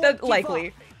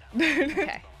likely.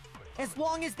 Okay. As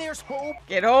long as there's hope,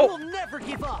 get hope. We'll never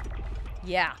give up.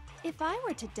 Yeah. If I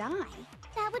were to die,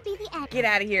 that would be the end. Get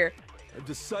out of here. I've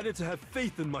decided to have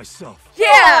faith in myself. Yeah!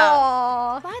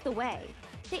 Aww. By the way,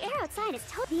 the air outside is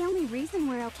totally... The only reason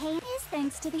we're okay is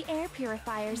thanks to the air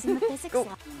purifiers in the physics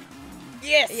lab.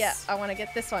 Yes! Yeah, I want to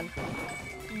get this one.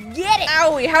 Get it!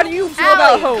 Owie, how do you feel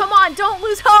about hope? Come on, don't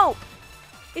lose hope!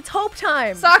 It's hope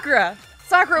time! Sakura!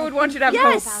 Sakura would want you to have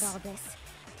hope. About all this.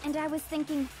 And I was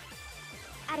thinking,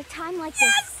 at a time like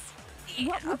this,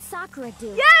 what would Sakura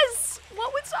do? Yes!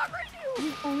 What would Sakura do?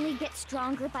 You only get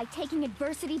stronger by taking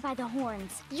adversity by the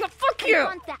horns. Yeah, fuck you!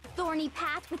 Confront that thorny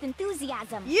path with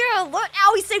enthusiasm. Yeah, let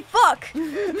Owie say fuck!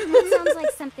 That sounds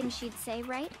like something she'd say,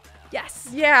 right? Yes.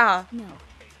 Yeah. No.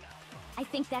 I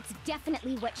think that's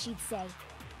definitely what she'd say.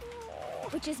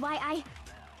 Which is why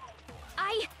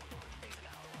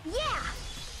yeah!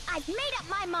 I've made up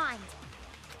my mind!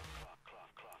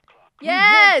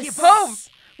 Yes! Hope!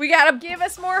 We gotta give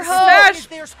us more hope! Smash!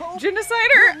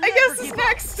 Genocider, I guess, is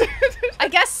next! I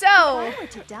guess so! If I were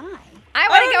to die, I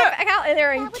want to go back out in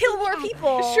there and kill more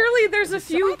people! Surely there's a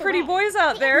few pretty boys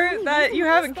out there that you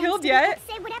haven't killed yet.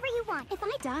 Say whatever you want. If I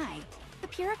die, the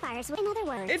purifiers will, in other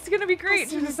words. It's gonna be great,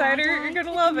 Genocider. You're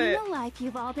gonna love it. the life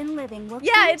you've all been living will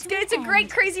Yeah, it's good. It's a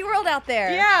great, crazy world out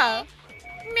there. Yeah.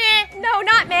 Meh. No,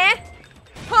 not meh.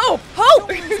 Hope! Hope!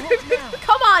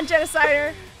 Come on,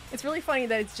 Genocider. It's really funny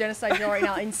that it's Genocide Joe right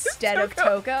now instead of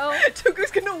Toko.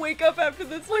 Toko's gonna wake up after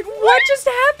this like, what just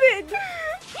happened?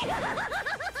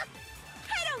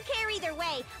 I don't care either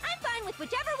way. I'm fine with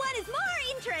whichever one is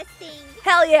more interesting.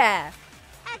 Hell yeah.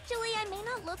 Actually, I may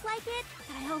not look like it,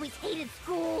 but I always hated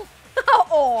school.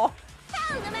 Oh.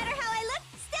 Hell, no matter how I look,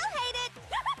 still hate it.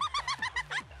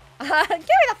 Get me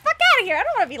the fuck out of here. I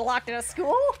don't want to be locked in a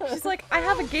school. She's like, I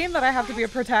have a game that I have to be a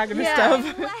protagonist Yeah. of.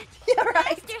 Yeah,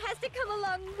 right. Master has to come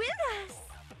along with us.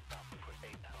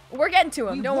 We're getting to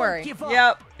him. Don't worry.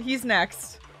 Yep, he's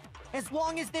next. As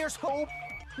long as there's hope,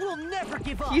 we'll never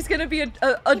give up. He's gonna be a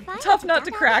tough nut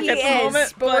to crack at the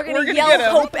moment, but we're gonna yell get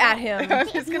him. hope at him.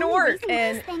 It's gonna work.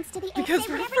 And because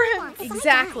we're friends.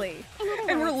 Exactly.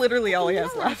 And we're literally all he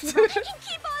has left.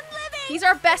 He's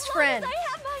our best friend.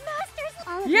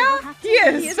 Yeah, he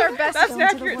is. He is our best That's friend.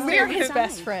 accurate We're his statement.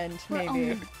 best friend, where maybe.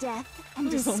 only death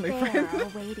and His only despair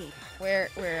friend. awaited. Where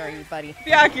are you, buddy?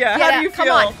 Byakuya, how do you come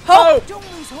feel? on. Hope! Don't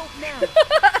lose hope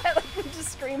now.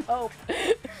 Just scream hope.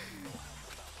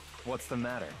 What's the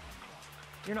matter?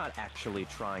 You're not actually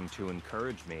trying to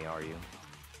encourage me, are you?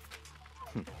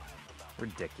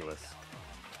 Ridiculous.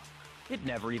 It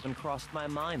never even crossed my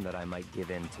mind that I might give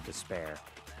in to despair.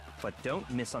 But don't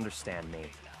misunderstand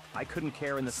me. I couldn't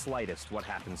care in the slightest what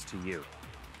happens to you.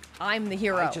 I'm the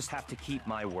hero. I just have to keep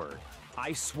my word.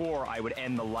 I swore I would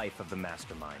end the life of the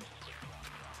mastermind.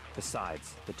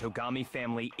 Besides, the Togami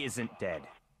family isn't dead,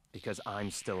 because I'm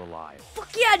still alive.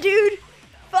 Fuck yeah, dude!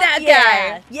 Fuck That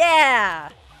yeah. guy. Yeah!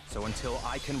 So until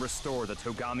I can restore the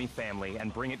Togami family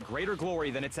and bring it greater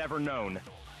glory than it's ever known,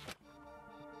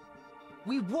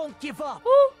 We won't give up.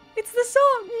 Oh, it's the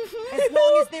song. As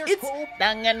long as there's hope.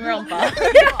 Danganronpa.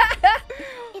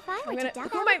 If I were gonna- to die,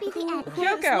 who am that I- would be the end. Who's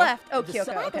Kyoko. left? Oh, The Kyoko.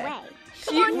 sun- By the Okay.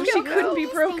 way, She couldn't be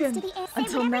broken thanks to the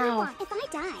until say whatever you now. want. If I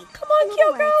die, Come on, in other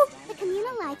Kyoko. words, the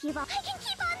communal life you've all, I can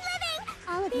keep on living.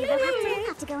 All of you will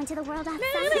have to go into the world outside.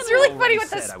 It's really funny already with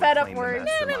the said I would sped up claim the words.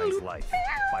 mastermind's life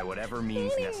by whatever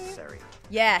means necessary.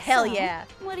 Yeah, hell So, yeah.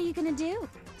 What are you gonna do?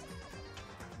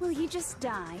 Will you just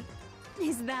die?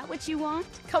 Is that what you want?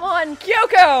 Come on,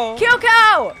 Kyoko!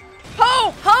 Kyoko!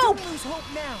 Hope! Hope! Don't lose hope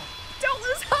now. Don't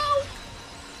lose hope!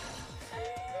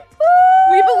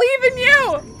 We believe in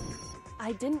you!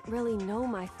 I didn't really know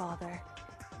my father,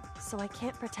 so I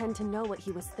can't pretend to know what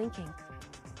he was thinking.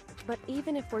 But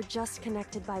even if we're just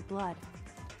connected by blood,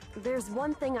 there's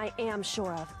one thing I am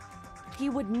sure of. He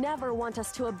would never want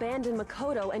us to abandon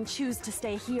Makoto and choose to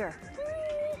stay here.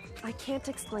 I can't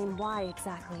explain why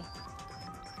exactly.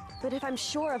 But if I'm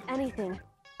sure of anything,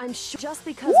 I'm sure just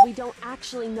because we don't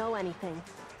actually know anything.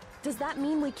 Does that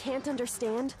mean we can't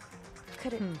understand?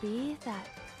 Could it be that...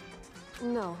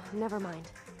 No, never mind.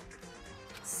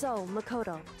 So,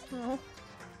 Makoto,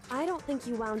 I don't think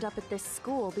you wound up at this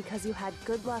school because you had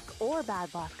good luck or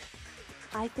bad luck.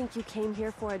 I think you came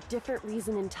here for a different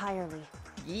reason entirely.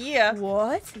 Yeah.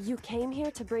 What? You came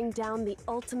here to bring down the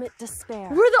ultimate despair.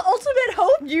 We're the ultimate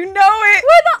hope? You know it!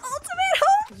 We're the ultimate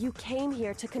hope? You came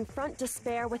here to confront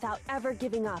despair without ever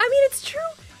giving up. I mean, it's true.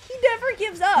 He never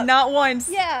gives up. Not once.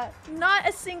 Yeah, not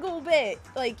a single bit.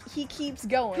 Like, he keeps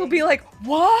going. He'll be like,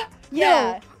 what?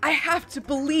 Yeah. No, I have to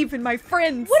believe in my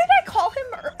friends. What did I call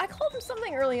him? I called him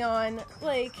something early on.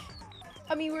 Like,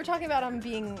 I mean, we were talking about him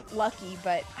being lucky,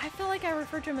 but I feel like I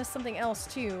referred to him as something else,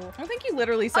 too. I think you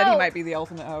literally said he might be the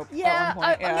ultimate hope Yeah, at one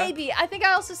point. Yeah. maybe. I think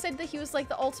I also said that he was, like,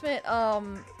 the ultimate,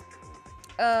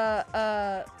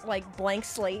 like, blank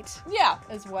slate. Yeah.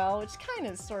 As well, which kind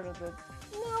of sort of the...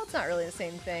 No, it's not really the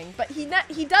same thing. But he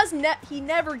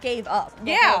never gave up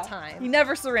the whole time. He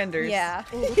never surrenders. Yeah.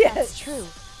 And if that's true,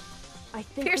 I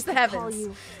think Pierce we the could call heavens.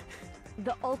 you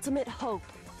the ultimate hope.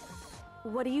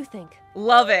 What do you think?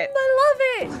 Love it.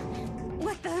 I love it.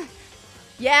 What the?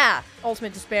 Yeah.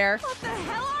 Ultimate despair. What the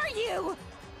hell are you?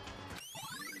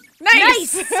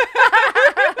 Nice.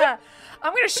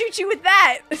 I'm gonna shoot you with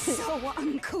that. So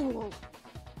uncool.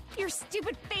 Your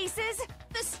stupid faces,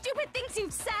 the stupid things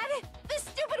you've said, the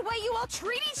stupid way you all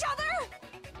treat each other.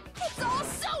 It's all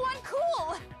so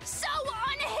uncool, so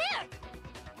unhip.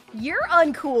 You're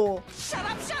uncool. Shut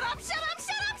up, shut up, shut up,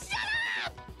 shut up, shut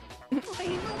up!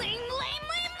 Lame, lame, lame,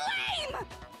 lame, lame!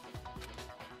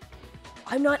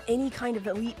 I'm not any kind of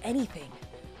elite anything.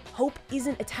 Hope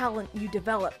isn't a talent you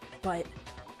develop, but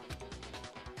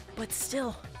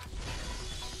still.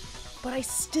 But I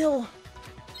still...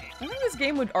 I think this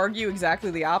game would argue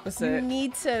exactly the opposite. You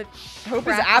need to Hope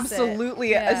is practice it. absolutely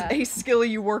Yeah. a skill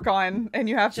you work on, and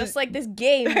you have Just to... like this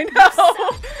game. I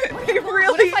know! They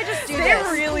really, What if I just do they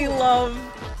this? really love...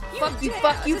 Fuck you,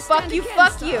 fuck you, fuck you,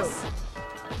 fuck you.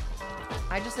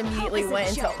 I just immediately went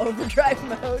into overdrive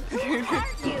mode. Who are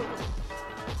you?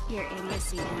 Your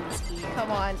idiocy ends here.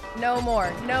 Come on, no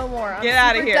more, no more. I'm Get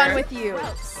outta super here. done with you.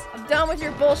 Gross. I'm done with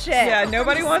your bullshit. Yeah,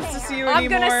 nobody wants to see you I'm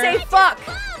anymore. gonna say fuck.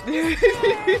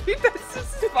 That's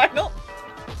just his final...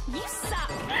 You suck.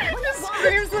 He just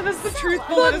screams that it's the truth Fuck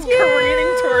bullet is you.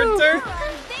 careening towards her. I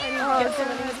need to get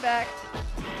some of these back.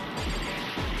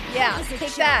 Yeah,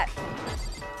 take that.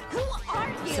 Who are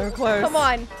you? So close. Come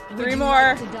on. Three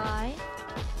more. To die?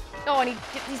 Oh, I need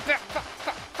to get these back. Fuck,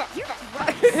 fuck, fuck, You're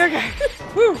fuck. gross. Okay.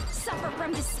 Woo. Suffer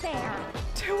from despair.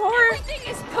 Two more. Everything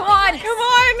is Come on. Come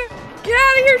on. Get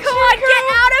out of here, Come on, get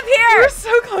out of here. We're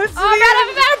so close to Oh, I'm the out end.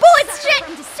 of, I'm out of bullets. Suffer Shit.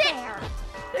 from despair.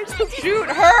 Shoot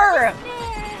her.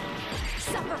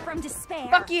 Suffer from despair.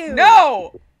 Fuck you.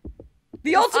 No.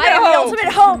 The ultimate I am the hope.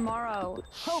 ultimate hope. Tomorrow.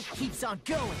 Hope keeps on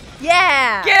going.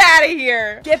 Yeah. Get out of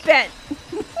here. Get bent.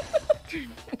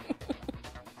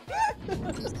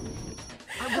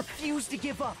 I refuse to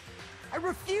give up. I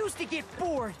refuse to get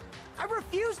bored. I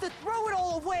refuse to throw it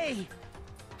all away.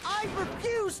 I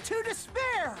refuse to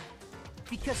despair.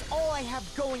 Because all I have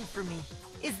going for me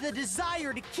is the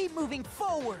desire to keep moving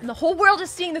forward. And the whole world is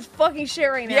seeing this fucking shit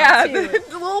right now. Yeah, too.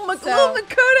 the little So- Makoto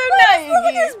Look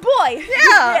at this boy.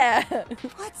 Yeah. Yeah.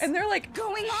 What's And they're like,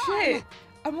 going shit. on?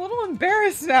 I'm a little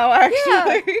embarrassed now, actually.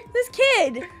 Yeah. This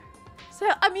kid. So,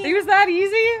 I mean. It was that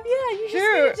easy? Yeah, you just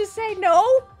Shoot. need to say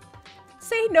no.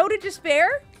 Say no to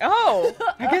despair. Oh,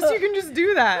 I guess you can just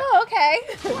do that. Oh, okay.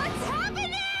 What's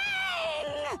happening?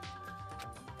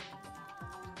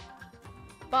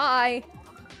 Bye.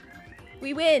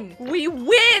 We win. We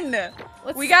win!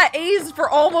 We got A's for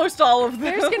almost all of them.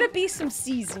 There's gonna be some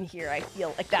C's in here, I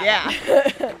feel like that.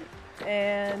 Yeah.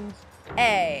 And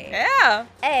A. Yeah.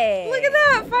 A. Look at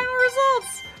that. Final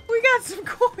results. We got some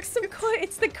coins.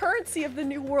 It's the currency of the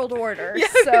New World Order. Yeah,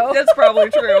 so. that's probably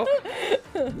true.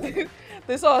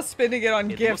 They saw us spending it on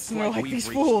gifts and they're like, we've these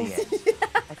reached fools. the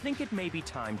end. I think it may be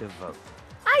time to vote.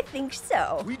 I think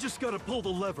so. We just gotta pull the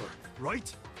lever,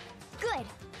 right? Good.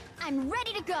 I'm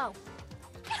ready to go.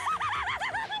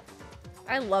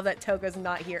 I love that Toga's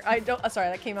not here. I don't. Sorry,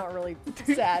 that came out really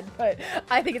sad, but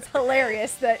I think it's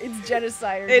hilarious that it's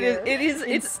Genocide. It is.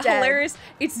 It's hilarious.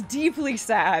 It's deeply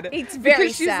sad. It's very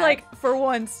because she's sad. like, for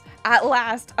once, at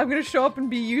last, I'm gonna show up and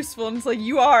be useful. And it's like,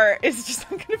 you are. It's just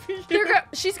not gonna be you.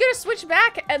 She's gonna switch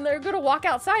back, and they're gonna walk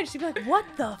outside. She'll be like, "What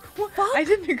the fuck? I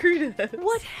didn't agree to this.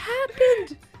 What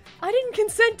happened? I didn't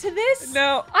consent to this.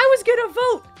 No. I was gonna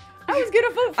vote. I was gonna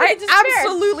vote for the despair. I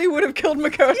absolutely would have killed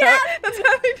Makoto. Yeah. That's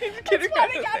how they did get her That's why out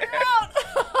they of got there. her out.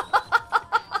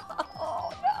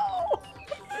 Oh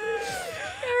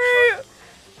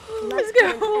no. Let's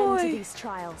go, put an end to boy. these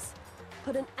trials.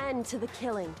 Put an end to the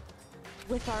killing.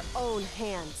 With our own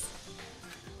hands.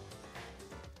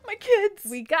 My kids.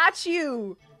 We got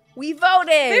you. We voted.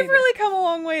 They've really come a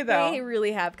long way, though. They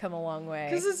really have come a long way.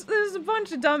 Because there's a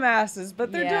bunch of dumbasses,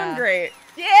 but they're Yeah. doing great.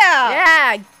 Yeah!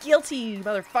 Yeah, guilty,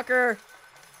 motherfucker.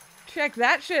 Check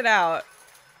that shit out.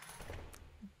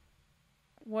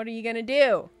 What are you gonna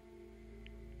do?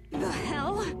 The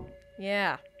hell?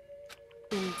 Yeah.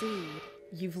 Indeed.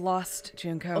 You've lost,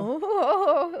 Junko.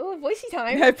 Oh, voicey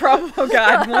time. I probably. Oh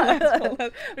god. One last.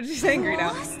 But she's angry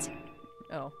now.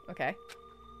 Oh, okay.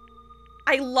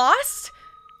 I lost?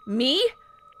 Me?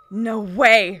 No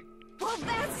way. Well,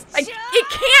 that's It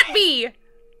can't be.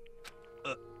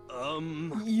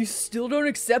 You still don't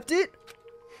accept it?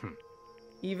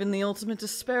 Even the ultimate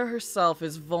despair herself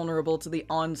is vulnerable to the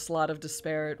onslaught of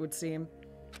despair, it would seem.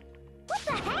 What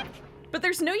the heck? But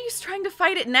there's no use trying to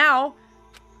fight it now.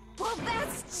 Well,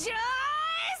 that's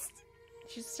just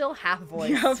She's still half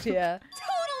voiced. Yep. Yeah.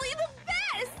 totally the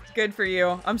best. Good for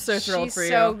you. I'm so thrilled She's for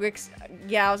so you.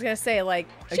 yeah, I was gonna say, like,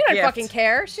 A she doesn't gift. fucking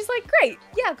care. She's like, great,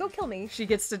 yeah, go kill me. She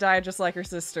gets to die just like her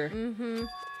sister. Mm-hmm.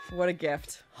 What a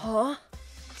gift. Huh?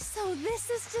 So this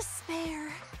is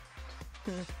despair.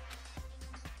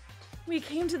 We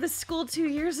came to this school 2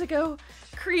 years ago,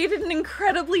 created an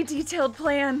incredibly detailed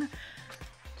plan.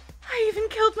 I even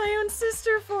killed my own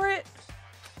sister for it.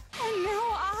 And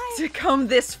now To come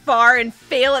this far and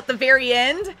fail at the very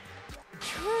end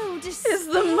true despair is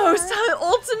the most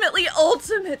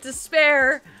ultimate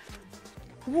despair.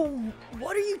 Well,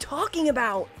 what are you talking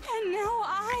about? And now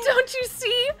Don't you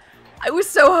see? I was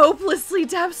so hopelessly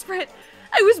desperate.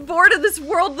 I was bored of this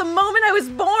world the moment I was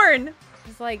born.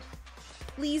 She's like,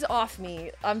 please off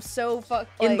me. I'm so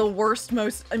In the worst,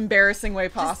 most embarrassing way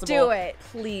possible. Just do it.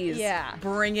 Please. Yeah.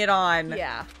 Bring it on.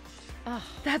 Yeah.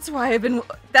 That's why I've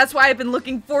been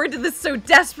looking forward to this so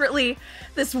desperately.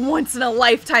 This once in a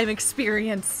lifetime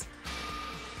experience.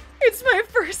 It's my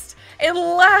first and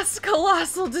last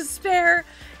colossal despair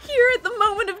here at the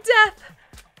moment of death.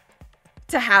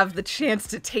 To have the chance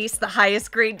to taste the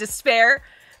highest grade despair,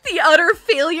 the utter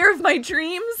failure of my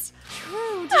dreams.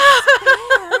 true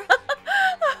despair.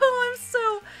 Oh, I'm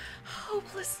so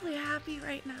hopelessly happy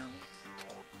right now.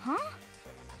 Huh?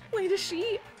 Wait, is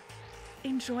she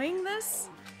enjoying this?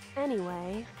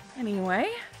 Anyway.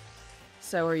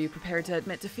 So are you prepared to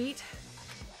admit defeat?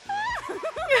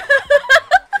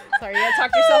 Sorry, you gotta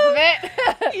talk to yourself a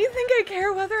bit. You think I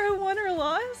care whether I won or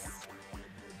lost?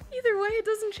 Either way, it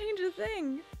doesn't change a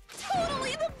thing.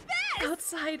 Totally the best.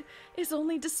 Outside is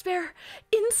only despair.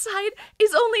 Inside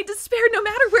is only despair. No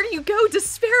matter where you go,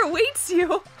 despair awaits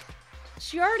you.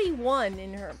 She already won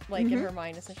in her, like, in her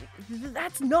mind, essentially.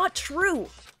 That's not true.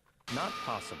 Not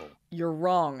possible. You're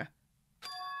wrong.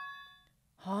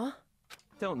 Huh?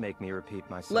 Don't make me repeat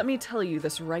myself. Let me tell you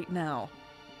this right now.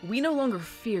 We no longer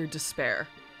fear despair.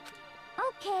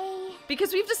 Okay.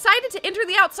 Because we've decided to enter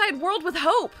the outside world with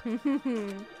hope.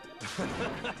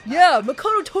 Yeah,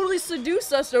 Makoto totally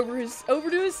seduced us over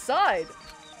to his side.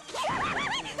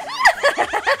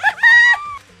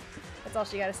 That's all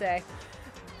she gotta say.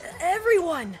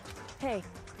 Everyone! Hey,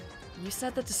 You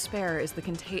said that despair is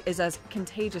as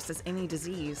contagious as any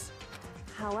disease.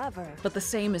 however, But the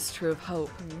same is true of hope.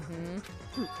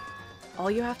 All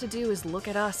you have to do is look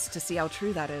at us to see how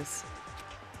true that is.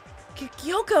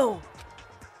 Kyoko!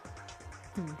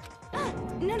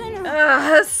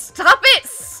 No. Stop it!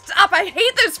 Stop! I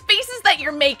hate those faces that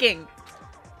you're making!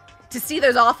 To see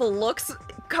those awful looks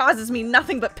causes me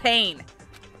nothing but pain.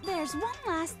 There's one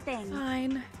last thing.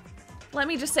 Fine. Let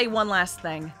me just say one last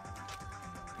thing.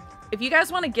 if you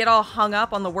guys want to get all hung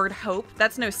up on the word hope,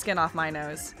 that's no skin off my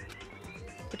nose.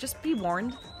 But just be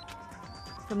warned,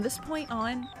 from this point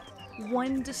on,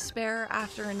 one despair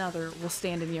after another will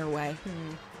stand in your way.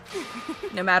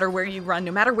 No matter where you run,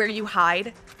 no matter where you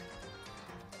hide,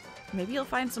 maybe you'll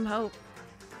find some hope.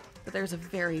 But there's a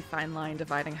very fine line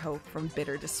dividing hope from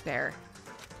bitter despair.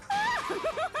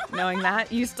 Knowing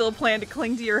that, you still plan to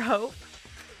cling to your hope?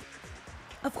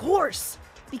 Of course,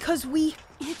 because we...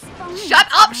 It's fine. Shut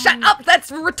up! Shut up!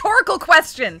 That's a rhetorical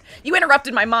question! You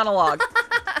interrupted my monologue.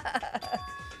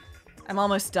 I'm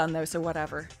almost done though, so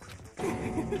whatever.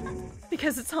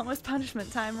 Because it's almost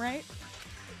punishment time, right?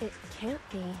 It can't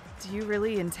be. Do you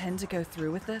really intend to go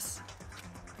through with this?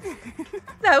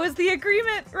 That was the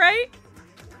agreement, right?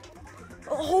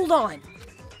 Hold on.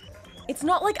 It's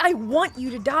not like I want you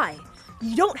to die.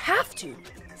 You don't have to.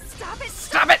 Stop it!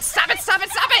 Stop it! Stop it! Stop it!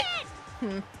 Stop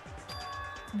it!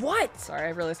 What? Sorry, I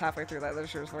realized halfway through that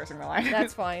she was forcing the line.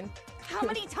 That's fine. How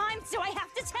many times do I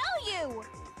have to tell you?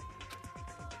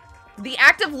 The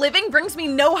act of living brings me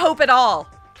no hope at all.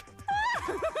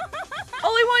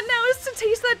 All I want now is to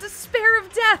taste that despair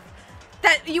of death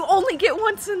that you only get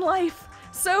once in life.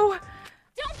 So...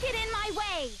 Don't get in my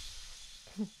way!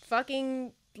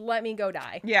 Fucking let me go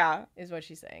die. Yeah. Is what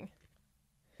she's saying.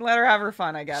 Let her have her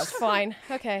fun, I guess. Fine.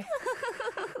 Okay.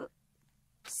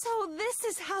 So this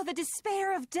is how the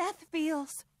despair of death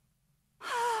feels.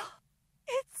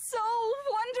 It's so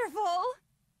wonderful.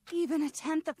 Even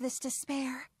 1/10 of this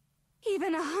despair,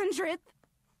 even 100th.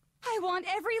 I want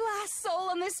every last soul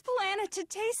on this planet to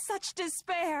taste such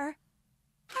despair.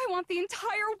 I want the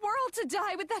entire world to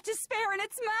die with that despair in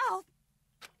its mouth.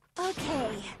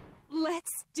 Okay,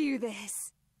 let's do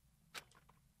this.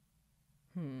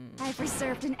 I've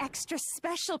reserved an extra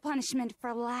special punishment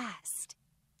for last.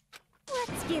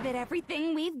 Let's give it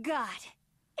everything we've got.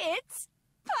 It's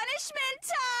punishment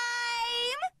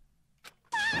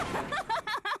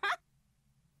time!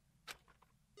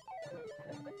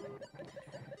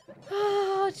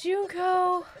 Oh,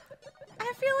 Junko.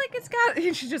 I feel like it's got...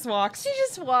 She just walks. She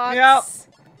just walks. Yep.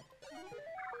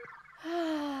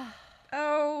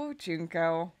 Oh,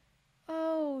 Junko.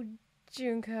 Oh,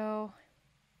 Junko.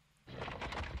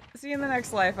 See you in the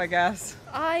next life, I guess.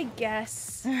 I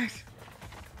guess.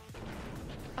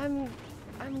 I'm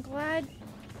glad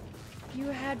you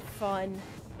had fun.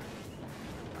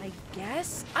 I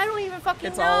guess? I don't even fucking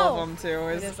It's know. all of them, too.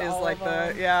 Is like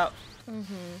the... Yeah.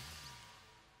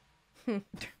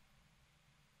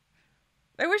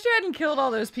 I wish you hadn't killed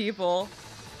all those people.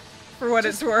 For what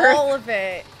Just it's worth. all of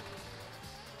it.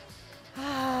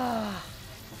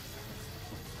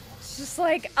 It's just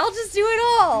like, I'll just do it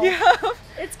all. Yeah.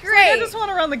 It's Like, great. I just want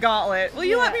to run the gauntlet. Will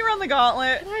you let me run the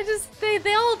gauntlet? And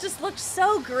they all just looked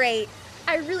so great.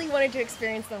 I really wanted to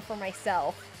experience them for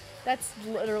myself. That's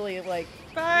literally like...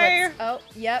 Bye. Oh,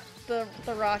 yep, the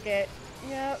rocket.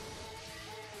 Yep.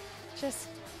 Just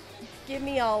give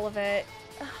me all of it.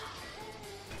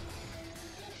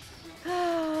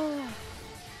 Oh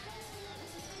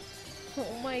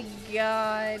my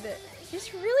god.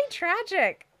 It's really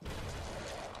tragic.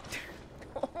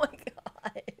 Oh my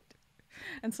god.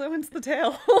 And so ends the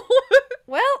tale.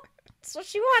 Well, that's what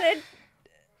she wanted.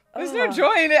 There's no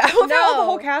joy in it. I love how the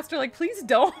whole No. cast are like, please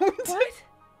don't. What?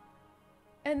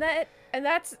 And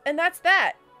that's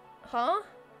that. Huh?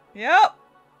 Yep.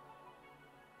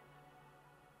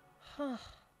 Huh.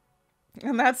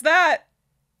 And that's that.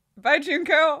 Bye,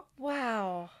 Junko.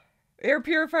 Wow. Air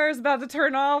purifier's about to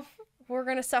turn off. We're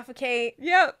gonna suffocate.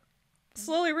 Yep.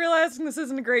 Slowly realizing this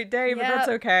isn't a great day, but that's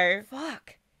okay.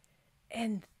 Fuck.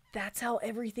 And that's how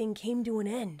everything came to an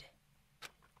end.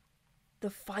 The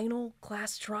final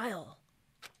class trial.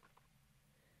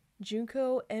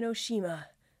 Junko Enoshima,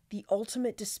 the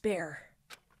ultimate despair.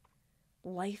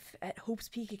 Life at Hope's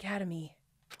Peak Academy.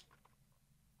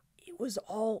 It was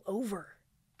all over.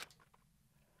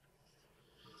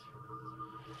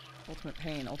 Ultimate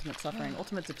pain, ultimate suffering,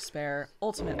 ultimate despair,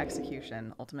 ultimate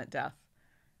execution, ultimate death.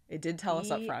 It did tell us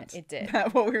up front. It did.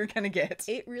 That what we were gonna get.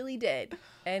 It really did.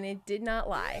 And it did not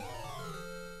lie.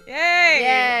 Yay!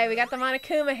 Yay, we got the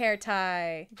Monokuma hair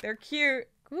tie. They're cute.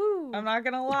 Woo. I'm not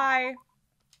gonna lie.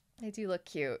 They do look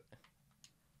cute.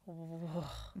 Woof.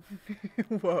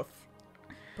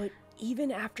 But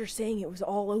even after saying it was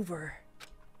all over,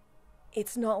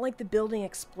 it's not like the building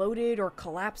exploded or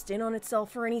collapsed in on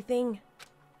itself or anything.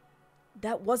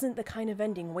 That wasn't the kind of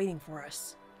ending waiting for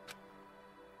us.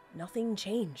 Nothing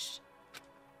changed.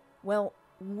 Well,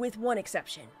 with one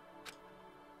exception.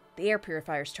 The air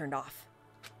purifiers turned off.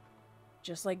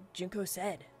 Just like Junko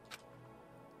said.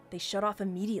 They shut off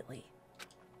immediately.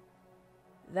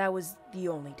 That was the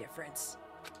only difference.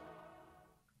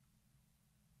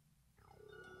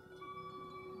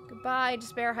 Bye,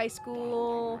 Despair High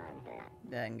School.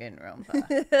 Danganronpa.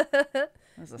 That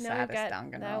was the saddest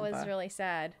Danganronpa. That was really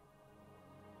sad.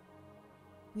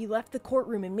 We left the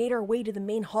courtroom and made our way to the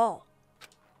main hall.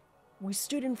 We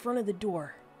stood in front of the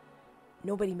door.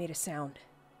 Nobody made a sound.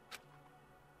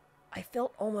 I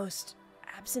felt almost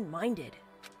absent-minded.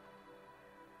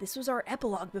 This was our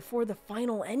epilogue before the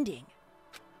final ending.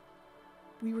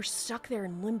 We were stuck there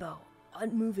in limbo,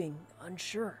 unmoving,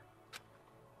 unsure.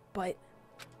 But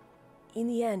in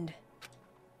the end...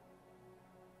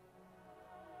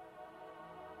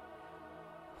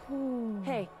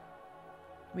 Hey.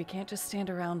 We can't just stand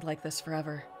around like this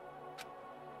forever.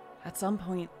 At some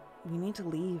point, we need to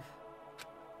leave.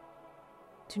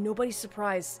 To nobody's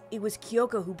surprise, it was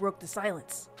Kyoko who broke the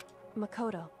silence.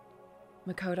 Makoto.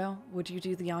 Makoto, would you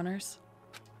do the honors?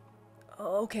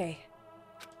 Okay.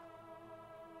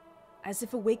 As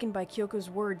if awakened by Kyoko's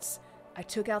words, I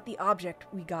took out the object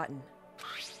we gotten.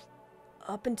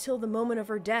 Up until the moment of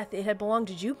her death, it had belonged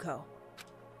to Junko.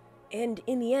 And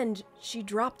in the end, she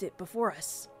dropped it before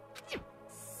us.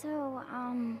 So,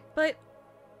 But,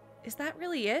 is that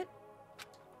really it?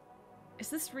 Is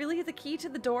this really the key to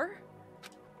the door?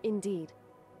 Indeed.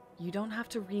 You don't have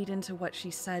to read into what she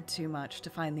said too much to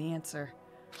find the answer.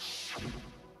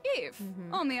 If,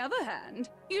 on the other hand,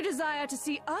 you desire to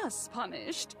see us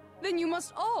punished, then you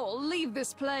must all leave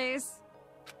this place.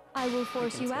 I will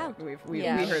force you out. We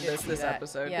heard this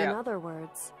episode. In other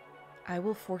words, I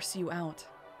will force you out.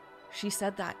 She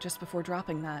said that just before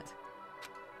dropping that.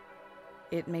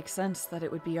 It makes sense that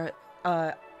it would be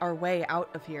our way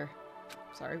out of here.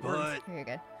 Sorry, words. Very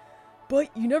good.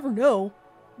 But you never know.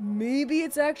 Maybe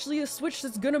it's actually a switch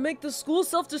that's gonna make the school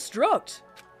self-destruct.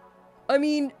 I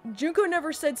mean, Junko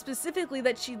never said specifically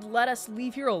that she'd let us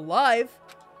leave here alive.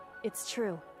 It's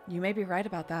true. You may be right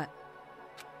about that.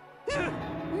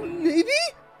 Maybe?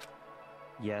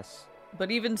 Yes. But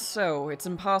even so, it's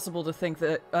impossible to think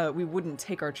that we wouldn't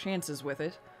take our chances with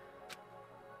it.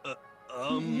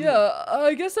 Yeah,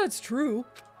 I guess that's true.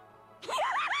 There's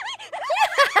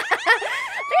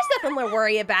nothing to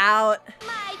worry about.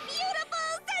 My beautiful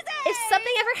scissors! If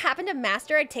something ever happened to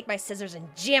Master, I'd take my scissors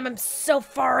and jam him so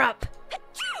far up.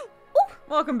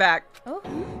 Welcome back. Oh.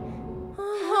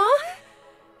 Huh?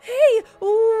 Hey,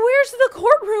 where's the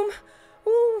courtroom?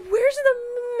 Where's the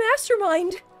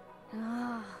mastermind?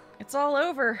 It's all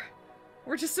over.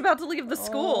 We're just about to leave the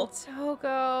school.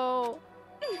 Toko.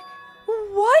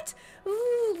 What?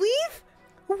 Leave?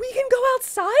 We can go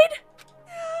outside?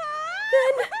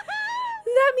 Then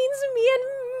that means me and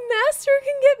Master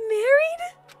can get married?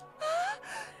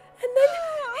 And then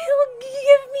he'll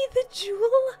give me the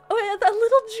jewel, or a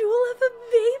little jewel of a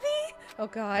baby? Oh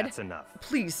god. That's enough.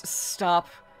 Please stop.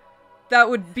 That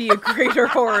would be a greater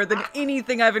horror than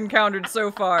anything I've encountered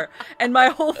so far. And my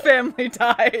whole family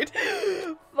died.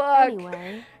 Fuck.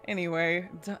 Anyway,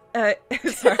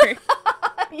 sorry.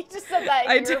 You just said that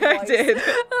in your voice. I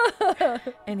did.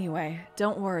 Anyway,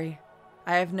 don't worry.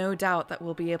 I have no doubt that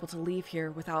we'll be able to leave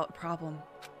here without a problem.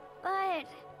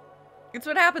 but... It's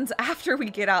what happens after we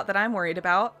get out that I'm worried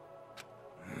about.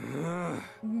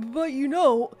 But you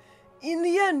know, in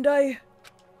the end, I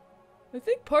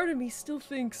think part of me still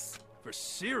thinks... For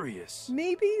serious?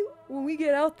 Maybe when we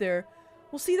get out there,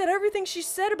 we'll see that everything she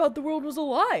said about the world was a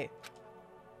lie.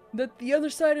 That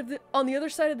on the other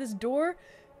side of this door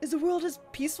is a world as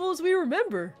peaceful as we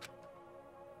remember.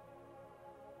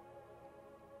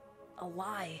 A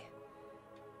lie.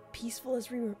 Peaceful as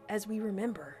we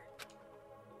remember.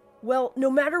 Well, no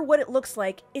matter what it looks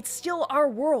like, it's still our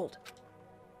world.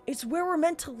 It's where we're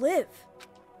meant to live.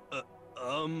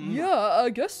 Yeah, I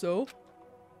guess so.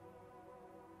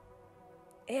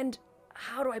 And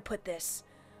how do I put this?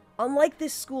 Unlike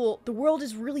this school, the world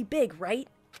is really big, right?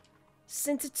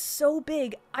 Since it's so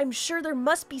big, I'm sure there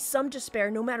must be some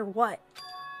despair no matter what.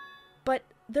 But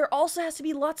there also has to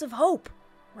be lots of hope,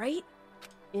 right?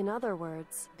 In other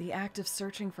words, the act of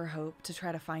searching for hope to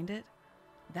try to find it,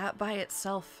 that by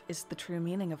itself is the true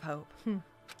meaning of hope.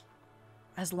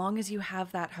 As long as you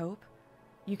have that hope,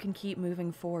 you can keep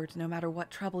moving forward no matter what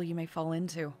trouble you may fall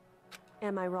into.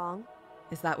 Am I wrong?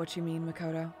 Is that what you mean,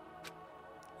 Makoto?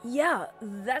 Yeah,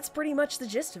 that's pretty much the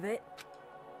gist of it.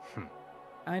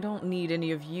 I don't need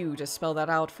any of you to spell that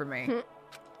out for me.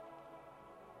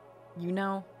 You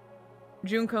know,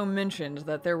 Junko mentioned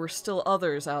that there were still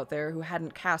others out there who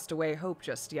hadn't cast away hope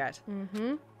just yet.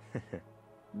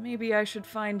 Maybe I should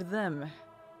find them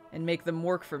and make them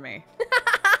work for me.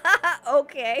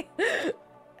 Okay.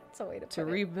 That's a way to put it. To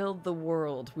rebuild the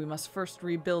world, we must first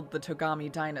rebuild the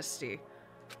Togami dynasty.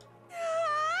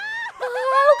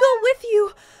 I'll go with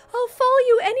you. I'll follow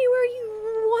you anywhere you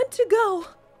want to go.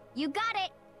 You got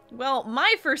it. Well,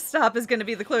 my first stop is going to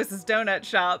be the closest donut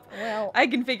shop. Well, I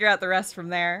can figure out the rest from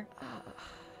there.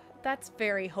 That's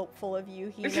very hopeful of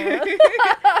you, Hina.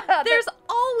 There's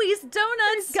always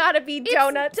donuts. There's gotta be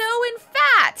donuts. It's dough and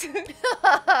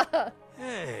fat.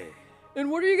 Hey.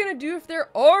 And what are you gonna do if there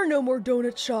are no more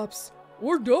donut shops?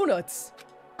 Or donuts?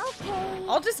 Okay.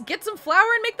 I'll just get some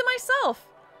flour and make them myself.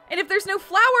 And if there's no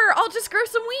flour, I'll just grow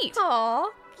some wheat.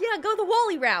 Aw. Yeah, go the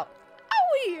Wally route.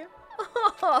 Owie.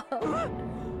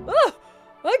 Oh,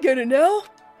 I get it now.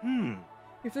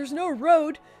 If there's no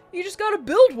road, you just gotta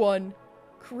build one.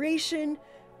 Creation.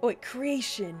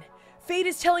 Fate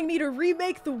is telling me to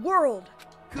remake the world.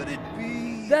 Could it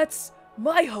be? That's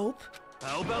my hope.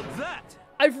 How about that?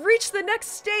 I've reached the next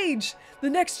stage. The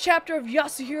next chapter of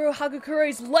Yasuhiro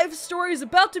Hagakure's life story is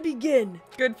about to begin.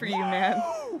 Good for you, man.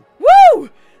 Woo!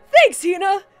 Thanks,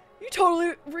 Hina. You've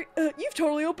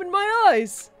totally opened my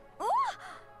eyes.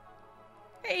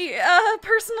 Hey,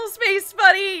 personal space,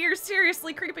 buddy. You're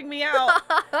seriously creeping me out.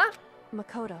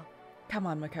 Makoto. Come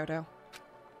on, Makoto.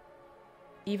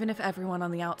 Even if everyone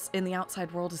on in the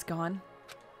outside world is gone,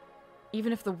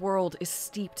 even if the world is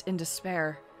steeped in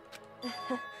despair,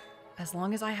 as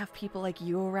long as I have people like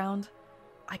you around,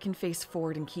 I can face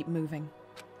forward and keep moving.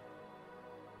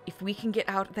 If we can get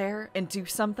out there and do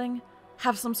something,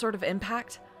 have some sort of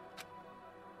impact.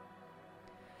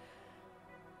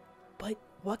 But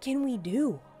what can we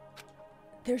do?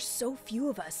 There's so few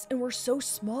of us, and we're so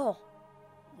small.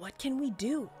 What can we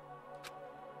do?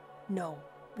 No,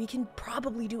 we can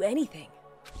probably do anything.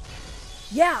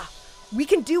 Yeah, we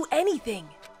can do anything.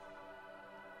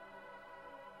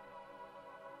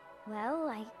 Well,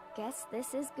 I guess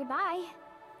this is goodbye.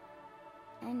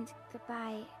 And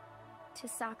goodbye to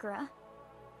Sakura.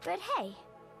 But hey,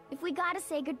 if we gotta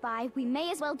say goodbye, we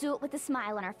may as well do it with a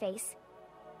smile on our face.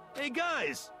 Hey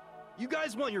guys! You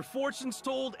guys want your fortunes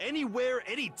told anywhere,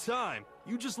 anytime.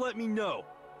 You just let me know.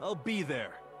 I'll be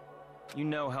there. You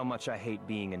know how much I hate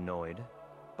being annoyed,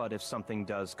 but if something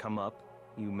does come up,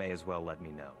 you may as well let me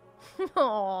know.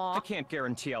 Aww. I can't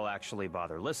guarantee I'll actually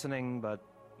bother listening, but,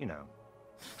 you know.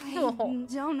 I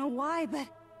don't know why, but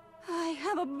I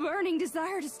have a burning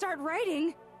desire to start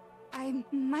writing. I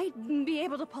might be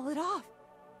able to pull it off.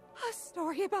 A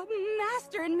story about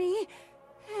Master and me,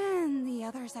 and the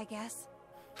others, I guess.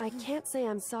 I can't say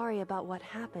I'm sorry about what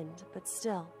happened, but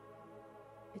still,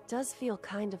 it does feel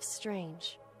kind of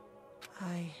strange.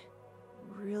 I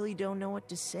really don't know what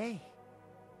to say.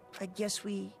 I guess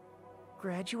we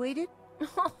graduated?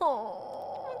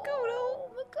 Oh,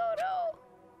 Makoto.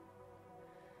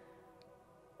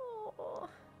 Oh.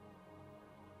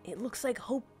 It looks like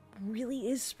hope really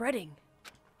is spreading.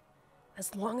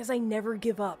 As long as I never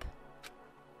give up.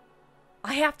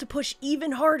 I have to push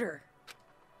even harder.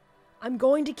 I'm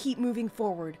going to keep moving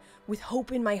forward with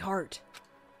hope in my heart.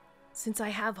 Since I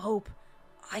have hope,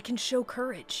 I can show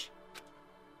courage.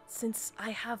 Since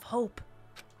I have hope,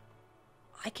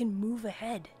 I can move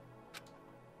ahead.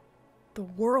 The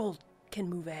world can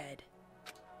move ahead.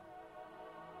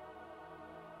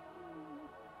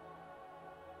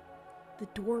 The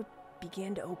door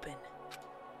began to open.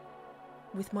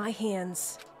 With my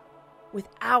hands, with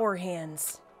our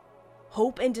hands,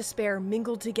 hope and despair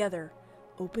mingled together,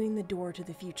 opening the door to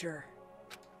the future.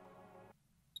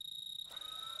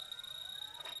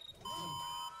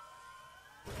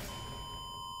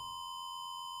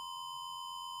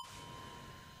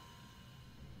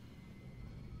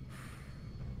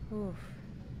 Oof.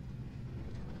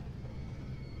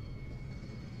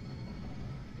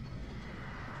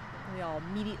 We all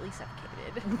immediately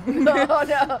suffocated.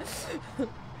 No.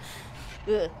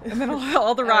 And then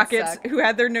all the rockets who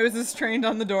had their noses trained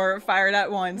on the door fired at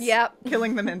once. Yep.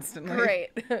 Killing them instantly.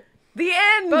 Great. The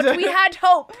end! But we had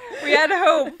hope. We had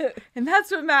hope. And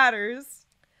that's what matters.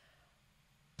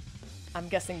 I'm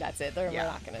guessing that's it. We're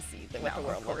not going to see what the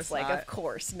world looks like. Of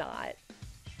course not.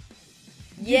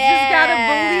 You just gotta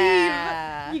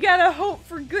believe. You gotta hope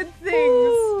for good things.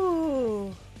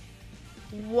 Ooh.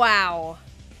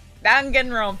 That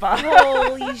Danganronpa.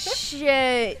 Holy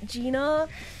shit, Gina.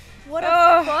 What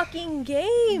a fucking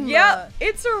game. Yep.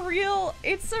 It's a real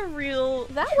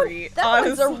treat. That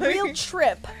one's a real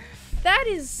trip. That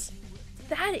is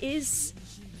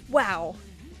wow.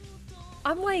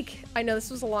 I'm like, I know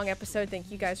this was a long episode. Thank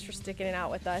you guys for sticking it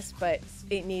out with us, but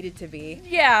it needed to be.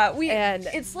 Yeah, and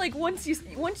it's like once you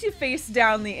face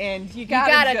down the end, you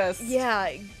gotta just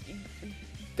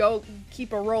go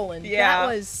keep it rolling. Yeah.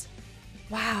 That was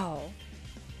wow.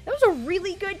 That was a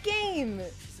really good game.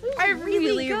 I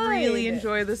really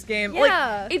enjoy this game.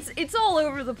 Yeah. Like it's all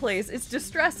over the place. It's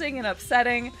distressing and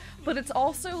upsetting, but it's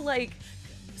also like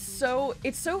so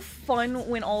fun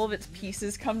when all of its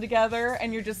pieces come together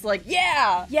and you're just like,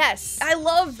 yeah, yes, I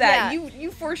love that. Yeah.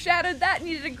 You foreshadowed that and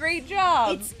you did a great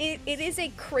job. It is a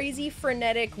crazy,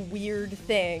 frenetic, weird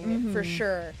thing for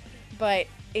sure, but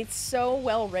it's so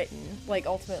well written. Like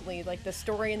ultimately, like the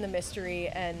story and the mystery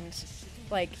and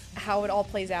like how it all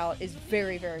plays out is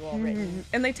very, very well written.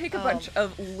 And they take a bunch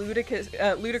of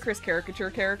ludicrous caricature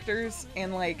characters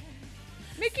and like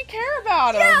make you care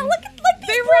about them. Yeah, look at these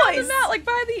they boys. round them out. Like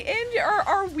by the end,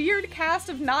 our weird cast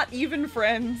of not even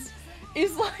friends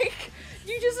is like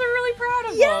you just are really proud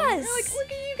of them. You're like,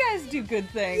 look at you guys do good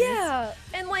things. Yeah,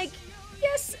 and like.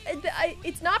 Yes,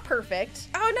 it's not perfect.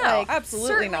 Oh no, like, absolutely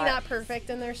certainly not perfect,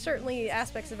 and there's certainly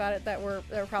aspects about it that were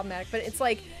problematic. But it's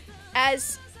like,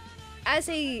 as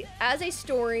a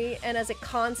story and as a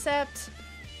concept,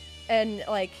 and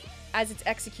like as it's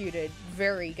executed,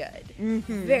 very good,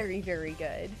 very, very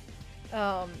good.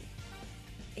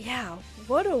 Yeah,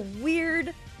 what a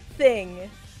weird thing.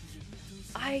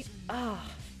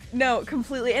 No,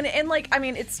 completely. And like, I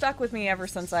mean, it stuck with me ever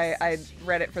since I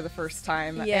read it for the first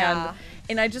time. Yeah.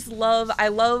 And I just love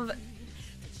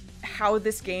how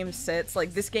this game sits.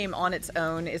 Like, this game on its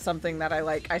own is something that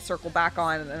I circle back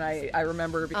on and I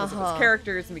remember because of its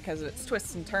characters and because of its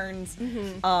twists and turns,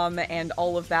 and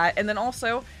all of that. And then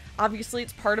also, obviously,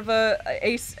 it's part of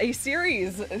a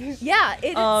series. Yeah,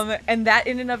 it is. And that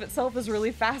in and of itself is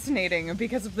really fascinating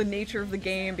because of the nature of the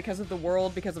game, because of the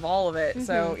world, because of all of it.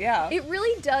 So, yeah. It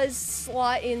really does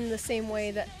slot in the same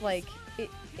way that, like,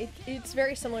 it's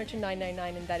very similar to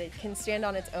 999 in that it can stand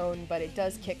on its own, but it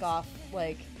does kick off,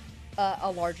 like,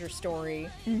 a larger story.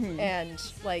 And,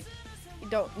 like, you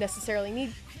don't necessarily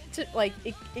need to, like,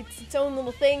 it's its own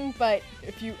little thing, but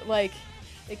if you, like...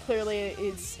 It clearly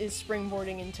is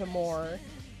springboarding into more,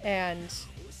 and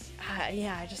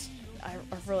yeah, I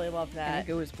really love that. And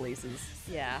it goes places.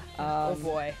 Yeah. Oh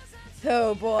boy.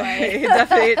 Oh boy.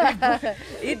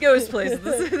 It goes places.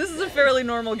 This is a fairly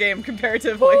normal game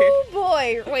comparatively. Oh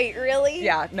boy. Wait, really?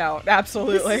 Yeah. No.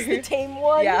 Absolutely. This is the tame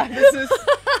one. Yeah. This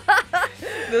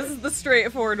is the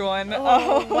straightforward one.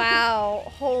 Oh wow.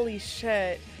 Holy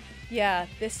shit. Yeah.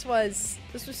 This was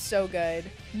so good.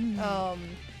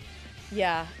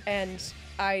 Yeah, and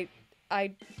I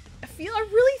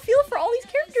really feel for all these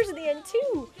characters in the end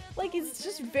too. Like it's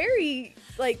just very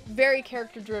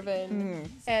character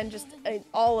driven and just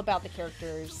all about the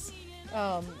characters.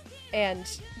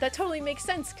 And that totally makes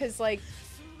sense because like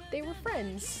they were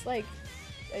friends. Like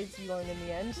as you learn in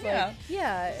the end. Like,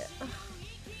 yeah.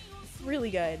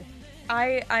 Really good.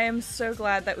 I am so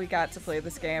glad that we got to play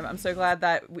this game. I'm so glad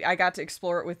that I got to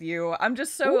explore it with you. I'm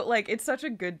just so like it's such a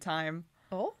good time.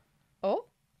 Oh,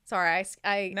 sorry.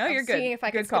 No, you're good. Seeing if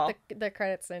I good can call. skip the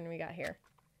credits and we got here.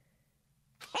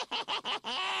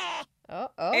 Oh,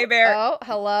 hey, Bear. Oh,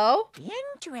 hello.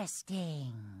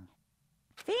 Interesting.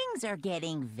 Things are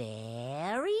getting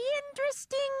very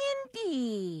interesting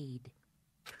indeed.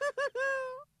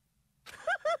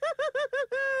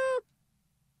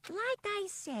 Like I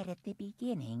said at the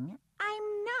beginning,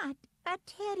 I'm not a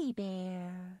teddy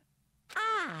bear.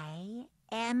 I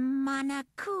am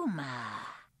Monokuma.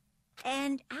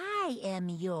 And I am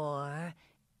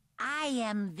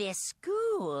this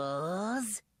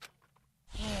school's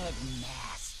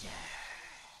headmaster.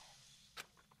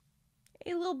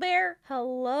 Hey, little bear.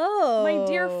 Hello. My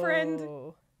dear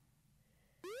friend.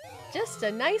 Just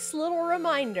a nice little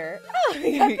reminder. Oh,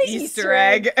 we got the Easter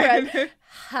egg.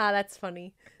 That's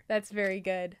funny. That's very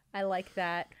good. I like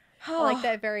that. I like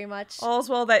that very much. All's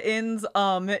well that ends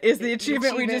is the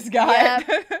achievement we just got.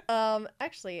 Yep.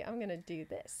 Actually, I'm gonna do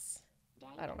this.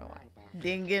 I don't know why.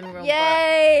 Danganronpa.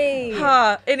 Yay!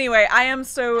 Anyway, I am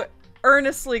so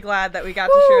earnestly glad that we got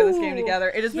to share this game together.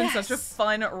 It has been such a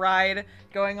fun ride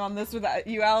going on this with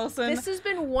you, Allison. This has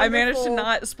been wonderful. I managed to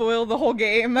not spoil the whole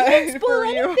game for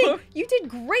you. You did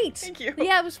great. Thank you.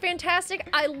 Yeah, it was fantastic.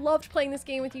 I loved playing this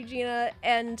game with you, Gina,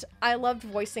 and I loved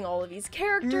voicing all of these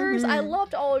characters. I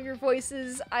loved all of your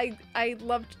voices. I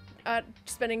loved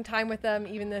spending time with them,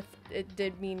 even if it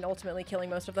did mean ultimately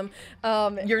killing most of them.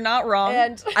 You're not wrong.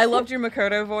 And I loved your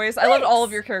Makoto voice. I loved all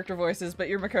of your character voices, but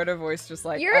your Makoto voice just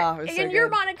like, it was so and good. your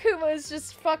Monokuma is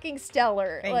just fucking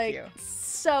stellar. Thank you.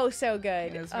 So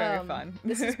good. It was very fun.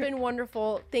 This has been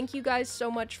wonderful. Thank you guys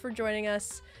so much for joining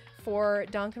us for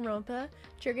Danganronpa,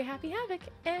 Trigger Happy Havoc,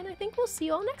 and I think we'll see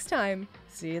you all next time.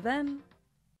 See you then.